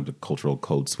kind of the cultural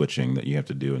code switching that you have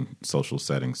to do in social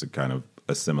settings to kind of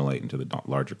assimilate into the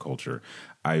larger culture.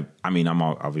 I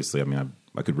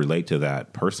could relate to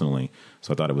that personally,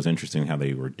 so I thought it was interesting how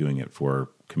they were doing it for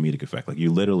comedic effect. Like,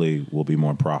 you literally will be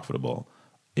more profitable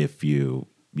if you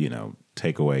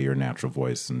take away your natural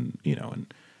voice and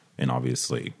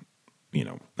obviously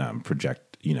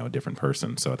project a different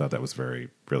person. So I thought that was a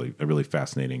really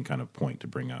fascinating kind of point to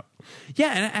bring up.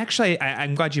 Yeah, and actually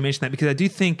I'm glad you mentioned that, because I do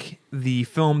think the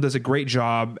film does a great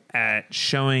job at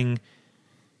showing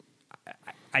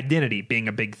identity being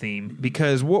a big theme.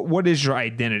 Because what is your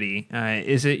identity?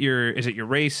 Is it your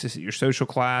race? Is it your social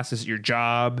class? Is it your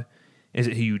job? Is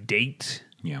it who you date?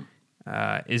 Yeah.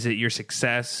 Is it your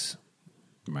success?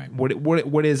 Right.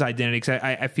 What is identity? Because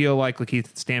I feel like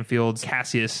Lakeith Stanfield's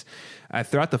Cassius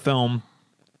throughout the film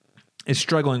is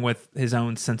struggling with his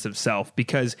own sense of self,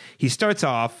 because he starts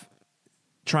off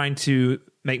trying to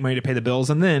make money to pay the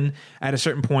bills, and then at a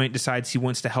certain point decides he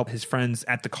wants to help his friends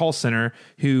at the call center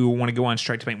who want to go on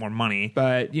strike to make more money.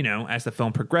 But as the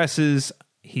film progresses,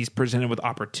 he's presented with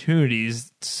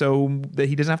opportunities so that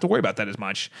he doesn't have to worry about that as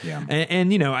much. Yeah.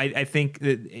 And I think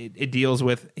that it deals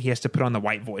with, he has to put on the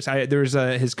white voice. There's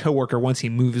his coworker, once he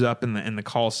moves up in the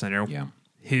call center,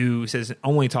 who says,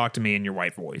 only talk to me in your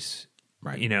white voice.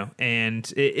 Right.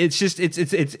 And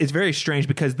it's very strange,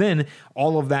 because then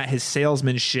all of that, his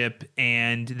salesmanship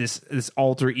and this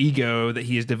alter ego that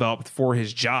he has developed for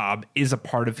his job, is a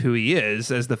part of who he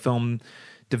is as the film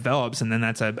develops, and then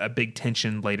that's a big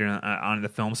tension later on in the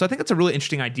film. So I think it's a really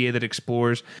interesting idea that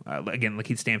explores, again,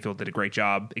 Lakeith Stanfield did a great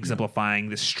job exemplifying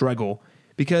this struggle,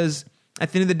 because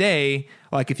at the end of the day,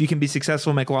 like if you can be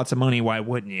successful and make lots of money, why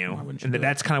wouldn't you? And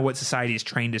that's kind of what society has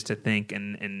trained us to think.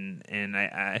 And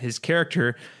his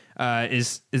character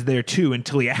is there too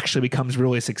until he actually becomes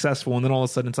really successful, and then all of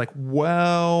a sudden it's like,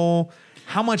 well,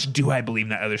 how much do I believe in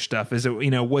that other stuff? Is it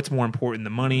what's more important, the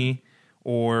money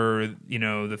or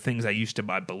the things I used to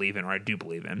believe in or I do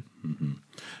believe in? Mm-hmm.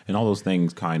 And all those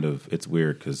things it's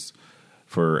weird because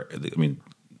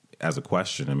as a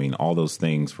question, all those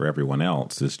things for everyone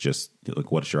else is just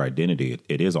like, what's your identity?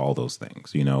 It is all those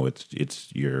things.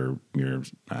 It's your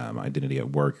identity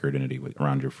at work, your identity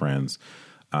around your friends.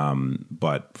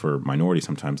 But for minority,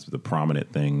 sometimes the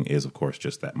prominent thing is, of course,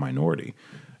 just that minority.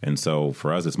 And so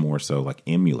for us, it's more so like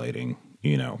emulating,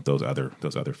 those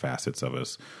other facets of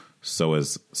us. So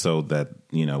that,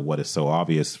 what is so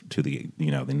obvious to the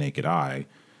naked eye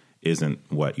isn't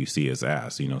what you see as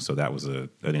ass, so that was an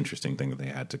interesting thing that they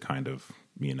had to kind of,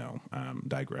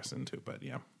 digress into, but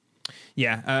yeah.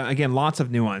 Yeah, again, lots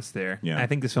of nuance there. Yeah. I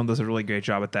think this film does a really great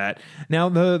job at that. Now,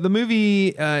 the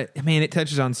movie, it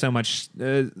touches on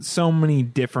so many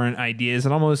different ideas.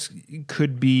 It almost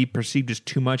could be perceived as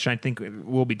too much, and I think it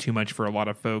will be too much for a lot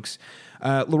of folks.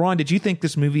 Laurent, did you think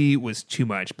this movie was too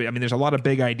much? But there's a lot of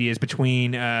big ideas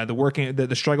between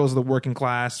the struggles of the working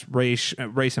class, race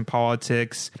and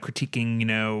politics,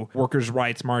 critiquing workers'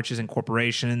 rights marches and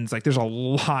corporations. Like, there's a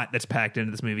lot that's packed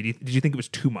into this movie. Did you think it was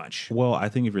too much? Well, I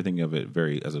think if you're thinking of it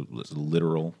very as a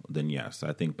literal, then yes,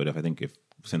 I think. But if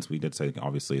since we did say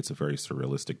obviously it's a very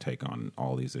surrealistic take on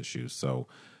all these issues, so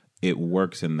it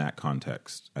works in that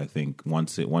context. I think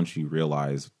once you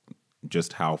realize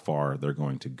just how far they're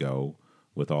going to go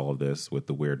with all of this, with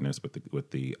the weirdness,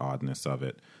 with the oddness of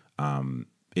it,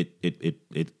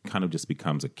 it kind of just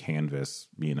becomes a canvas,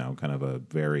 kind of a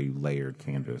very layered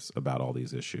canvas about all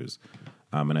these issues.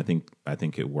 And I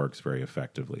think it works very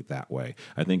effectively that way.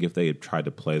 I think if they had tried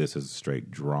to play this as a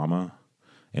straight drama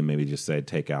and maybe just said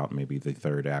take out maybe the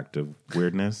third act of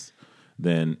weirdness,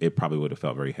 then it probably would have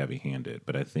felt very heavy-handed.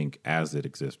 But I think as it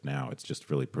exists now, it's just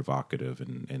really provocative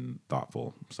and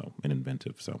thoughtful, and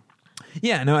inventive. So.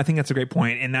 Yeah, no, I think that's a great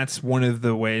point, and that's one of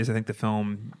the ways I think the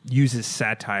film uses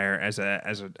satire as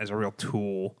a real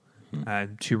tool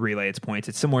to relay its points.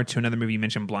 It's similar to another movie you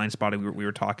mentioned, Blind Spotting, we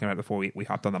were talking about before we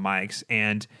hopped on the mics,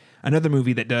 and another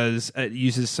movie that does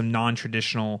uses some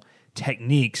non-traditional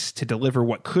techniques to deliver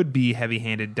what could be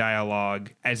heavy-handed dialogue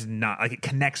as not like it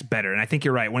connects better. And I think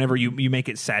you're right. Whenever you make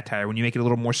it satire, when you make it a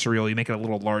little more surreal, you make it a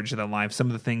little larger than life. Some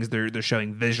of the things they're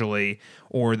showing visually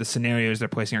or the scenarios they're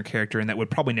placing our character in that would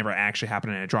probably never actually happen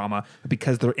in a drama, but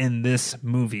because they're in this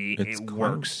movie, it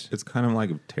works. It's kind of like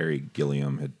if Terry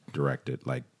Gilliam had directed,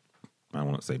 like, I don't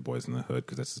want to say Boys in the Hood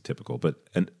because that's typical, but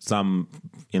some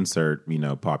insert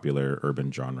popular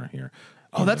urban genre here.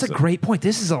 Oh, that's a great point.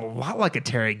 This is a lot like a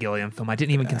Terry Gilliam film. I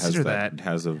didn't even consider that. It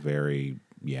has a very,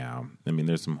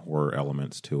 there's some horror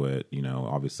elements to it.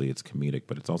 Obviously it's comedic,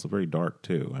 but it's also very dark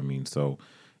too. So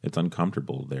it's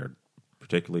uncomfortable there,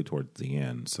 particularly towards the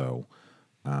end. So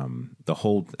and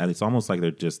it's almost like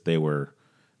they were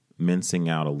mincing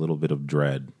out a little bit of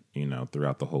dread,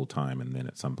 throughout the whole time. And then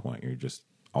at some point you're just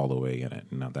all the way in it.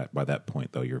 And now that by that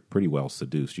point though, you're pretty well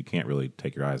seduced. You can't really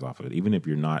take your eyes off of it. Even if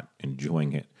you're not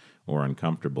enjoying it or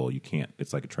uncomfortable, you can't.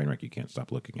 It's like a train wreck. You can't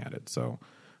stop looking at it. So,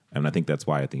 and I think that's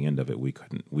why at the end of it, we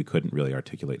couldn't really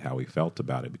articulate how we felt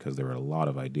about it because there were a lot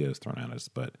of ideas thrown at us.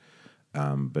 But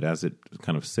as it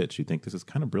kind of sits, you think this is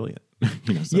kind of brilliant.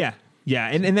 Yeah. Yeah,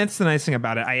 and that's the nice thing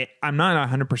about it. I'm not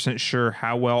 100% sure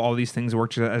how well all these things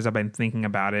work as I've been thinking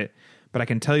about it, but I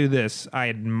can tell you this. I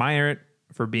admire it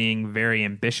for being very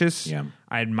ambitious. Yeah.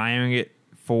 I admire it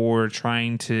for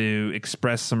trying to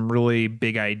express some really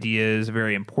big ideas,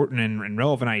 very important and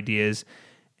relevant ideas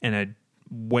in a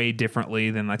way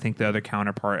differently than I think the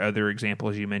other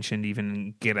examples you mentioned,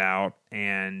 even Get Out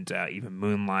and even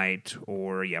Moonlight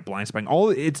or Blind Spotting.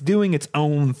 It's doing its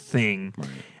own thing. Right.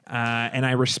 And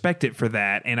I respect it for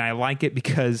that. And I like it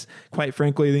because, quite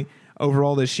frankly,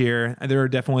 overall this year, there are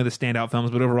definitely the standout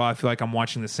films, but overall I feel like I'm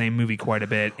watching the same movie quite a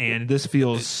bit, and this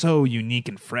feels so unique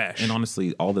and fresh. And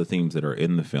honestly, all the themes that are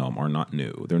in the film are not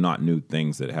new. They're not new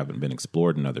things that haven't been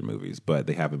explored in other movies, but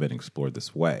they haven't been explored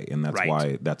this way, and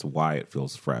that's why it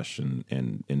feels fresh and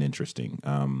interesting.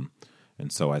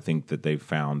 And so I think that they've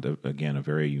found, again, a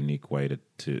very unique way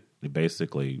to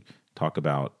basically talk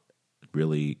about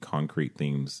really concrete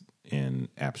themes in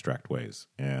abstract ways,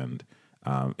 and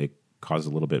it cause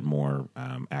a little bit more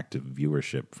active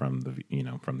viewership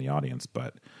from the audience,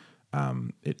 but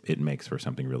it makes for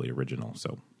something really original.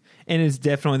 So, and it's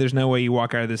definitely, there's no way you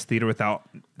walk out of this theater without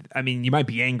I mean, you might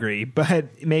be angry,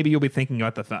 but maybe you'll be thinking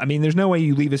about the film. I mean, there's no way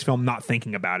you leave this film not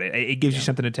thinking about it. It gives you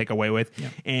something to take away with. Yeah.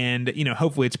 And,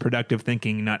 hopefully it's productive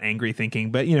thinking, not angry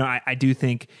thinking. But, I do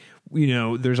think,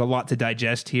 there's a lot to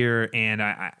digest here. And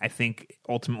I think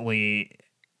ultimately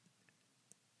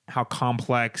how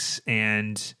complex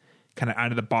and kind of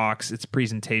out of the box its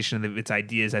presentation of its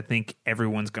ideas, I think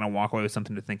everyone's going to walk away with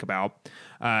something to think about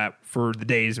for the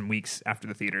days and weeks after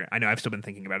the theater. I know I've still been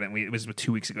thinking about it. It was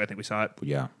 2 weeks ago I think we saw it.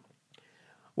 Yeah.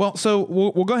 Well, so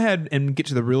we'll go ahead and get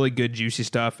to the really good juicy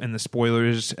stuff and the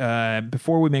spoilers.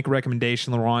 Before we make a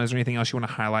recommendation, Laurent, is there anything else you want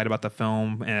to highlight about the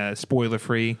film, spoiler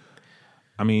free?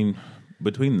 I mean,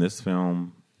 between this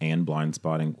film and Blind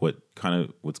Spotting, what's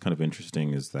kind of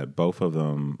interesting is that both of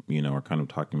them, are kind of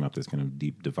talking about this kind of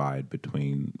deep divide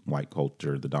between white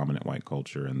culture, the dominant white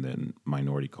culture, and then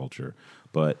minority culture.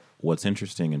 But what's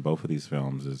interesting in both of these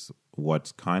films is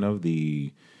what's kind of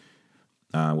deepening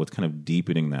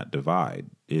that divide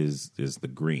is the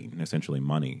green, essentially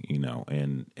money,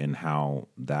 and how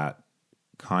that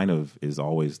kind of is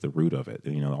always the root of it,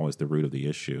 always the root of the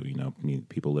issue.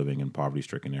 People living in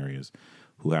poverty-stricken areas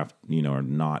who have, are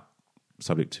not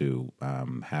subject to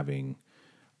having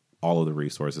all of the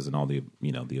resources and all the,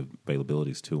 the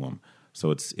availabilities to them.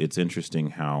 So it's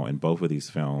interesting how in both of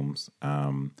these films,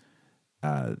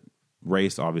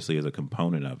 race obviously is a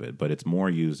component of it, but it's more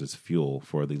used as fuel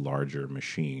for the larger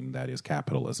machine that is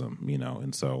capitalism,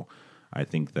 and so I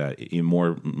think that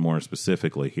more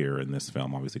specifically here in this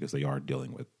film, obviously because they are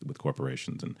dealing with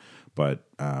corporations, but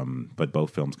both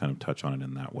films kind of touch on it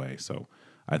in that way. So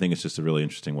I think it's just a really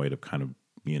interesting way to kind of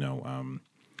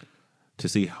to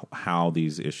see how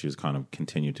these issues kind of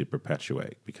continue to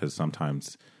perpetuate, because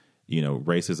sometimes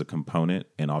race is a component,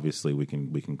 and obviously we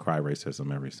can cry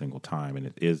racism every single time, and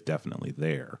it is definitely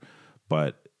there,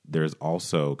 but there's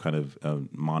also kind of a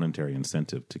monetary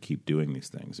incentive to keep doing these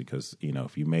things, because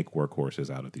if you make workhorses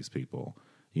out of these people,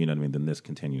 then this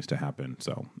continues to happen.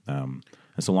 So and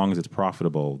so long as it's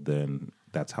profitable, then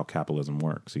that's how capitalism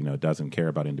works. It doesn't care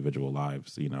about individual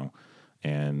lives,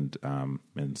 and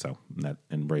so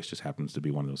race just happens to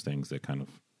be one of those things that kind of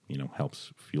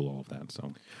helps fuel all of that.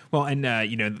 So, well, and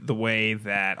the way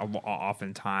that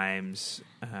oftentimes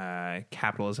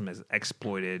capitalism is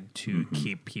exploited to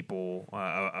keep people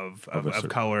of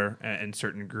color and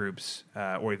certain groups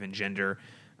or even gender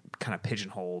kind of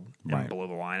pigeonholed and below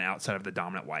the line outside of the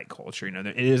dominant white culture.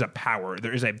 It is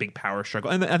there is a big power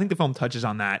struggle, and I think the film touches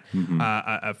on that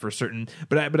for certain.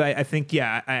 But I think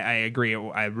I agree.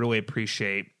 I really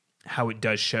appreciate how it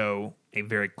does show a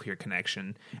very clear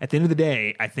connection. At the end of the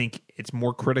day, I think it's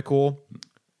more critical.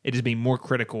 It is being more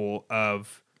critical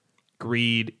of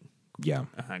greed,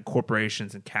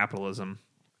 corporations, and capitalism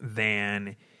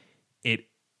than it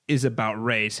is about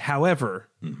race. However,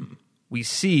 we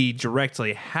see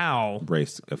directly how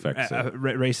race affects it.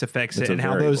 Race affects It's it, and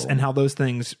how those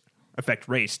things affect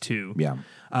race too. Yeah,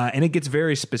 and it gets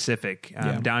very specific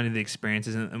down to the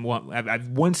experiences. And what I've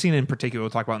one scene in particular we'll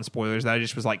talk about in spoilers that I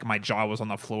just was like, my jaw was on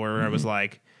the floor. I was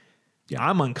like,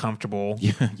 I'm uncomfortable.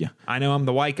 Yeah. I know I'm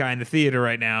the white guy in the theater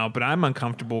right now, but I'm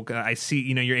uncomfortable. I see,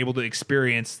 you're able to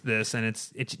experience this, and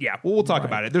it's we'll talk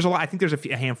about it. There's a lot. I think there's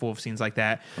a handful of scenes like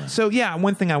that. Right. So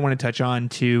one thing I want to touch on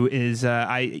too is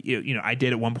I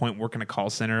did at one point work in a call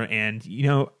center, and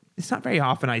it's not very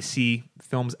often I see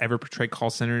films ever portray call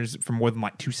centers for more than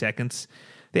like 2 seconds.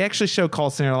 They actually show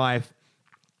call center life,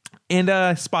 and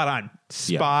spot on.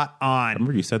 I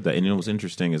remember you said that, and what was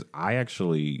interesting is I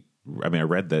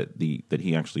read that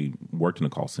he actually worked in a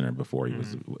call center before he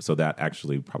was, so that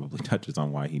actually probably touches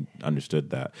on why he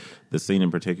understood that. The scene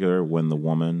in particular when the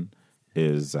woman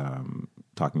is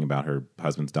talking about her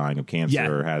husband's dying of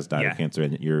cancer or has died of cancer,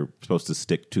 and you're supposed to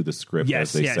stick to the script,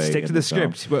 as they say. Stick to the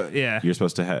script. But you're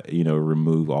supposed to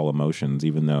remove all emotions,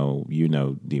 even though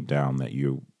deep down that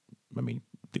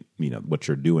what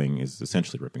you're doing is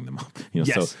essentially ripping them off.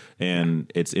 So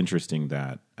it's interesting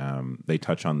that they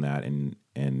touch on that,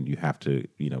 and you have to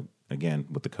again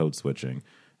with the code switching.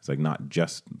 It's like not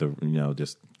just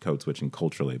just code switching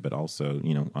culturally, but also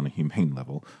on a humane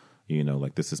level.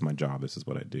 Like, this is my job, this is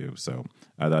what I do. So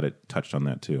I thought it touched on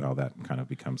that too, how that kind of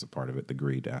becomes a part of it, the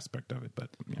greed aspect of it. But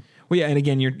and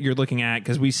again, you're looking at,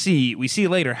 because we see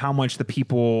later how much the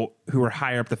people who are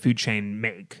higher up the food chain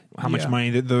make, how much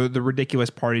money, the ridiculous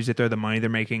parties that they're the money they're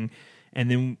making,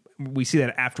 and then we see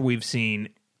that after we've seen,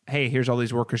 hey, here's all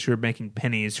these workers who are making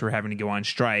pennies who are having to go on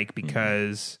strike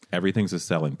because everything's a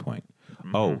selling point.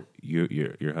 Oh,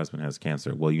 your husband has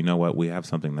cancer. Well, you know what? We have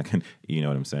something that can,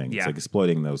 what I'm saying? It's like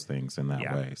exploiting those things in that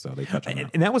way. So they touch on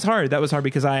that. And that was hard. That was hard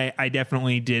because I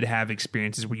definitely did have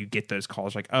experiences where you get those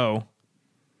calls like, oh,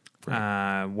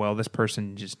 well, this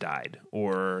person just died,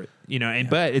 or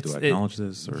but it's do I acknowledge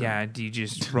this? Or? Yeah, do you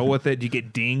just roll with it? Do you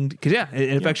get dinged? Because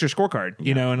it affects your scorecard.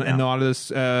 And a lot of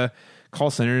this call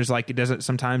centers, like it doesn't.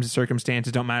 Sometimes the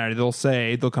circumstances don't matter.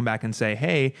 They'll come back and say,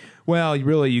 "Hey, well,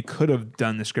 you could have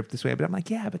done the script this way." But I'm like,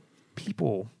 yeah, but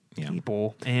people,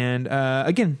 and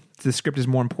again, the script is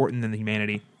more important than the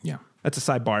humanity. Yeah. That's a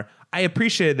sidebar. I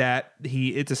appreciated that.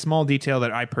 It's a small detail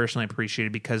that I personally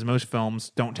appreciated because most films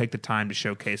don't take the time to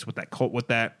showcase what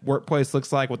that workplace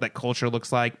looks like, what that culture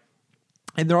looks like.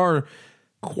 And there are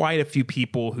quite a few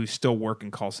people who still work in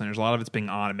call centers. A lot of it's being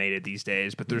automated these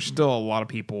days, but there's still a lot of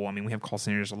people. I mean, we have call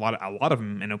centers, a lot of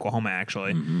them in Oklahoma,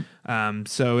 actually.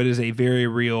 So it is a very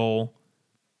real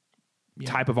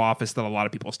type of office that a lot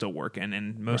of people still work in,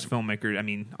 and most filmmakers, I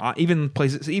mean, even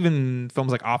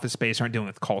films like Office Space aren't dealing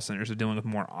with call centers; they're dealing with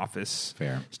more office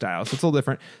styles. So it's a little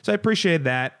different. So I appreciate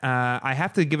that. I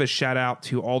have to give a shout out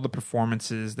to all the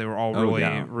performances; they were all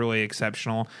really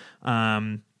exceptional. I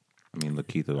mean,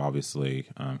 Lakeith, obviously,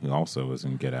 who also was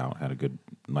in Get Out, had a good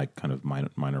kind of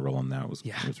minor role in that.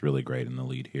 Was really great in the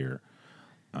lead here.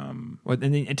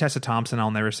 And Tessa Thompson, I'll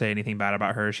never say anything bad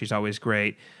about her. She's always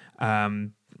great.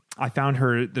 I found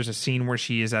her. There's a scene where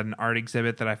she is at an art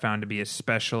exhibit that I found to be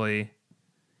especially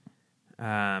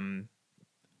hard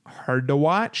to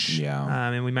watch.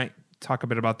 Yeah, and we might talk a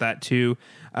bit about that too.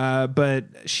 But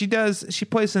she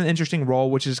plays an interesting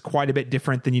role, which is quite a bit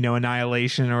different than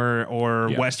Annihilation or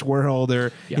Westworld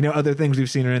or other things we've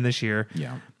seen her in this year.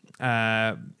 Yeah.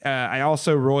 I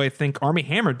also really think Armie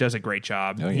Hammer does a great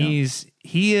job. Oh, yeah.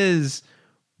 He is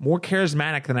more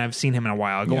charismatic than I've seen him in a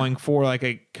while, going for like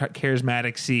a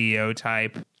charismatic CEO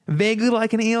type, vaguely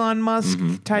like an Elon Musk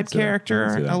type character,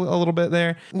 a little bit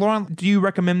there. Lauren, do you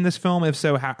recommend this film? If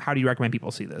so, how do you recommend people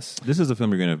see this? This is a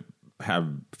film you're going to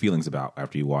have feelings about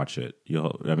after you watch it.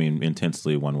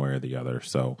 Intensely one way or the other.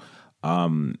 So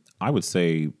I would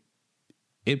say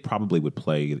it probably would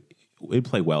play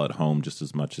well at home just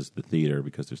as much as the theater,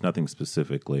 because there's nothing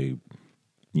specifically,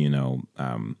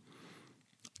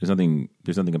 there's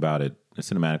nothing about it.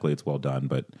 Cinematically, it's well done,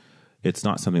 but it's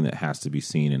not something that has to be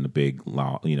seen in a big,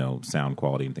 sound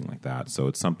quality and thing like that. So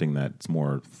it's something that's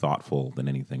more thoughtful than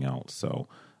anything else. So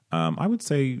I would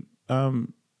say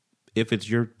if it's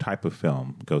your type of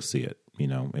film, go see it.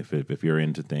 If you're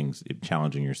into things,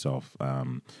 challenging yourself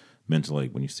mentally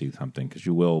when you see something, because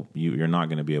you're not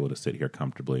going to be able to sit here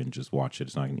comfortably and just watch it.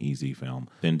 It's not an easy film.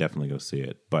 Then definitely go see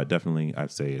it. But definitely,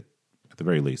 I'd say at the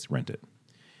very least, rent it.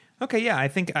 Okay, yeah, I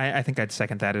think I'd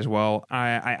second that as well.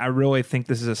 I really think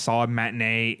this is a solid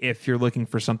matinee if you're looking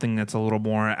for something that's a little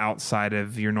more outside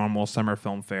of your normal summer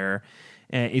film fare.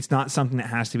 It's not something that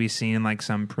has to be seen like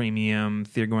some premium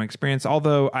theater-going experience,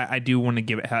 although I do want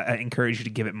to encourage you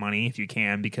to give it money if you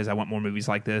can, because I want more movies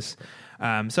like this.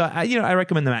 So I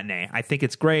recommend the matinee. I think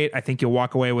it's great. I think you'll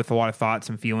walk away with a lot of thoughts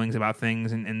and feelings about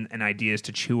things and ideas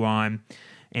to chew on.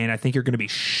 And I think you're going to be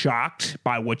shocked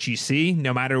by what you see,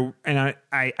 no matter. And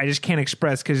I just can't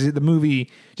express, because the movie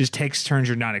just takes turns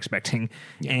you're not expecting.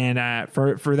 Yeah. And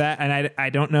for that, and I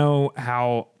don't know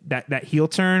how that heel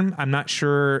turn, I'm not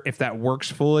sure if that works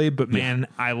fully, but man,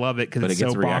 I love it because it's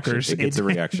so bonkers. It gets a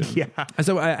reaction. Yeah.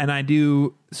 So I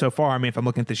do so far. I mean, if I'm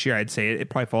looking at this year, I'd say it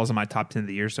probably falls in my top 10 of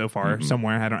the year so far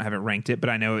somewhere. I haven't ranked it, but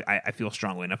I know I feel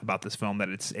strongly enough about this film that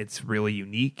it's really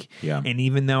unique. Yeah. And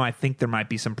even though I think there might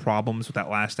be some problems with that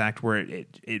last act where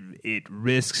it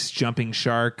risks jumping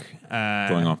shark,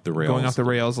 going off the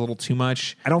rails a little too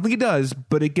much, I don't think it does,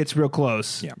 but it gets real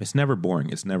close. Yeah. It's never boring.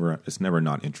 It's never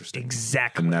not interesting.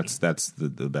 Exactly. And that's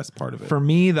the best part of it. For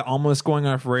me, the almost going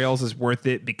off rails is worth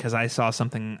it because I saw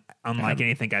something unlike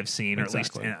anything I've seen, or at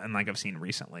least unlike I've seen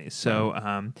recently. So,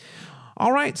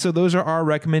 all right. So those are our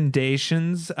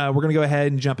recommendations. We're going to go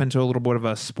ahead and jump into a little bit of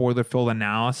a spoiler-filled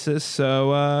analysis.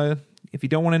 So if you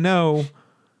don't want to know,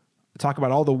 talk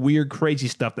about all the weird, crazy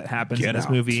stuff that happens in this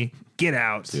movie. Get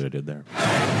out. See what I did there?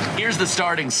 Here's the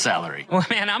starting salary. Well,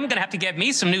 man, I'm going to have to get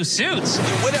me some new suits.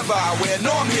 Whatever I wear,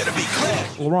 no, I'm here to be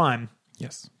clear. LaRon.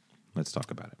 Yes. Let's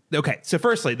talk about it. Okay, so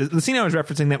firstly, the scene I was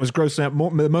referencing that was gross, the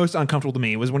most uncomfortable to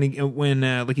me was when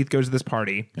Lakeith goes to this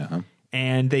party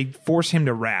and they force him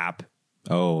to rap.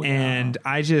 Oh, and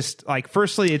I just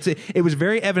firstly, it was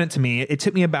very evident to me. It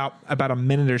took me about a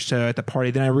minute or so at the party.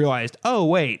 Then I realized, oh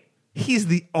wait, he's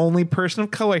the only person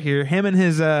of color here. Him and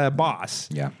his boss.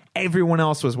 Yeah. Everyone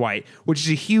else was white, which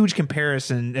is a huge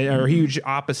comparison or a huge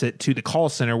opposite to the call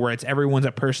center where it's everyone's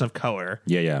a person of color.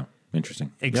 Yeah.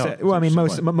 Interesting. Except, Yeah, well, I mean,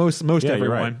 that's a good most point. Yeah,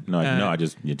 you're everyone. right. No, I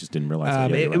just didn't realize that.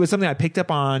 Yeah, It you're was something I picked up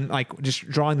on, like just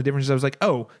drawing the differences. I was like,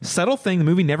 oh, subtle thing. The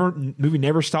movie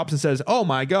never stops and says, "Oh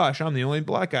my gosh, I'm the only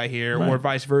black guy here," Right. or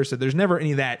vice versa. There's never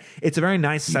any of that. It's a very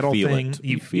nice subtle feel thing. it.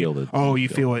 You feel it. Oh, you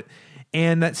feel it.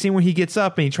 And that scene where he gets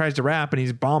up and he tries to rap and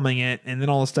he's bombing it, and then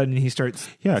all of a sudden he starts.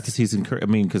 Yeah, because he's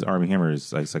because Armie Hammer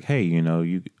is like, hey,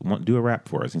 you want do a rap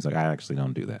for us? And he's like, I actually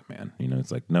don't do that, man. It's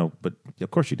like, no, but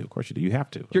of course you do. Of course you do. You have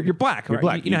to. You're black. You're right?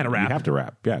 black. You know how to rap. You have to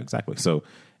rap. Yeah, exactly. So,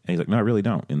 and he's like, no, I really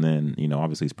don't. And then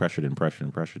obviously he's pressured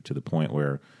to the point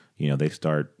where they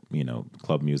start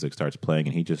club music starts playing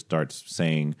and he just starts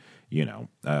saying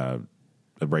a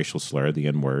racial slur, the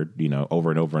N word, over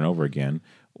and over and over again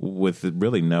with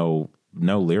really no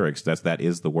lyrics. That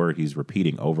is the word he's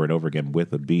repeating over and over again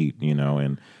with a beat,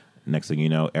 and next thing you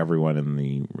know, everyone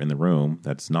in the room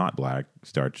that's not black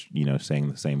starts, saying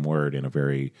the same word in a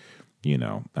very, I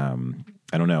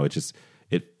don't know. It's just,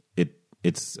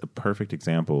 it's a perfect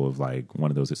example of like one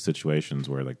of those situations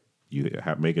where like you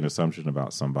make an assumption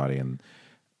about somebody and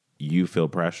you feel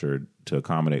pressured to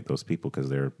accommodate those people because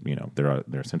they're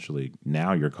essentially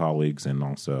now your colleagues and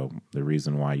also the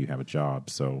reason why you have a job.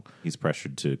 So he's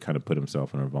pressured to kind of put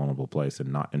himself in a vulnerable place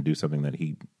and do something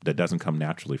that doesn't come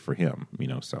naturally for him.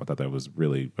 So I thought that was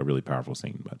really a really powerful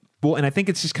scene. But Well, and I think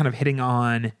it's just kind of hitting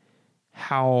on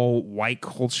how white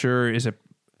culture is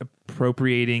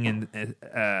appropriating and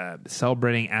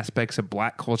celebrating aspects of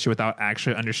black culture without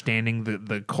actually understanding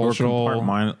the cultural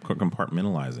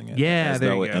compartmentalizing it. Yeah,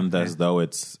 as though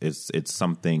it's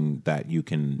something that you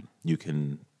can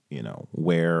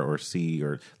wear or see,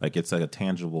 or like it's like a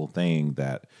tangible thing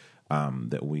that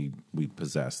we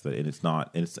possess. That it's not.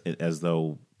 It's as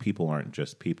though people aren't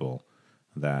just people.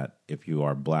 That if you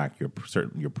are black,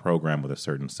 you're programmed with a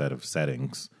certain set of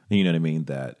settings. You know what I mean?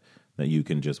 That you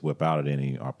can just whip out at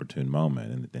any opportune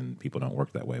moment, and people don't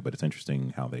work that way. But it's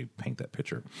interesting how they paint that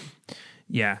picture.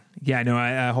 Yeah, no,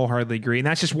 I wholeheartedly agree, and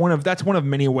that's one of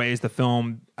many ways the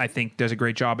film I think does a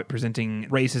great job at presenting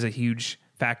race as a huge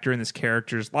factor in this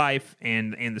character's life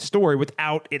and the story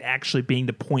without it actually being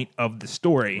the point of the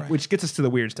story, right. Which gets us to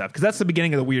the weird stuff because that's the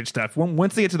beginning of the weird stuff.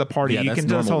 Once they get to the party, you can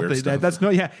do this whole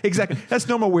thing. Exactly. That's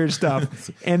normal weird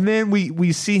stuff. And then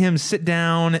we see him sit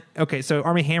down. Okay, so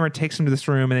Armie Hammer takes him to this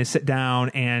room and they sit down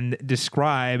and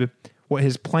describe what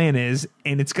his plan is,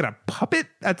 and it's got a puppet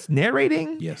that's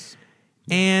narrating. Yes.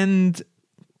 And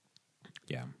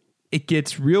yeah, it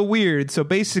gets real weird. So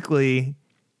basically,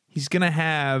 he's gonna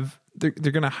have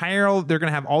they're gonna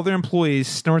have all their employees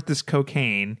snort this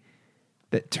cocaine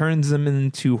that turns them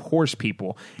into horse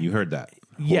people. You heard that?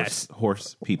 Yes,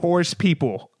 horse people. Horse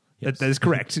people. Yes. That is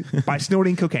correct. By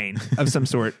snorting cocaine of some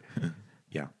sort.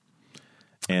 Yeah,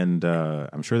 and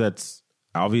I'm sure that's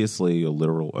obviously a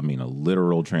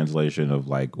literal translation of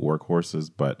like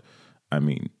workhorses, but I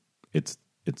mean it's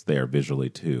there visually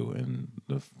too. And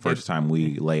the first time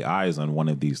we lay eyes on one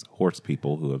of these horse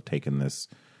people who have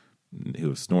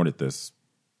snorted this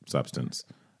substance,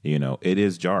 it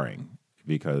is jarring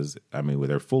because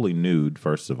they're fully nude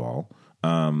first of all,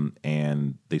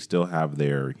 and they still have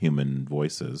their human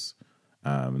voices,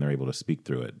 and they're able to speak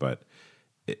through it. But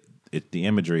the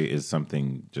imagery is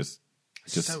something just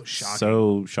so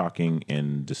shocking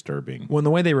and disturbing. Well, and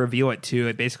the way they reveal it too,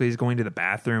 it basically is going to the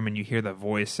bathroom and you hear the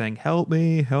voice saying, "Help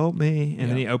me, help me," and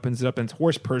then he opens it up and it's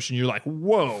horse person. You're like,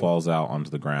 "Whoa!" Falls out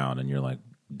onto the ground, and you're like,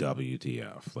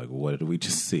 "WTF? Like, what did we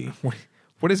just see?"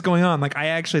 What is going on? Like, I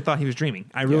actually thought he was dreaming.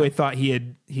 I really thought he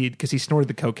had because he snorted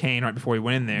the cocaine right before he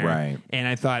went in there, right? And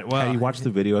I thought, well, had you watched the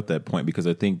video at that point? Because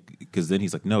then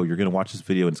he's like, "No, you're going to watch this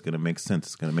video, and it's going to make sense.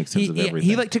 It's going to make sense of everything."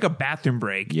 He like took a bathroom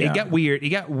break. Yeah. It got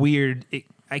weird.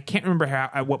 I can't remember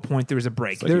at what point there was a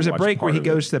break. Like there was a break where he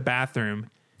goes to the bathroom.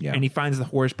 Yeah. And he finds the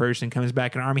horse person, comes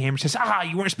back, and Armie Hammer says,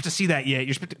 "You weren't supposed to see that yet.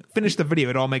 You're supposed to finish the video.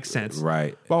 It all makes sense."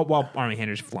 Right. While Armie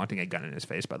Hammer's flaunting a gun in his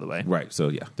face, by the way. Right. So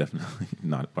yeah, definitely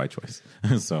not by choice.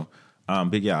 So,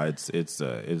 but yeah,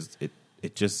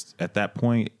 it just at that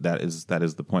point that is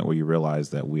the point where you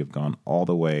realize that we have gone all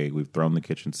the way. We've thrown the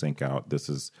kitchen sink out. This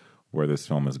is where this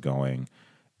film is going.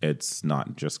 It's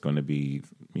not just going to be,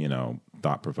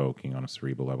 thought provoking on a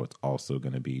cerebral level. It's also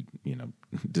going to be,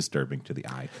 disturbing to the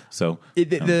eye. So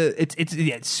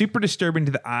it's super disturbing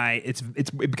to the eye.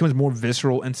 It becomes more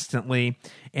visceral instantly,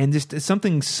 and just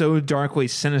something so darkly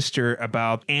sinister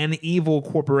about an evil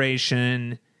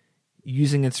corporation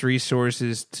using its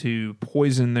resources to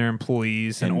poison their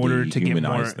employees in order to get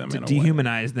more to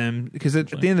dehumanize them. Because at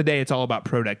the end of the day, it's all about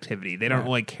productivity. They don't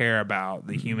really care about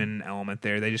the human element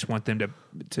there. They just want them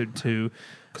to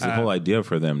Because the whole idea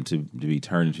for them to be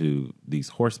turned to these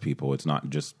horse people, it's not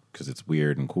just because it's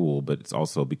weird and cool, but it's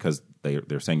also because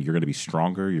they're saying you're going to be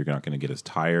stronger, you're not going to get as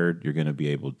tired, you're going to be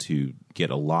able to get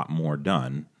a lot more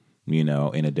done, in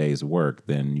a day's work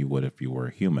than you would if you were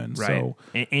a human. Right. So,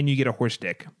 and you get a horse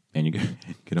dick. And you get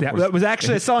a horse. That was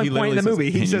actually a selling point in the movie.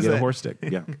 He says a horse stick.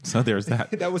 Yeah. So there's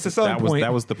that. That was the selling point.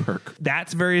 That was the perk.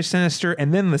 That's very sinister.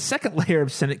 And then the second layer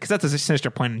of sinister, because that's a sinister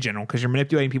plan in general, because you're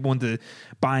manipulating people into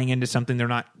buying into something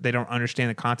they don't understand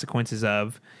the consequences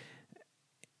of.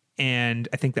 And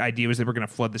I think the idea was they were going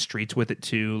to flood the streets with it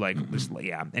too.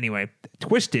 Anyway,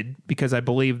 twisted, because I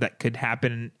believe that could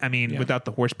happen. I mean, without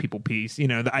the horse people piece,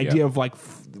 the idea of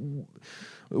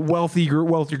wealthy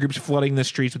groups flooding the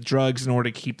streets with drugs in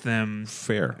order to keep them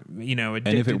fair, addicted and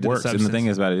if it to works, the and the thing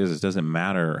substance. about it is, it doesn't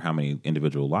matter how many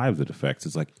individual lives it affects.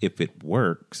 It's like, if it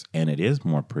works and it is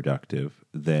more productive,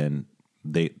 then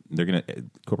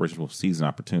corporations will seize an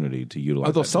opportunity to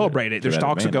utilize. They'll that celebrate it. Their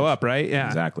stocks will go up, right? Yeah,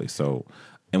 exactly. So,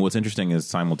 and what's interesting is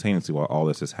simultaneously while all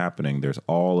this is happening, there's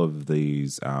all of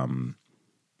these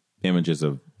images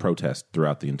of protest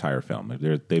throughout the entire film.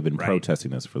 They've been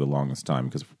protesting this for the longest time,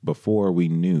 because before we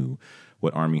knew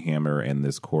what Armie Hammer and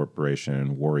this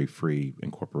corporation, Worry Free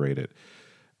Incorporated,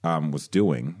 was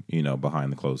doing,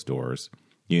 behind the closed doors,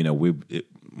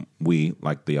 we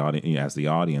like the audience, as the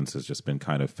audience, has just been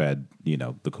kind of fed,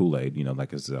 the Kool-Aid,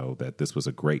 like as though that this was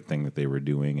a great thing that they were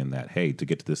doing, and that, hey, to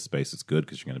get to this space is good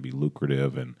because you're going to be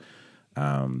lucrative, and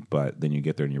but then you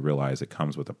get there and you realize it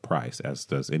comes with a price, as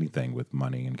does anything with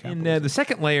money and capitalism. And the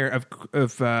second layer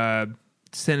of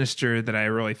sinister that I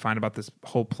really find about this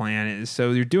whole plan is,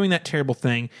 so you're doing that terrible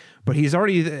thing, but he's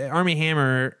already, Armie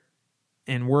Hammer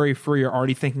and Worry Free are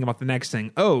already thinking about the next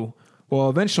thing. Oh, well,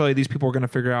 eventually these people are going to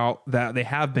figure out that they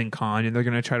have been conned and they're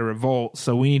going to try to revolt.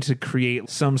 So we need to create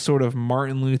some sort of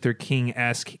Martin Luther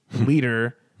King-esque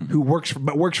leader who works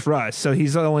for us. So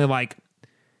he's only like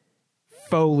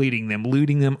faux looting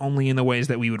them only in the ways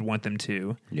that we would want them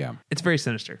to. Yeah. It's very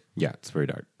sinister. Yeah, it's very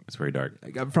dark. It's very dark.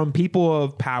 From people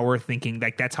of power thinking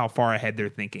like that's how far ahead they're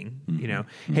thinking.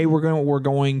 Hey, we're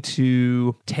going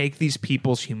to take these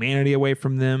people's humanity away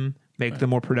from them, make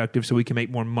them more productive so we can make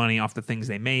more money off the things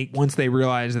they make. Once they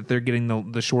realize that they're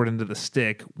getting the short end of the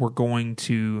stick, we're going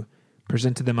to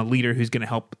present to them a leader who's going to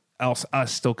help us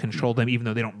still control them, even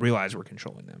though they don't realize we're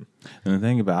controlling them. And the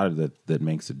thing about it that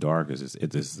makes it dark is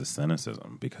it is the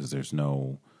cynicism, because there's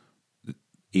no,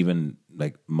 even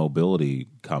like mobility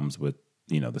comes with,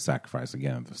 the sacrifice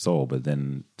again of the soul, but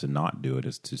then to not do it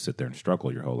is to sit there and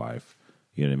struggle your whole life.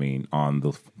 You know what I mean? On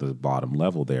the bottom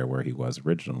level there, where he was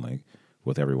originally,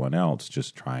 with everyone else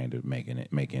just trying to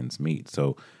make ends meet.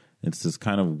 So it's this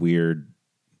kind of weird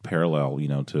parallel,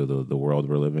 to the world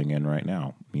we're living in right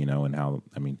now, and how,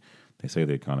 they say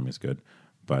the economy is good,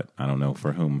 but I don't know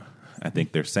for whom. I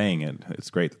think they're saying it. It's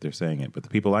great that they're saying it, but the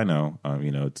people I know,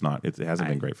 it's not. It hasn't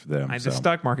been great for them. The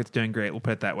stock market's doing great. We'll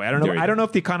put it that way. I don't know. I don't know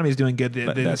if the economy is doing good.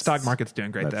 The stock market's doing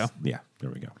great, though. Yeah,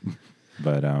 there we go.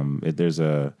 But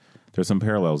there's some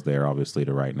parallels there, obviously,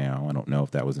 to right now. I don't know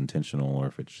if that was intentional or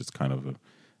if it's just kind of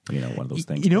one of those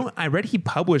things. I read he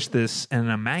published this in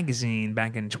a magazine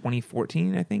back in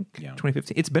 2014, I think. Yeah.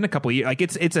 2015. It's been a couple of years. Like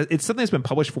it's something that's been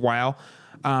published for a while,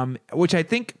 which I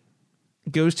think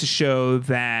goes to show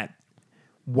that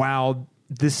while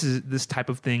this type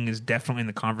of thing is definitely in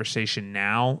the conversation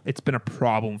now, it's been a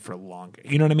problem for longer.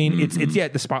 You know what I mean? Mm-hmm.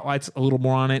 It's the spotlight's a little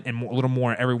more on it, and a little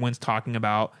more everyone's talking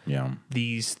about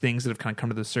these things that have kind of come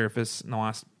to the surface in the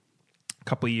last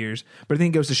couple of years. But I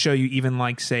think it goes to show you, even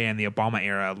like say in the Obama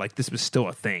era, like this was still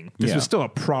a thing. This was still a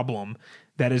problem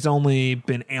that has only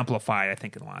been amplified, I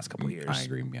think, in the last couple of years. I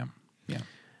agree. Yeah.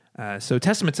 So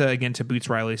testament to Boots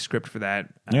Riley's script for that.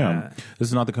 This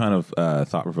is not the kind of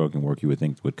thought-provoking work you would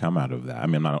think would come out of that.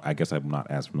 I guess I'm not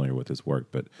as familiar with his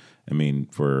work, but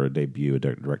for a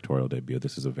directorial debut,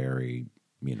 this is a very,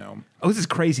 Oh, this is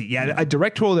crazy. Yeah, a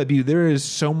directorial debut. There is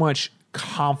so much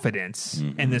confidence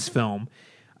in this film.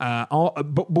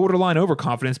 Borderline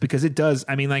overconfidence, because it does.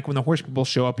 Like when the horse people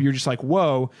show up, you're just like,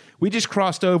 whoa, we just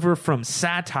crossed over from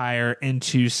satire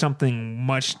into something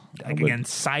much, again,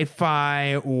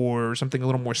 sci-fi or something a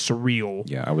little more surreal.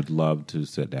 Yeah, I would love to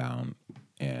sit down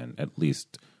and at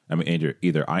least,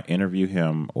 either I interview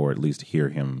him or at least hear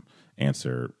him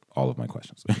answer all of my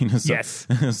questions. Yes.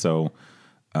 So,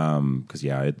 because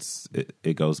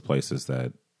it goes places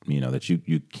that, that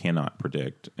you cannot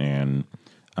predict. And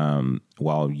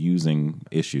while using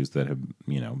issues that have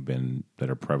that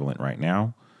are prevalent right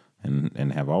now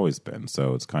and have always been,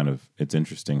 so it's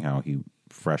interesting how he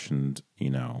freshened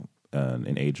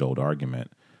an age old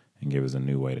argument and gave us a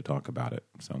new way to talk about it.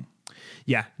 So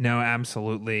Yeah, no,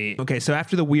 absolutely. Okay, so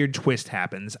after the weird twist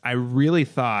happens, I really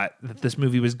thought that this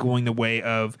movie was going the way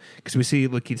of, because we see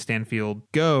Lakeith Stanfield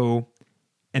go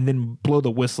and then blow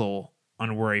the whistle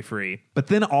on Worry Free. But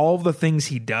then all the things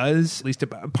he does, at least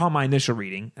upon my initial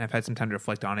reading, and I've had some time to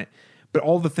reflect on it, but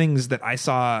all the things that I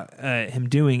saw him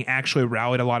doing actually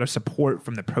rallied a lot of support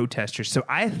from the protesters. So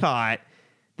I thought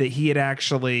that he had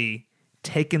actually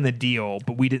taken the deal,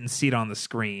 but we didn't see it on the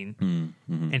screen,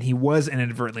 and he was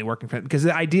inadvertently working for it, because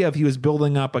the idea of he was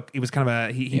building up he was kind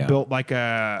of he built like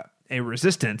a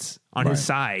resistance on his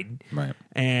side,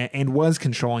 and was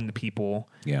controlling the people,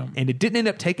 and it didn't end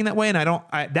up taking that way, and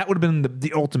that would have been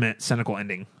the ultimate cynical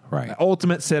ending. The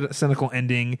ultimate cynical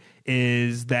ending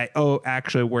is that,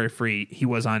 actually Worry Free,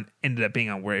 ended up being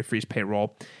on Worry Free's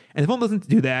payroll. And the film doesn't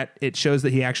do that. It shows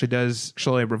that he actually does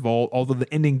show a revolt, although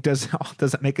the ending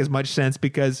doesn't make as much sense,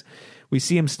 because we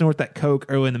see him snort that coke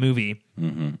early in the movie,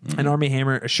 and Armie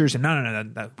Hammer assures him, no,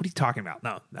 what are you talking about?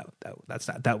 No,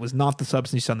 that was not the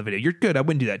substance you saw in the video. You're good. I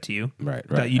wouldn't do that to you.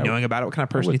 Without you knowing about it. What kind of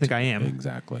person do you think I am?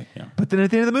 Exactly. Yeah. But then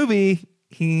at the end of the movie,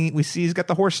 we see he's got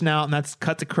the horse snout, and that's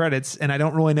cut to credits, and I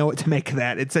don't really know what to make of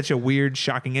that. It's such a weird,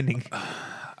 shocking ending.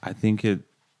 I think the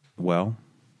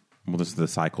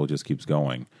cycle just keeps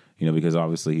going, because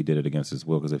obviously he did it against his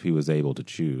will, because if he was able to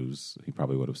choose, he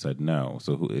probably would have said no.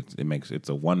 So it's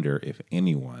a wonder if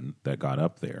anyone that got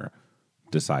up there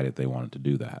decided they wanted to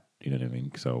do that. You know what I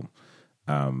mean? So,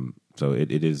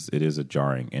 it is a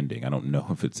jarring ending. I don't know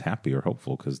if it's happy or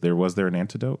hopeful, because was there an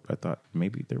antidote? I thought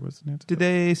maybe there was an antidote. Did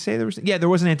they say there was? Yeah, there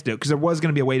was an antidote, because there was going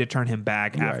to be a way to turn him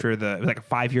back after it was like a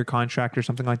 5-year contract or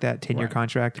something like that, 10-year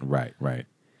contract. Right.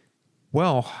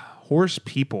 Well, horse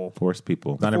people.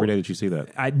 Not every day that you see that.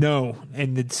 I know,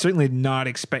 and it's certainly not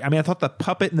expect. I mean, I thought the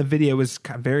puppet in the video was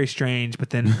kind of very strange,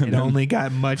 but then it only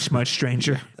got much, much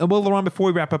stranger. Well, Laurent, before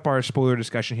we wrap up our spoiler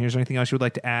discussion here, is there anything else you would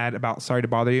like to add about Sorry to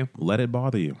Bother You? Let it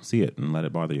bother you. See it and let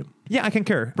it bother you. Yeah, I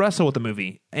concur. Wrestle with the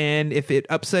movie. And if it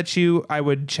upsets you, I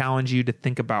would challenge you to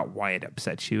think about why it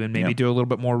upsets you, and maybe do a little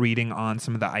bit more reading on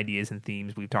some of the ideas and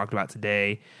themes we've talked about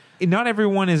today. Not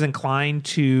everyone is inclined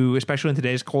to, especially in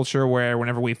today's culture, where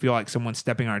whenever we feel like someone's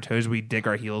stepping on our toes, we dig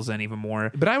our heels in even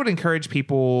more. But I would encourage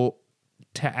people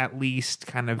to at least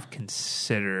kind of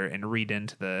consider and read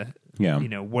into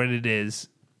what it is.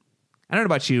 I don't know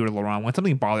about you, Laurent. When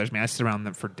something bothers me, I sit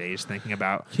around for days thinking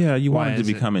about. Yeah, you want it to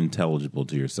become intelligible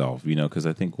to yourself, because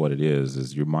I think what it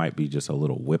is you might be just a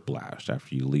little whiplash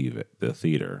after you leave the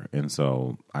theater. And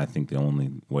so I think the only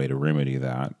way to remedy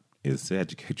that is to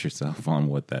educate yourself on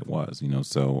what that was,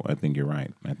 So I think you're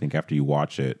right. I think after you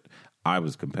watch it, I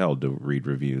was compelled to read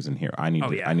reviews and hear. I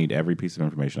need every piece of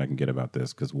information I can get about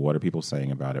this, because what are people saying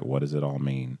about it? What does it all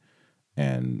mean?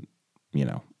 And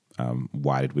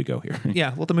why did we go here?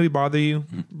 Yeah, let the movie bother you,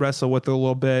 wrestle with it a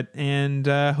little bit, and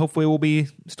hopefully we'll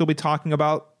still be talking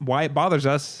about why it bothers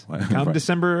us come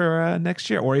December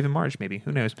next year, or even March, maybe.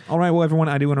 Who knows? All right, well, everyone,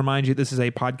 I do want to remind you this is a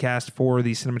podcast for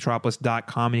the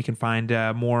Cinematropolis.com, and you can find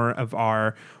more of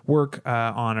our work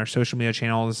on our social media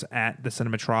channels at the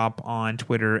Cinematrop on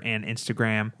Twitter and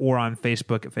Instagram, or on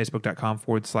Facebook at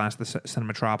facebook.com/the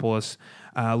Cinematropolis.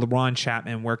 LaRon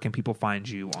Chapman, where can people find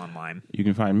you online? You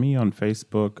can find me on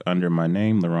Facebook under my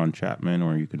name, LaRon Chapman,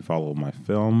 or you can follow my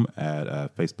film at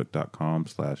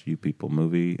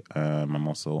facebook.com/YouPeopleMovie. I'm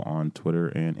also on Twitter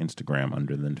and Instagram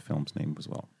under the film's name as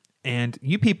well. And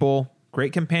You People,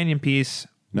 great companion piece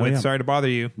with Sorry to Bother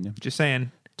You. Yeah. Just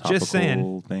saying.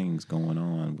 Topical things going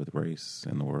on with race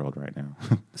in the world right now.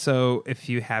 So if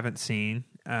you haven't seen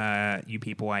You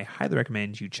People, I highly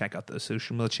recommend you check out those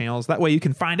social media channels. That way you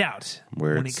can find out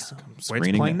where it's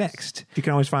playing next. You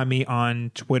can always find me on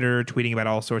Twitter, tweeting about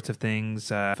all sorts of things,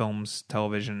 films,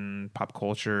 television, pop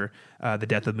culture, the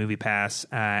death of Movie Pass,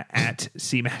 at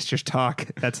C Masters Talk.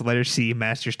 That's the letter C,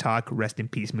 Masters Talk. Rest in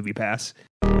peace, Movie Pass.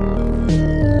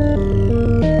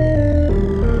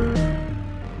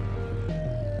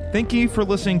 Thank you for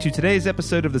listening to today's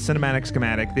episode of the Cinematic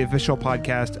Schematic, the official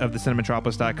podcast of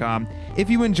thecinematropolis.com. If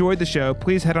you enjoyed the show,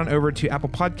 please head on over to Apple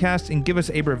Podcasts and give us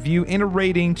a review and a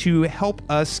rating to help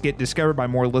us get discovered by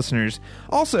more listeners.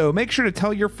 Also, make sure to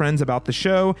tell your friends about the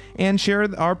show and share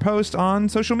our post on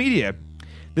social media.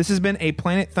 This has been a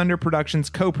Planet Thunder Productions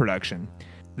co-production.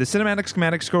 The Cinematic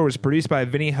Schematic score was produced by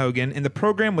Vinnie Hogan, and the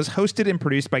program was hosted and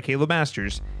produced by Caleb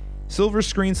Masters. Silver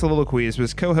Screen Soliloquies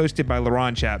was co-hosted by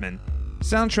LaRon Chapman.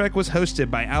 Soundtrack was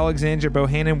hosted by Alexandra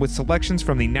Bohannon with selections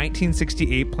from the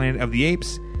 1968 Planet of the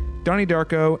Apes, Donnie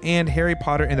Darko, and Harry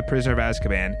Potter and the Prisoner of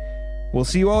Azkaban. We'll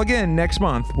see you all again next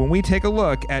month when we take a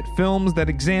look at films that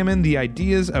examine the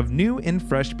ideas of new and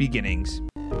fresh beginnings.